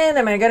attention?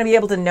 Am I going to be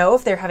able to know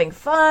if they're having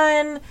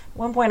fun? At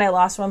one point, I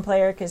lost one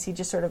player because he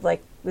just sort of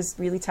was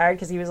really tired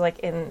because he was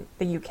in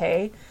the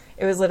UK.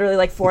 It was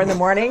literally 4 a.m,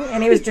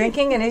 and he was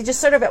drinking, and he just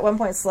sort of at one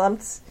point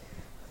slumped,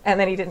 and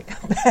then he didn't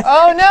come back.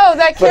 Oh no,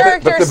 that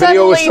character but the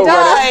video was suddenly still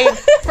running. died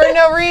for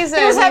no reason.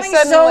 He was having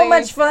so suddenly-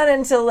 much fun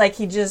until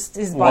he just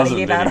his body Wasn't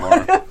gave out.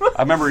 anymore.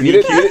 I remember You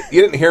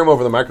didn't hear him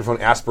over the microphone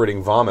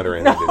aspirating vomit or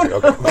anything, did you?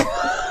 Okay.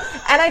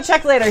 And I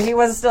checked later; he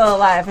was still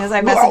alive because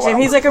I messaged him.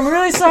 He's like, "I'm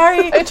really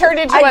sorry." It turned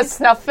into a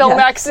snuff film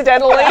Yeah.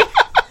 accidentally.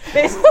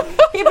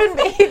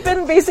 He'd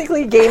been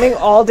basically gaming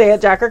all day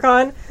at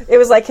JackerCon. It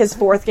was his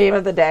 4th game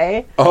of the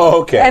day.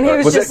 Oh, okay. And he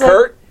was it just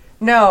Kurt?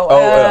 No.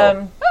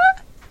 Oh,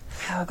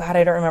 Oh God,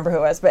 I don't remember who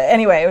it was. But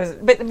anyway, it was.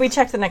 But we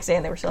checked the next day,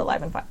 and they were still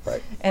alive and fine.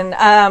 Right. And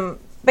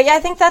but yeah, I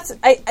think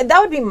that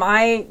would be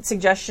my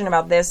suggestion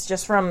about this,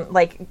 just from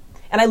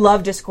And I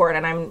love Discord,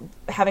 and I'm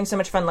having so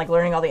much fun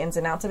learning all the ins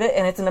and outs of it.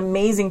 And it's an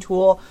amazing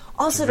tool.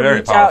 Also to Very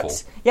reach powerful.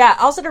 out, yeah.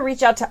 Also to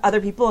reach out to other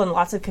people in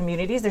lots of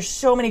communities. There's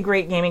so many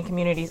great gaming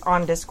communities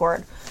on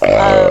Discord.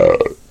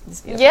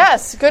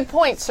 Yes, good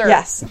point, sir.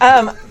 Yes.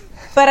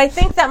 But I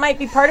think that might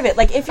be part of it.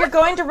 If you're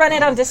going to run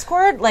it on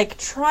Discord,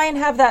 try and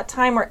have that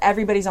time where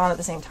everybody's on at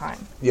the same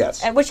time.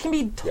 Yes. And which can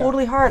be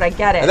totally hard. I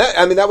get it.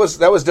 And that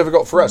was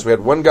difficult for us. We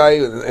had one guy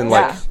in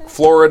Yeah.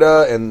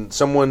 Florida and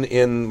someone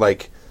in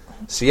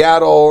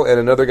Seattle and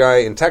another guy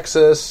in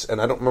Texas,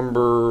 and I don't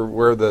remember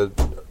where I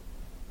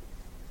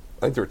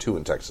think there were 2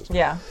 in Texas.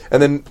 Yeah.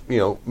 And then,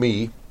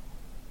 me,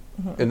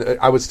 and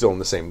I was still in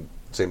the same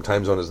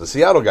time zone as the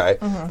Seattle guy,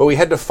 but we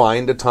had to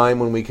find a time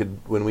when we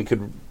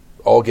could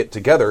all get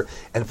together,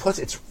 and plus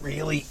it's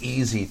really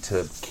easy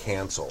to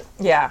cancel.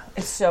 Yeah,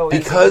 it's so easy.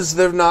 Because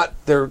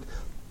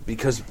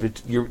because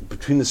you're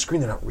between the screen,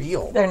 they're not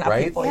real. They're not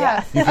right? people,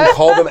 yeah. You can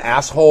call them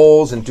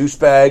assholes and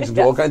douchebags and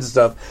do all kinds of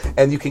stuff,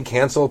 and you can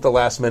cancel at the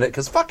last minute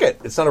because fuck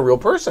it, it's not a real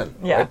person.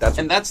 Yeah. Right? That's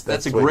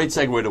a what- great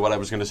segue to what I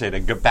was going to say, to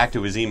go back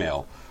to his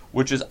email,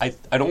 which is I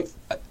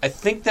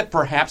think that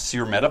perhaps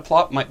your meta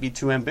plot might be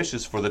too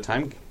ambitious for the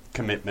time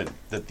commitment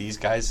that these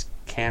guys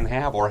can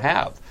have or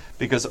have,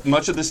 because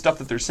much of the stuff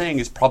that they're saying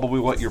is probably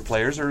what your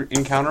players are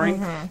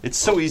encountering. It's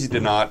so easy to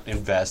not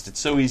invest. It's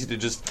so easy to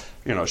just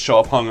show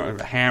up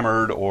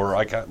hammered, or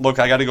I got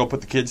to go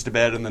put the kids to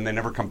bed, and then they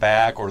never come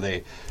back, or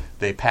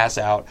they pass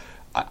out.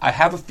 I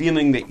have a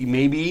feeling that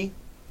maybe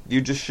you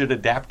just should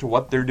adapt to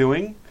what they're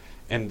doing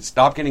and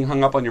stop getting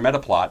hung up on your meta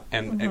plot,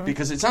 and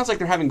because it sounds like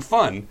they're having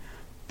fun,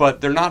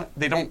 but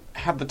they don't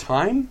have the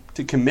time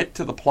to commit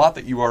to the plot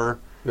that you are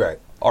Right.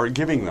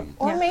 giving them.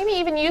 Or maybe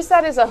even use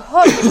that as a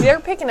hook. If they're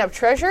picking up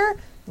treasure,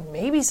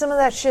 maybe some of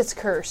that shit's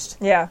cursed.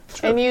 Yeah.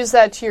 And use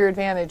that to your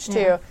advantage,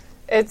 too.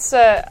 It's,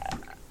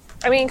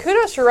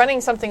 kudos for running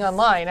something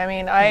online.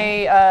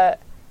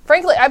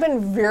 Frankly, I've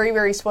been very,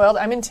 very spoiled.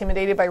 I'm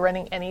intimidated by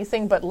running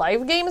anything but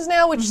live games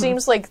now, which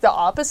seems like the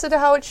opposite of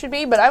how it should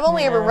be. But I've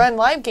only ever run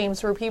live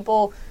games where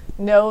people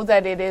know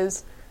that it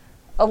is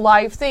a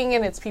live thing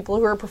and it's people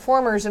who are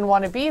performers and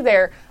want to be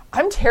there.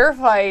 I'm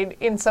terrified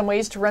in some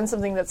ways to run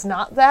something that's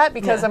not that,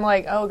 because I'm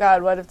like, oh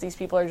God, what if these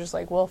people are just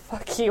like, well,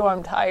 fuck you,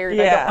 I'm tired,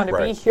 I don't want to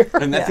be here.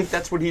 And I think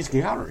that's what he's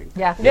encountering.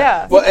 Yeah.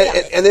 Yeah. Well,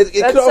 and it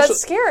could also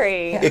That's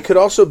scary. it could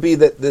also be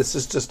that this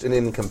is just an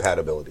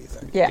incompatibility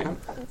thing. Yeah.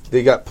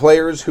 They got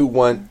players who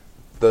want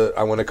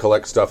I want to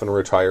collect stuff and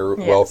retire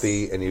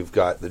wealthy, and you've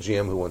got the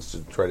GM who wants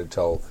to try to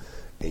tell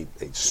a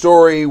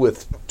story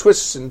with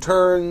twists and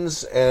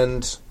turns,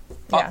 and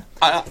Yeah.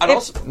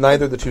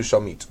 neither the two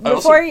shall meet. I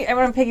want to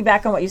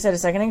piggyback on what you said a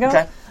second ago.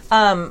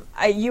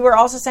 Okay. You were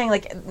also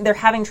saying they're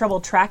having trouble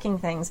tracking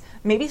things.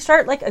 Maybe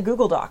start a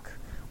Google Doc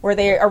where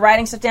they are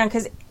writing stuff down,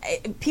 because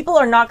people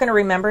are not going to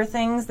remember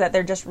things that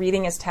they're just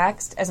reading as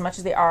text as much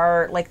as they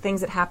are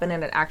things that happen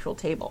in an actual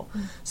table.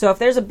 So if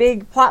there's a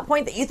big plot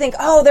point that you think,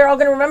 oh, they're all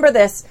going to remember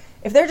this,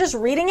 if they're just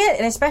reading it,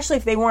 and especially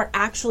if they weren't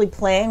actually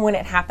playing when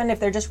it happened,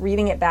 if they're just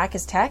reading it back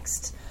as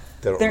text,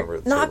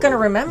 they're not going to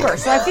remember.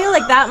 So I feel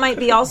like that might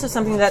be also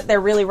something that they're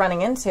really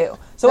running into.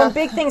 So when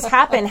big things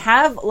happen,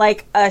 have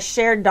a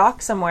shared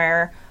doc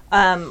somewhere,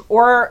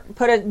 or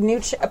put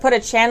a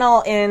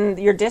channel in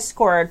your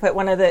Discord. Put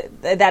one of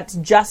that's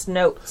just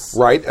notes.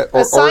 Right.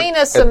 Assign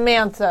a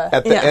Samantha.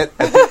 At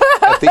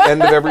the at the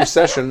end of every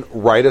session,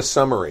 write a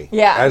summary.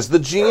 Yeah. As the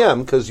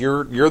GM, because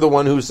you're the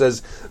one who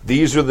says,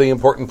 these are the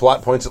important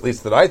plot points, at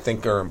least that I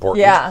think are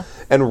important. Yeah.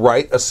 And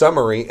write a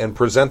summary and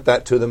present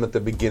that to them at the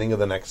beginning of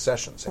the next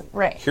session. Say,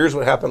 Right. Here's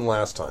what happened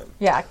last time.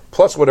 Yeah.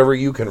 Plus whatever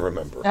you can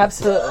remember.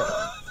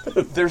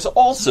 Absolutely. There's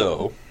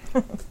also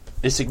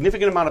a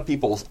significant amount of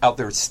people out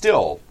there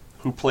still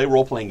who play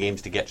role-playing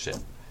games to get shit.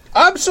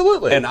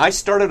 Absolutely. And I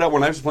started out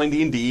when I was playing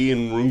D&D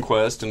and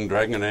RuneQuest and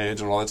Dragon Age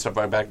and all that stuff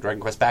Dragon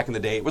Quest back in the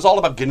day. It was all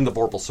about getting the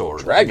Vorpal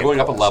Sword, and going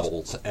up in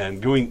levels, and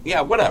doing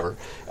whatever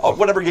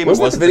game was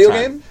it was. That the video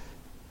game?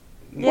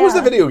 Yeah. What was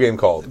the video game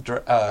called?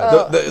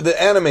 The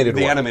animated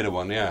one. The animated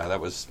one, yeah, that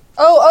was.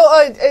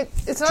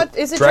 It's not.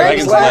 Is it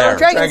Dragon's Lair.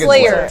 Dragon's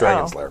Lair.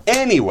 Dragon's Lair.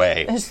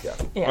 Anyway,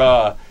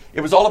 Yeah.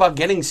 it was all about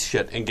getting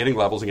shit and getting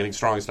levels and getting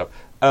strong and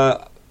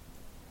stuff.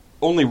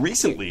 Only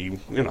recently,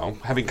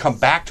 having come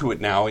back to it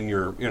now in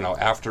your,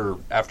 after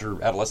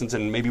adolescence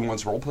and maybe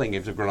once role-playing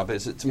games have grown up,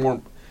 it's more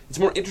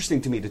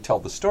interesting to me to tell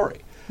the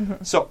story.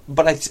 Mm-hmm. So,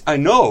 but I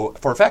know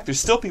for a fact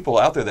there's still people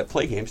out there that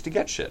play games to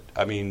get shit.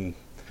 I mean,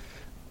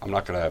 I'm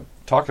not going to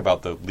talk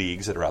about the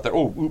leagues that are out there.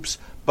 Oh, oops.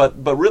 But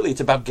really, it's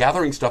about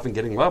gathering stuff and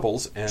getting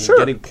levels and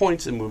getting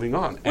points and moving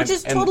on. Which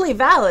is totally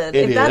valid.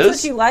 If that's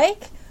what you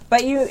like.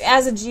 But you,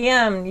 as a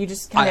GM, you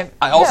just kind of...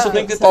 I also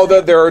think that...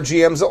 There are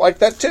GMs that like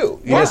that, too.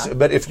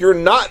 But if you're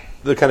not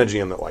the kind of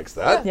GM that likes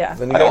that,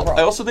 then you got a problem.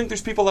 I also think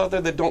there's people out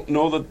there that don't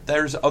know that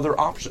there's other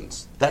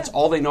options. That's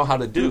all they know how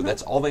to do.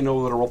 That's all they know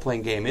what a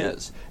role-playing game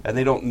is. And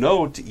they don't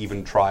know to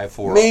even try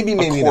for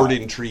a court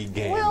intrigue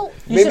game. Well,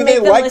 you should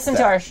make them listen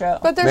to our show.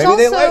 But there's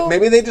also...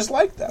 maybe they just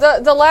like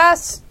that. The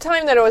last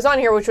time that I was on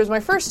here, which was my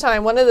first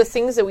time, one of the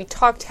things that we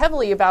talked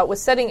heavily about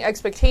was setting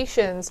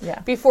expectations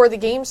before the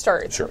game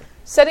starts. Sure.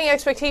 Setting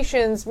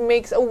expectations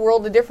makes a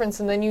world of difference,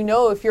 and then you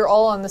know if you're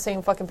all on the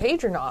same fucking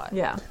page or not.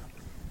 Yeah.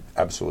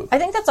 Absolutely. I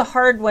think that's a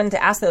hard one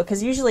to ask, though,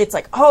 because usually it's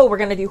like, oh, we're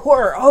going to do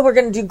horror. Oh, we're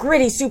going to do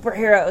gritty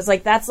superheroes.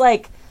 Like, that's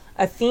like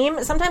a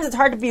theme. Sometimes it's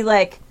hard to be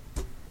like,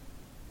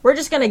 we're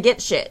just going to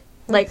get shit.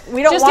 Like,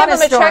 we don't just want give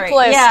them a story.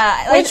 checklist.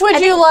 Yeah. Like, which would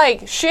you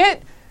like?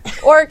 Shit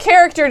or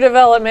character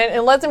development,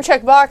 and let them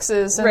check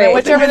boxes, and then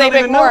whichever they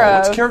pick more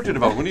of. What's character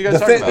development? What are you guys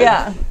talking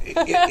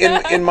about?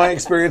 Yeah. In my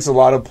experience, a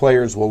lot of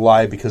players will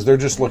lie because they're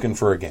just looking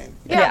for a game.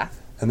 Yeah.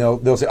 And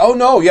they'll say, "Oh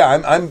no, yeah,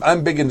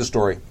 I'm big into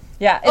story."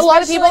 Yeah. A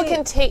lot of people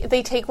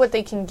take what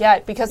they can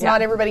get because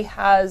not everybody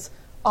has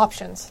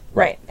options.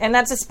 Right. And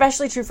that's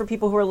especially true for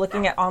people who are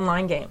looking at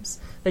online games.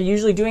 They're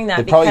usually doing that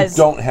They because...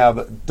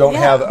 probably don't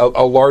have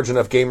a large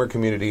enough gamer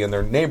community in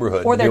their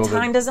neighborhood. Or their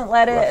time doesn't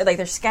let it, like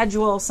their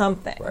schedule,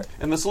 something. Right.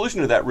 And the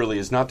solution to that really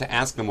is not to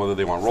ask them whether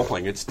they want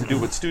role-playing. It's to do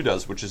what Stu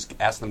does, which is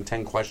ask them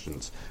 10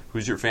 questions.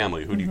 Who's your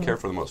family? Who do you care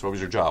for the most? What was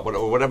your job?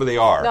 Whatever they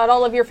are. Not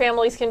all of your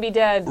families can be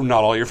dead.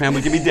 Not all your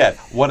family can be dead.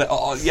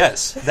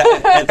 Yes.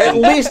 At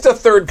least a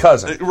third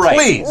cousin. Right.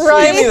 Please,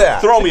 Right. give me that.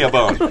 Throw me a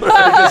bone.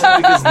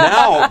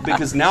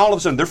 because now all of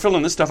a sudden they're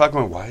filling this stuff out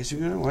going, why is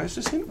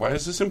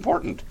this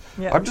important?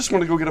 Yeah. I just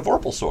want to go get a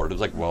Vorpal Sword. It's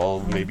like,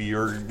 well, maybe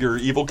your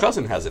evil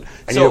cousin has it.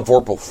 I need a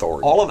Vorpal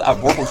Sword. All of that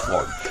Vorpal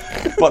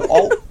Sword. But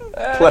all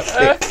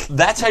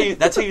that's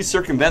how you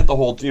circumvent the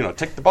whole,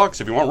 tick the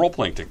box if you want role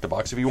playing, tick the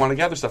box if you want to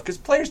gather stuff, because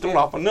players don't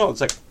often know.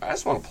 It's like, I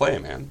just want to play,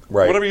 man.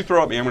 Right. Whatever you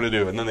throw at me, I'm going to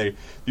do. And then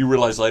you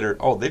realize later,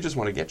 oh, they just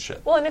want to get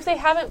shit. Well, and if they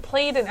haven't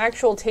played an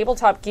actual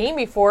tabletop game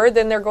before,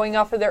 then they're going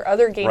off of their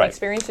other game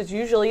experience, which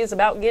usually is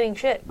about getting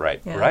shit.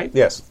 Right. Yeah. Right.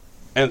 Yes.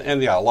 And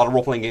a lot of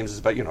role playing games is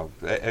about,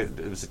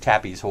 it was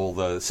Tappy's whole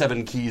the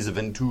 7 keys of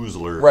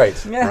Entuzler.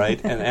 Right. Yeah.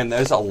 Right. And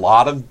there's a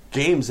lot of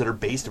games that are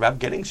based about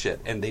getting shit,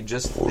 and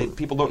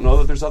people don't know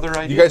that there's other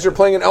ideas. You guys are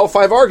playing an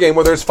L5R game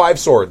where there's 5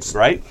 swords.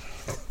 right.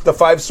 The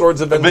 5 swords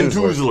of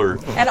Entuzler.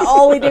 Entuzler. And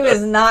all we do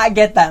is not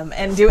get them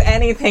and do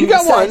anything. You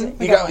got besides-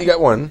 one. You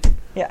got one.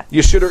 Yeah.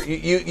 You should have.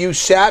 You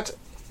shat.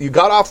 You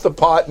got off the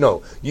pot.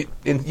 No, you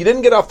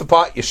didn't get off the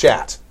pot. You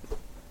shat.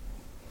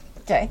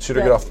 Okay. Should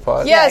have get off the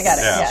pot. Yes, I got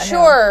it. Yeah. Yeah,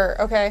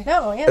 sure, okay.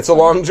 No, yeah. It's a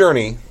long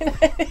journey.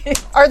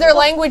 Are there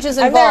languages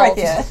I'm there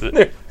involved? with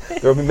you.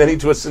 There will be many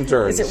twists and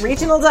turns. Is it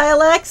regional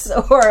dialects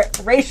or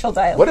racial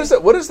dialects? What is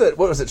it? What is that?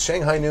 What was it?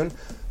 Shanghai Noon.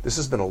 This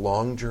has been a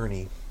long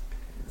journey.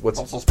 What's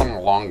Also, it's been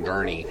a long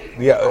journey.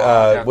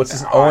 what's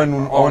his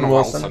Owen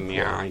Wilson?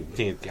 Yeah,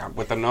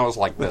 with a nose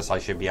like this, I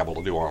should be able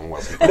to do Owen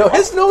Wilson. No,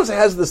 his nose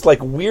has this like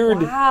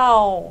weird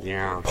Wow.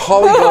 Yeah.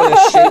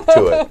 polygonous shape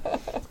to it.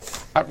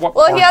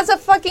 Well, he has a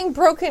fucking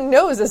broken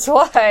nose, that's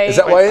why. Is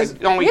that why?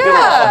 He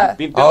Yeah.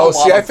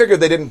 I figured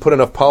they didn't put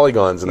enough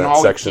polygons in that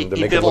section to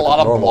he make did it a look lot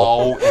of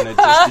normal. blow, and it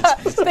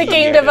just The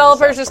game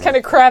developers just kind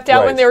of crapped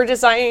out when Right. they were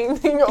designing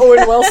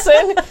Owen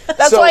Wilson.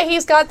 That's So- why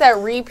he's got that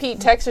repeat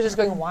text of just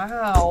going,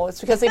 wow. It's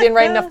because they didn't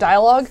write enough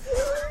dialogue.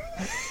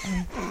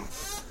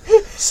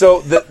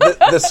 So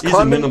this He's a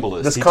condom,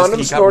 minimalist. this He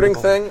condom got snorting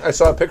people. thing. I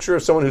saw a picture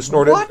of someone who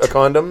snorted a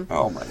condom.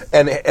 Oh, my.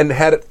 And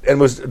had it and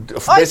was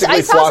basically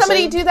I saw flossing.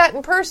 somebody do that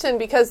in person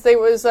because there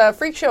was a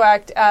freak show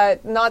act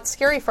at Not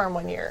Scary Farm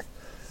one year.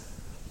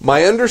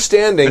 My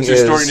understanding Is your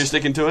story is just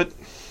sticking to it?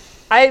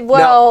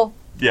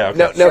 Yeah. Okay.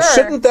 Now Sure.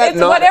 shouldn't that it's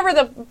not... whatever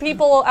the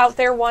people out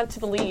there want to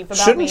believe about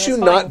me Shouldn't is you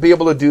fine. not be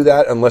able to do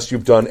that unless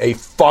you've done a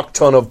fuck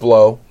ton of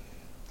blow?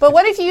 But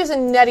what if you use a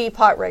neti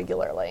pot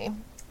regularly?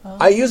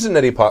 I use a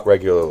neti pot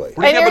regularly.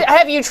 And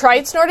have you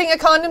tried snorting a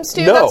condom,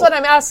 Stu? No, That's what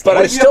I'm asking. But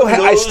I if you have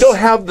a I nose- still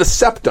have the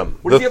septum,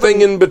 What if the you have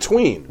thing a- in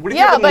between. What if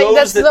you Yeah, have a but nose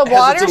that's that the has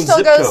water its own still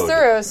zip goes code?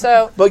 through.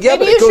 So But yeah,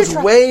 maybe but it you goes should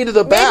try. way to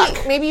the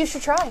back. Maybe you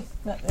should try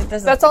No, it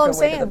doesn't That's all go I'm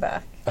way to saying. the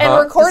back. and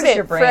Uh-huh. record This is it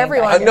your for brain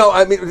everyone. back No,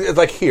 I mean it's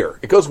like here.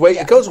 It goes way.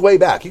 It goes way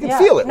back. You can Yeah.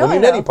 feel it No, when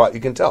you I know. neti pot.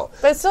 You can tell.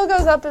 But it still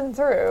goes up and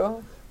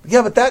through.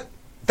 Yeah, but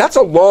that's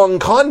a long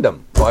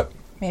condom. What?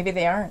 Maybe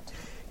they aren't.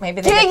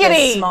 Maybe they get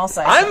Giggity! the small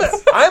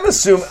size.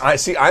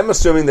 I'm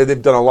assuming that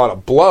they've done a lot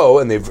of blow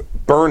and they've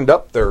burned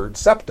up their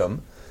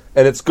septum,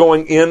 and it's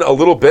going in a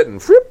little bit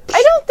and.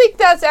 I don't think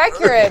that's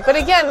accurate. But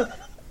again,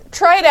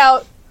 try it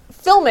out,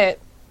 film it,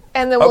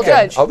 and then we'll Okay,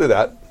 judge. I'll do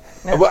that.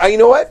 Well, you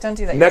know what? Don't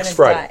do that. Next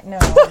You're gonna Friday. Die.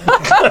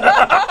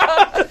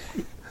 No.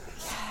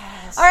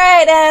 All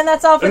right, and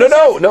that's all for No,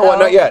 the show.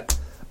 not yet.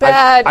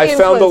 Bad I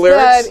influence. found the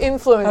lyrics. Bad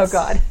influence. Oh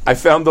God. I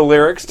found the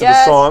lyrics to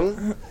Yes. the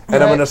song, and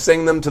I'm Right. going to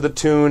sing them to the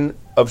tune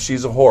of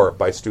 "She's a Whore"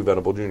 by Stu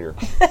Venable Jr.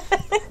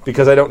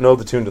 because I don't know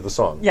the tune to the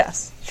song.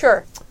 Yes.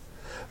 Sure.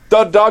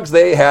 The dogs,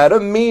 they had a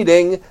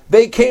meeting.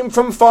 They came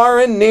from far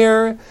and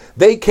near.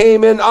 They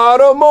came in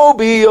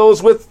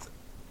automobiles with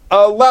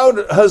a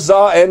loud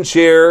huzzah and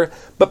cheer.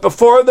 But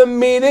before the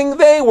meeting,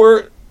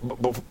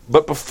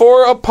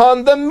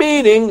 upon the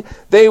meeting,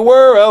 they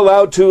were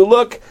allowed to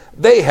look.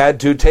 They had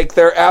to take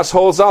their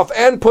assholes off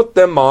and put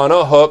them on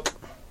a hook.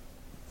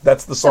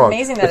 That's the It's song.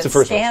 amazing that That's it the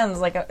first one. scans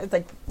like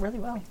really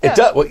well. It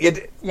does. Well,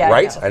 Yeah, I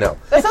right? know. I know.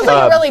 That sounds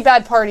like a really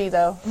bad party,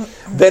 though.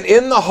 Then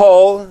in the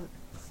hall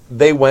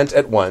they went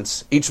at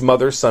once, each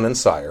mother, son, and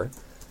sire.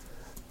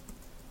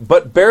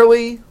 But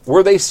barely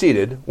were they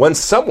seated when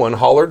someone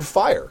hollered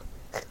fire.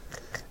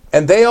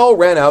 And they all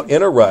ran out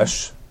in a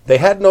rush. They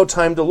had no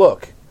time to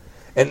look.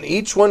 And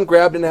each one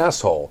grabbed an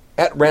asshole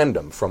at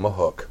random from a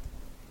hook.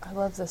 I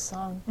love this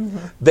song.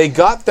 They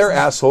got their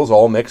assholes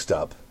all mixed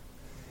up.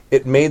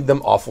 It made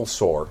them awful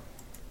sore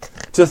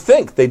to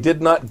think they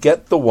did not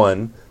get the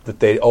one that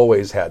they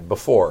always had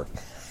before.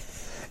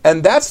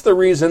 And that's the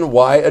reason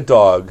why a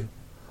dog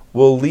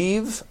will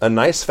leave a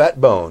nice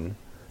fat bone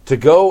to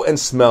go and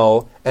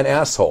smell an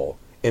asshole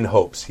in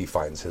hopes he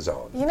finds his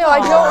own. You know, I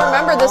don't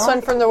remember this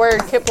one from the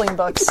Rudyard Kipling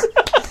books.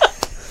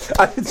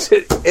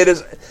 It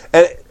is,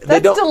 and they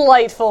That's don't,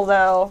 delightful,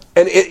 though.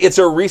 and it's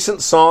a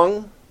recent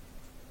song.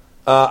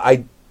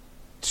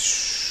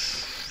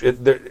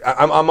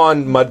 I'm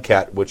on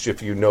Mudcat, which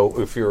if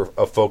you're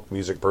a folk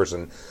music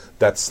person,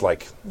 that's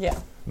like Yeah.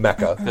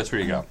 Mecca. That's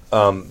where you go.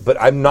 But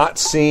I'm not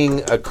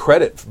seeing a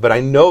credit. But I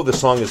know the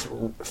song is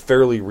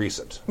fairly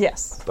recent.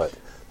 Yes. But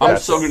I'm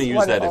that's- so going to use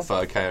Wonderful.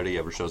 that if Coyote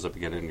ever shows up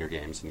again in your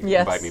games and you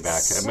Yes. invite me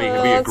back. It may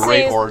be a Let's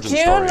great see. origin Do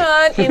story.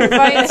 not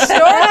invite Stork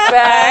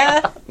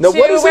back No, to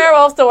what is it?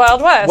 Werewolf the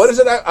Wild West. What is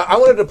it? I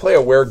wanted to play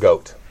a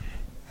weregoat.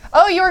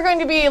 Oh, you were going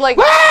to be like...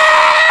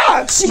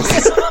 Ah! you were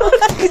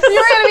going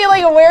to be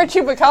like a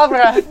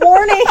were-chupacabra.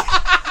 Warning.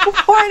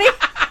 Warning.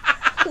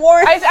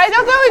 Warning. I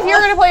don't know if you were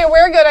going to play a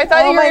weregoat. I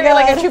thought Oh you were my going to be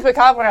like a God.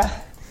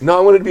 chupacabra. No,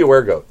 I wanted to be a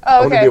weregoat. Oh, I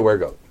wanted to okay. be a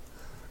weregoat.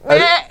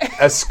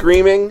 A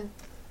screaming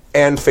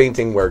and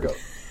fainting weregoat.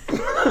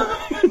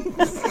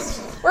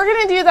 We're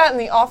going to do that in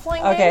the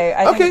offline game.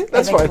 Okay. Okay,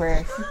 that's I think fine.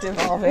 We're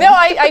devolving. No,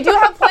 I do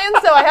have plans,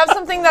 though. I have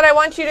something that I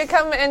want you to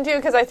come and do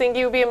because I think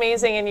you would be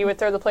amazing and you would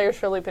throw the players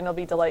for a loop and it'll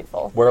be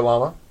delightful. Were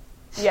llama?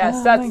 Yes,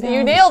 Oh that's my you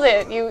God. nailed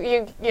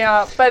it.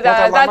 Yeah, but There's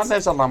a llama, that's.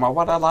 there's a llama.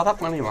 What a lot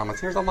of money llamas.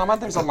 Here's a llama,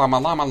 there's a llama,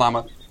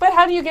 llama. But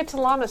how do you get to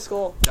llama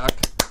school? Duck.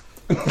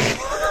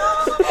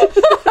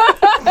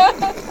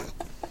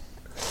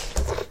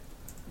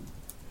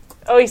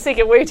 Oh, he's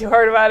thinking way too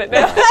hard about it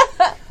now.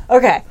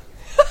 Okay.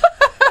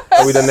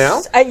 Are we done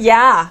now?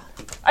 Yeah.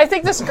 I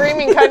think the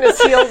screaming kind of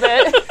sealed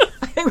it.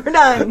 I think we're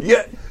done.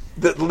 Yeah.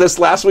 This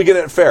last weekend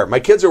at fair, my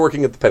kids are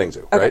working at the petting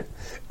zoo, right?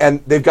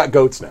 And they've got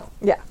goats now.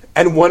 Yeah.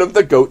 And one of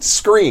the goats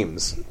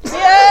screams.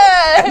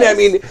 Yes! And I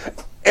mean,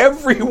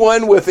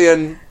 everyone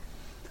within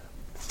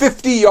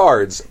 50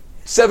 yards,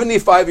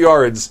 75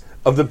 yards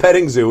of the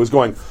petting zoo is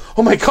going,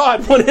 oh my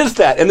God, what is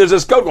that? And there's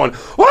this goat going,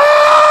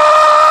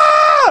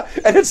 ah!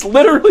 And it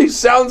literally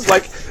sounds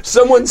like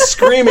someone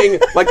screaming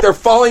like they're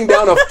falling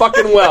down a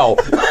fucking well.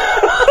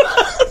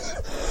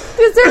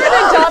 Is there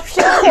an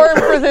adoption form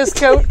for this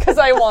goat? Because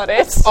I want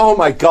it. Oh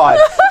my God.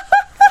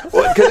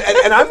 Well,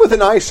 and I'm with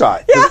an eye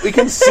shot. We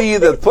can see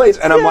the place,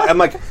 and I'm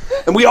like,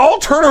 and we all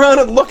turn around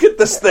and look at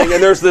this thing,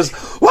 and there's this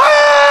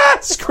 "Wah!"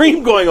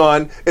 scream going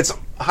on. It's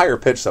higher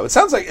pitched though. It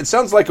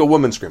sounds like a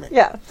woman screaming.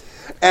 Yeah.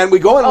 And we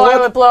go and Oh, I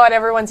look, would blow out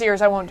everyone's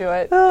ears. I won't do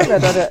it.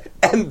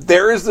 and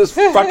there is this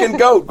fucking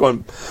goat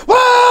going,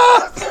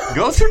 "Wah!"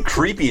 Goats are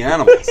creepy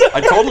animals.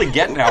 I totally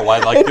get now why,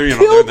 like, they're,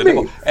 killed they're the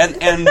me. nipple.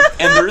 And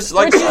there's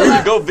like screw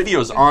to go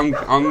videos on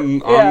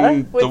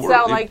the Would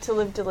thou like to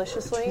live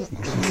deliciously?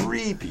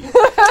 creepy.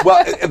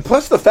 Well, and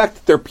plus the fact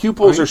that their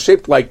pupils are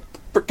shaped like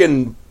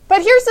frickin'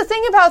 But here's the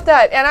thing about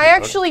that, and I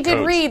actually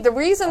did read the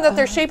reason that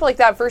they're shaped like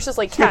that versus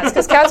like cats,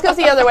 because cats goes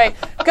the other way.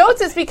 Goats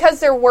is because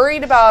they're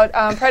worried about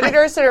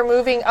predators that are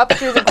moving up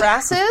through the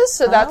grasses,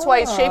 so that's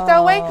why it's shaped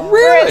that way. Really?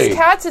 Whereas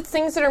cats, it's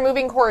things that are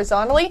moving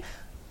horizontally.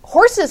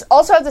 Horses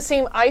also have the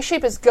same eye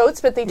shape as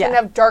goats, but they tend to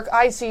have dark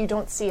eyes, so you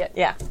don't see it.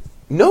 Yeah.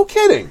 No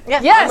kidding. Yeah.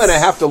 Yes. I'm going to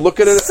have to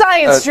look at a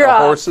Science a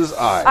drop. horse's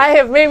eye. I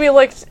have maybe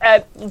looked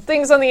at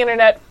things on the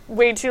internet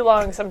way too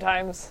long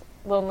sometimes.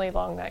 Lonely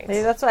long nights.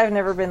 Maybe that's why I've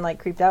never been like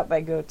creeped out by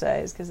goat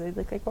eyes, because they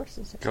look like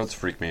horses. Goats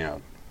freak me out.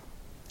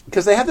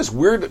 Because they have this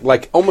weird,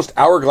 like, almost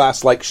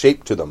hourglass-like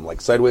shape to them, like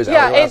sideways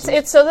Yeah, hourglass.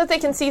 it's so that they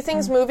can see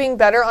things moving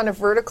better on a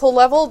vertical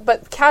level.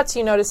 But cats,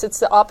 you notice it's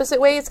the opposite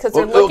way. It's because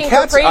they're looking for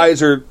cats' prey.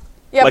 eyes are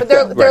Yeah, like but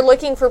they're that. Right.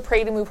 looking for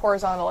prey to move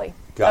horizontally.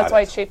 Got That's it.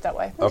 why it's shaped that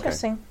way. Okay.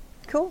 Interesting.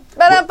 Cool.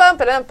 Ba-dum-bum,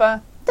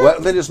 ba-dum-bum. Well,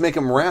 then just make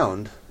them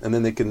round, and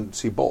then they can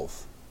see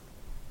both.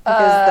 Because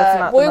that's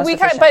not the most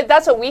efficient. But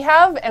that's what we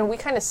have, and we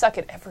kind of suck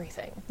at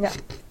everything. Yeah.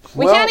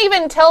 We Well- can't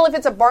even tell if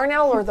it's a barn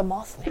owl or the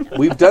Mothman.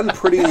 We've done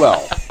pretty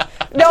well.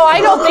 No,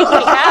 I don't think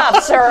we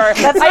have, sir.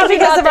 That's I not do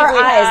because not of think our we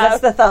eyes. have.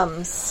 That's the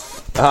thumbs.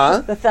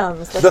 Huh? The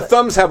thumbs. That's The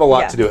thumbs have a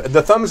lot Yeah. to do with it.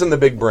 The thumbs and the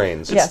big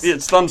brains. Yes.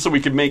 It's thumbs so we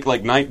could make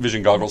like night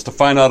vision goggles to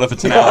find out if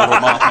it's an owl or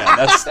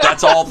Mothman.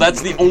 That's all.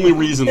 That's the only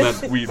reason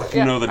that we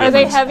know the difference. Are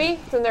they heavy?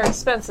 Then they're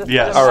expensive.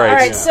 Yes. All right. All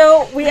right, Yeah.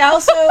 so we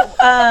also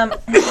I'm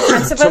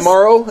supposed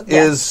Tomorrow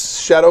is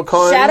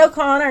ShadowCon.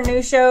 ShadowCon, our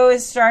new show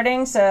is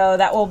starting, so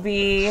that will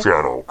be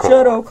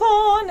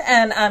ShadowCon,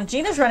 and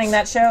Gina's running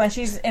that show, and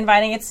she's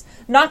inviting. It's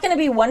not going to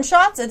be one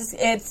shots.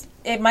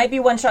 It might be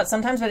one shot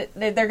sometimes, but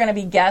they're going to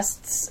be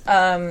guests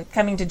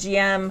coming to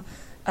GM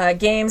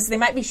games. They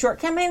might be short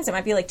campaigns. It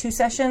might be like 2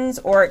 sessions,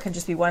 or it could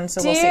just be one.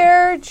 So we'll see.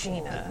 Dear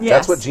Gina. Yes.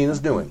 That's what Gina's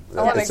doing.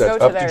 wanna It's go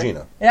to up there. to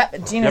Gina. Yeah,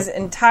 Gina's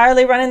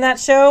entirely running that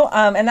show,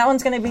 and that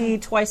one's going to be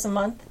twice a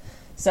month.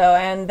 So,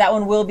 and that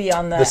one will be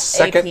on the The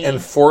second AP. and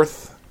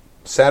fourth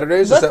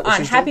Saturdays? Is Look that what on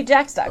she's doing?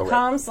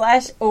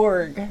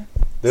 happyjacks.com/org.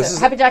 This So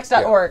is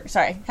happyjacks.org.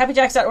 Sorry,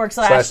 happyjacks.org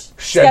Slash / schedule.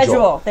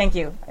 schedule. Thank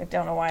you. I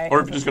don't know why. Or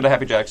if you just go to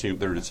Happy Jacks,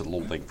 there is a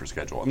little thing for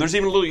schedule, and there's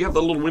even a little. You have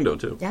the little window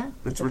too. Yeah,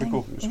 it's it's a really thing.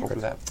 cool. You scroll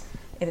through that.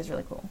 It is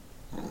really cool.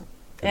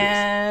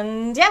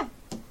 And yeah,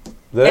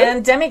 that it?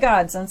 and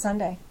Demigods on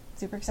Sunday.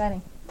 Super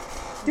exciting.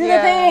 Do Yeah.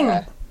 the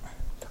thing.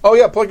 Oh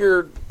yeah, plug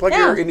your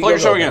Indiegogo. Plug your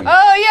show again.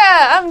 Oh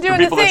yeah, I'm doing a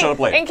people that showed up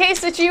thing. late. In case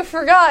that you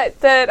forgot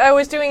that I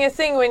was doing a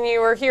thing when you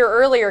were here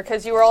earlier,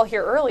 because you were all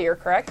here earlier,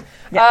 correct?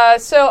 Yeah.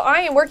 So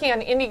I am working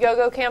on an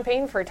Indiegogo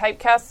campaign for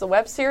Typecast, the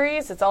web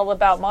series. It's all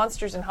about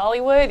monsters in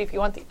Hollywood. If you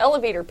want the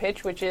elevator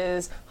pitch, which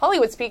is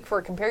Hollywood speak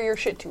for compare your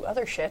shit to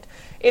other shit,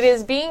 it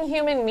is Being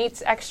Human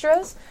meets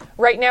extras.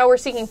 Right now we're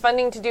seeking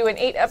funding to do an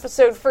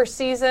 8-episode first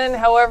season.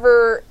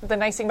 However, the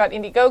nice thing about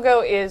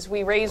Indiegogo is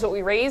we raise what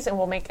we raise, and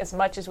we'll make as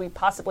much as we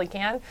possibly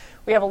can.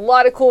 We have a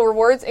lot of cool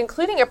rewards,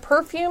 including a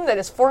perfume that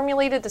is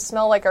formulated to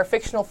smell like our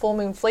fictional Full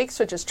Moon Flakes,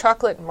 which is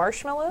chocolate and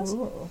marshmallows.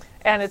 Ooh.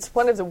 And it's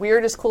one of the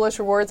weirdest, coolest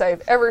rewards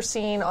I've ever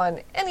seen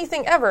on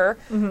anything ever.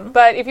 Mm-hmm.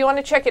 But if you want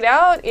to check it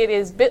out, it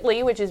is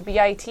bit.ly, which is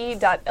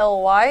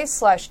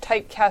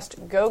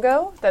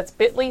bit.ly/typecastgogo. That's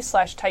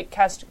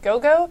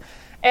bit.ly/typecastgogo.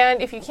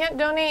 And if you can't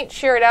donate,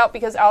 share it out,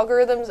 because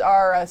algorithms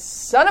are a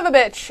son of a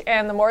bitch.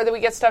 And the more that we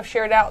get stuff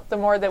shared out, the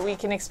more that we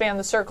can expand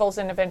the circles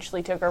and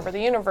eventually take over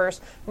the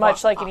universe,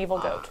 much like an evil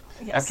goat.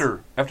 Yes.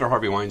 After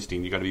Harvey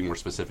Weinstein, you got to be more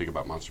specific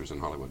about monsters in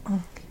Hollywood.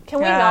 Can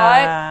we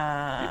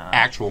not?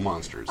 Actual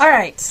monsters. All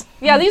right.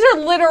 Yeah, these are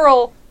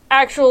literal,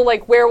 actual,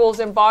 like, werewolves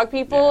and bog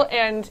people,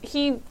 and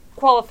he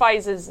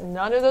qualifies as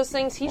none of those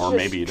things. He's Or just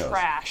maybe he does.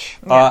 trash.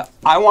 I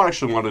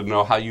actually wanted to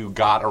know how you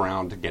got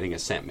around to getting a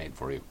scent made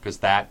for you, because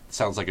that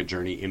sounds like a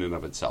journey in and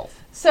of itself.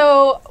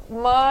 So,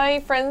 my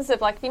friends at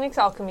Black Phoenix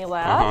Alchemy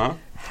Lab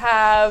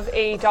have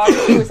a daughter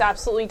who is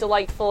absolutely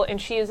delightful,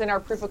 and she is in our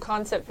proof of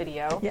concept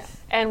video. Yeah.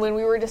 And when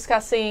we were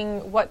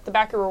discussing what the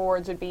backer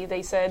rewards would be,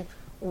 they said,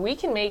 we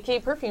can make a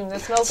perfume that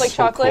smells like So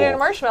chocolate cool. and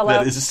marshmallow.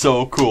 That is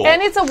so cool.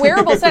 And it's a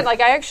wearable scent.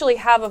 Like, I actually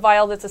have a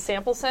vial that's a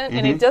sample scent,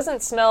 and it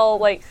doesn't smell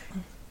like...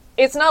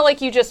 It's not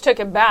like you just took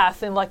a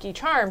bath in Lucky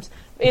Charms.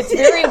 It's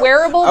very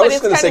wearable, I but was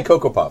it's going to kind say of...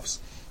 Cocoa Puffs.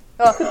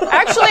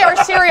 Actually, our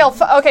cereal...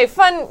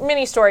 fun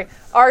mini story.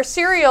 Our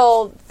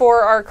cereal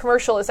for our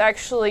commercial is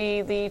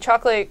actually the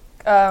chocolate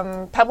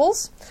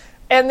Pebbles.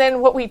 And then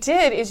what we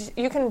did is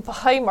you can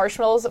buy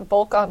marshmallows in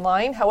bulk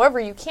online. However,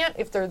 you can't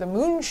if they're the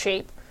moon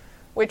shape,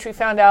 which we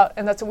found out,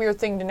 and that's a weird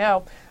thing to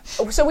know.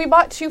 So we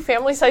bought 2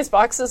 family-sized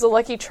boxes of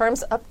Lucky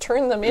Charms,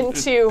 upturned them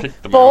into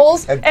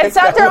bowls, And and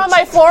sat there out. on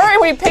my floor,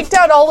 and we picked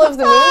out all of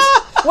the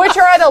moons, which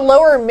are at a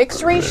lower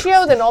mix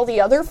ratio than all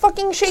the other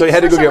fucking shapes. So you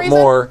had to for go some get reason.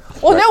 more.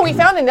 Well, no, we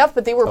found enough,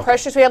 but they were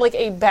precious. We had like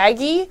a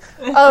baggie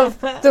of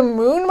the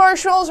moon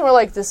marshmallows, and we're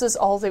like, this is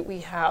all that we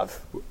have.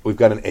 We've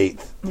got an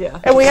 8th. Yeah.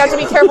 And we had to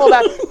be careful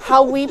about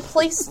how we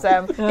placed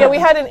them. Yeah, we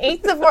had an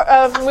 1/8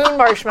 of moon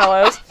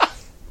marshmallows.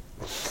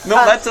 No,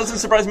 that doesn't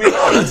surprise me at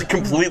all. That's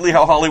completely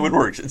how Hollywood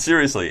works.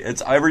 Seriously,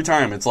 it's every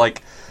time. It's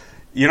like,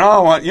 you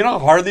know how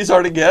hard these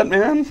are to get,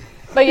 man.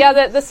 But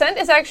yeah, the scent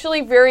is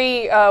actually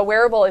very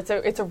wearable. It's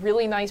a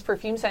really nice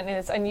perfume scent, and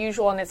it's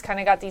unusual, and it's kind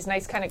of got these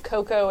nice kind of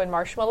cocoa and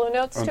marshmallow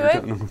notes to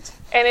it.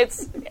 And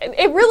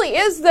it really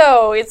is,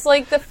 though. It's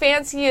like the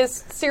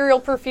fanciest cereal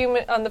perfume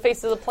on the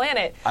face of the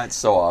planet. It's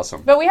so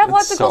awesome. But we have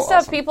lots of cool stuff.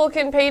 Awesome. People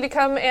can pay to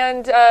come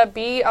and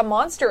be a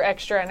monster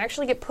extra and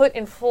actually get put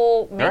in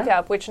full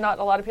makeup, which not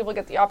a lot of people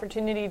get the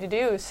opportunity to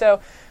do. So,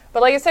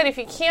 but like I said, if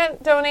you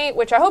can't donate,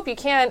 which I hope you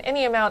can,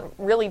 any amount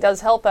really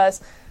does help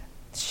us.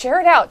 Share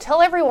it out.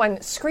 Tell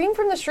everyone. Scream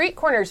from the street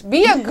corners.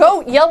 Be a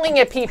goat yelling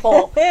at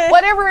people.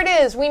 Whatever it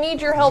is, we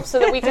need your help so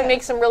that we can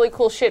make some really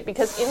cool shit,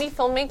 because indie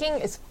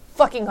filmmaking is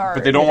fucking hard.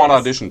 But they don't want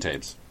audition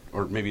tapes.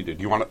 Or maybe you do.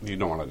 You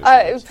don't want audition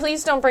tapes.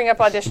 Please don't bring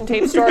up audition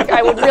tapes, Stork.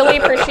 I would really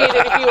appreciate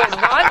it if you would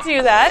not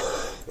do that.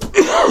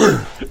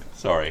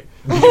 Sorry.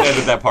 You can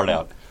edit that part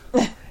out.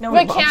 No,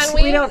 But can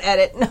we? We don't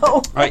edit.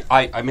 No.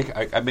 I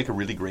make a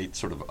really great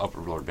sort of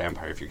upperlord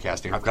vampire if you're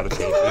casting. I've got a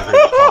tape.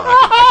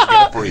 I can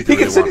get it for you. He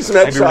can send you some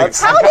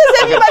headshots. How does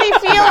everybody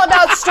feel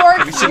about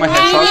Stork you seen my maybe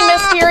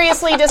headshots?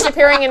 mysteriously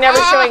disappearing and never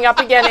showing up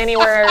again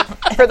anywhere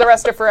for the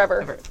rest of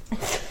forever?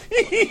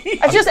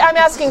 I'm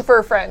asking for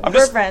a friend. I'm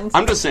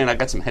just saying I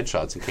got some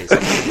headshots in case.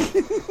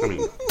 I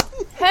mean,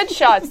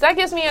 Headshots. That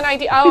gives me an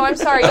idea. Oh, I'm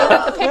sorry. You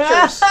got the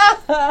pictures.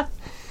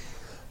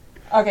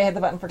 Okay, hit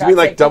the button for Do you mean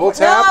like double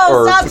tap? No,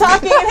 or stop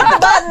talking and hit the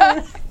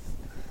button.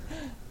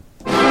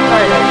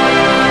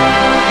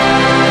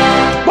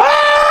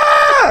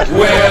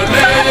 We're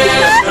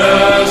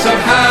listeners of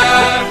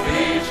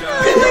Happy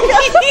Jacks.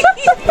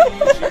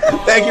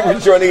 Thank you for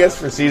joining us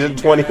for season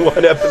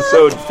 21,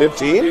 episode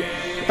 15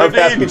 of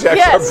Happy Jack's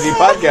Yes. RPG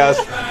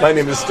podcast. My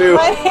name is Stu.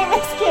 My name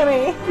is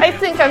Kimmy. I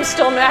think I'm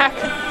still Mac.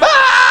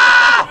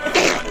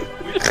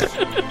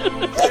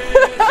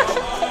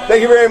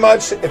 Thank you very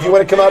much. If you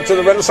want to come out to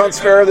the Renaissance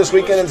Fair this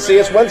weekend and see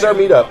us, when's our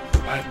meetup?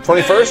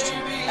 21st?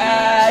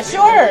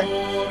 Sure.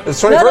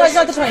 It's No, 21st? it's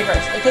not the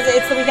 21st, because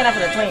it's the weekend after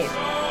the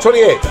 28th.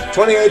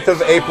 28th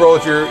of April.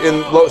 If you're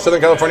in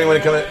Southern California, when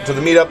you come to the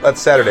meetup, that's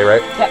Saturday,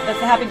 right? Yep, that's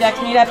the Happy Jacks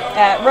meetup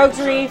at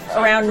Rotary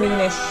around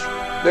noonish.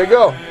 There you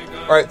go.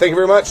 All right, thank you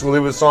very much. We'll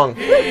leave with a song.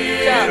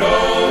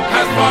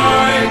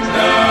 Pathfind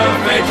the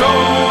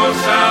fatal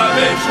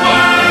savage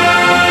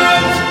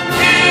wilds.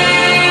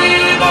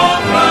 Evil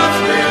plots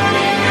will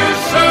be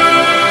usurping.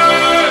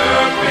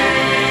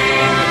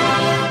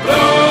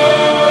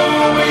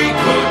 Though we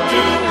could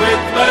do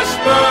with less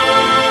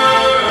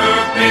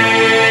burping,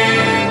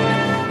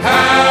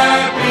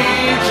 Happy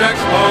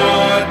Jack's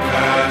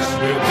podcast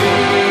will be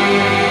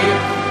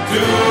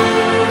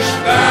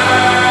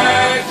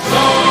douchebags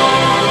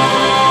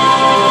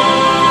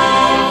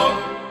all.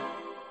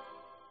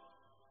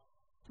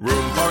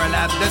 Room for a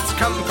lad that's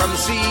come from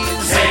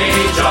seas. Hey,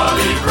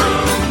 jolly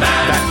broom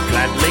man, That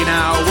gladly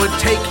now would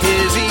take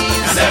his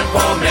ease. and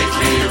therefore make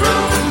me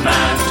room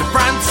man. To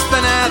France, the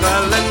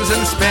Netherlands,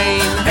 and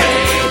Spain.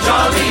 Hey,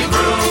 jolly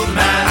broom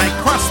man, I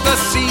cross the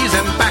seas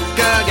and back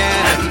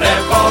again. and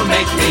therefore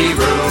make me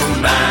room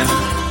man.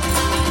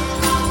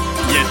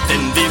 Yet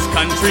in these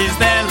countries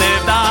there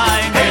lived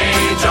I, Hey,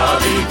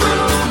 jolly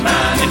broom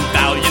man, and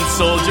valiant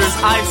soldiers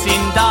I've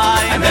seen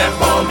die. and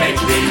therefore make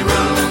me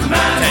room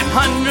man.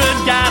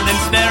 100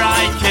 gallants there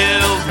I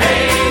killed,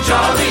 Hey,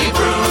 jolly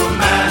broom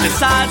man,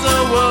 besides a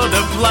world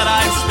of blood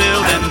I've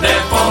spilled. and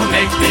therefore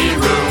make me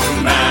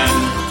room man.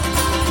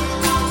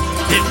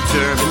 In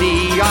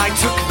Germany, I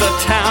took the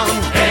town.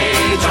 Hey,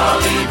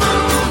 jolly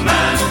broom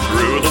man,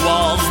 Through the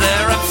walls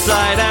there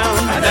upside down,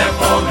 and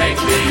therefore make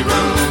me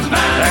room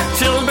man. at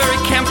Tilbury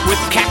Camp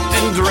with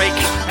Captain Drake.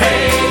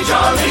 Hey,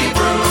 jolly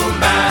broom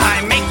man, I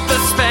make the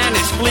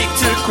Spanish fleet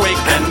to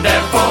quake, and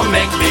therefore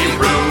make me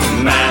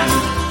room man.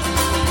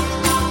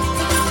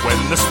 when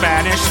the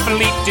Spanish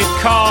fleet did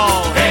call,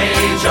 Hey,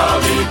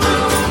 jolly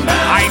broom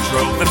man, I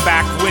drove them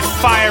back with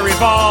fiery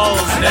balls.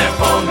 and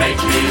therefore make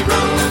me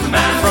room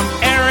man. From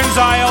Erin's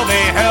Isle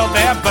they held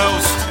their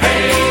boast,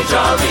 Hey,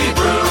 jolly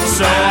broom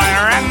so man, I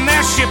ran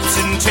their ships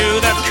into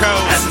the and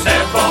coast.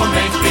 therefore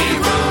make me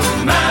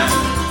room man.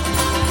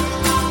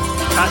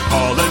 At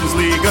Holland's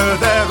Liga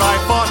there I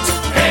fought,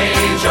 Hey,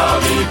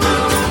 jolly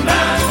broom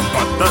man,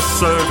 but the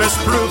service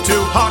proved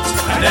too hot.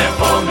 and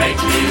therefore make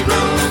me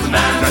room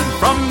man. And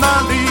from the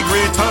league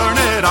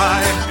returned I,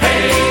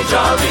 Hey,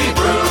 jolly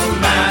broom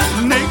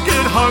man,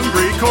 naked,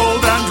 hungry,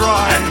 cold and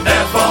dry. and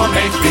therefore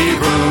make me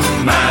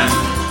room man.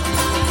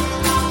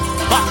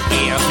 But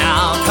here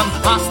now come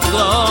past the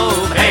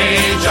globe, Hey,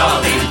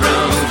 jolly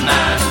broom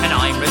man, and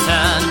I'm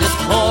returned as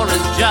poor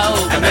as Job.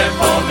 and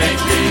therefore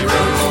make me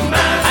room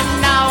man. And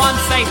now I'm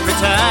safe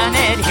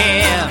returned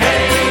here.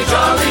 Hey,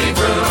 jolly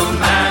broom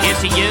man,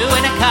 Here's to you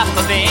in a cup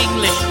of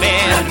English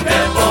beer. and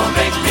therefore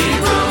make me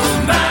room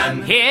man.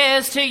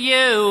 Here's to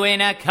you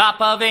in a cup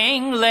of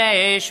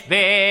English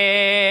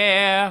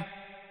beer.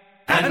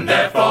 And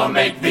therefore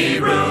make me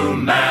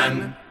room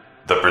man.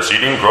 The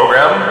preceding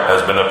program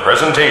has been a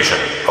presentation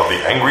of the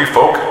Angry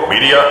Folk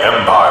Media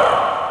Empire.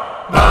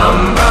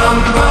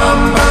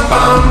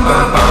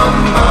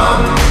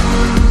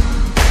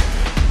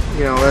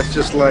 You know, that's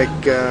just like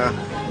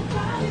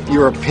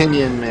your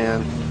opinion,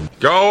 man.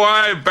 Go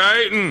away,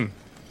 Baton.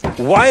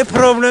 Why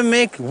problem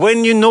make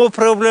when you no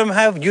problem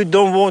have you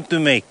don't want to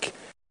make?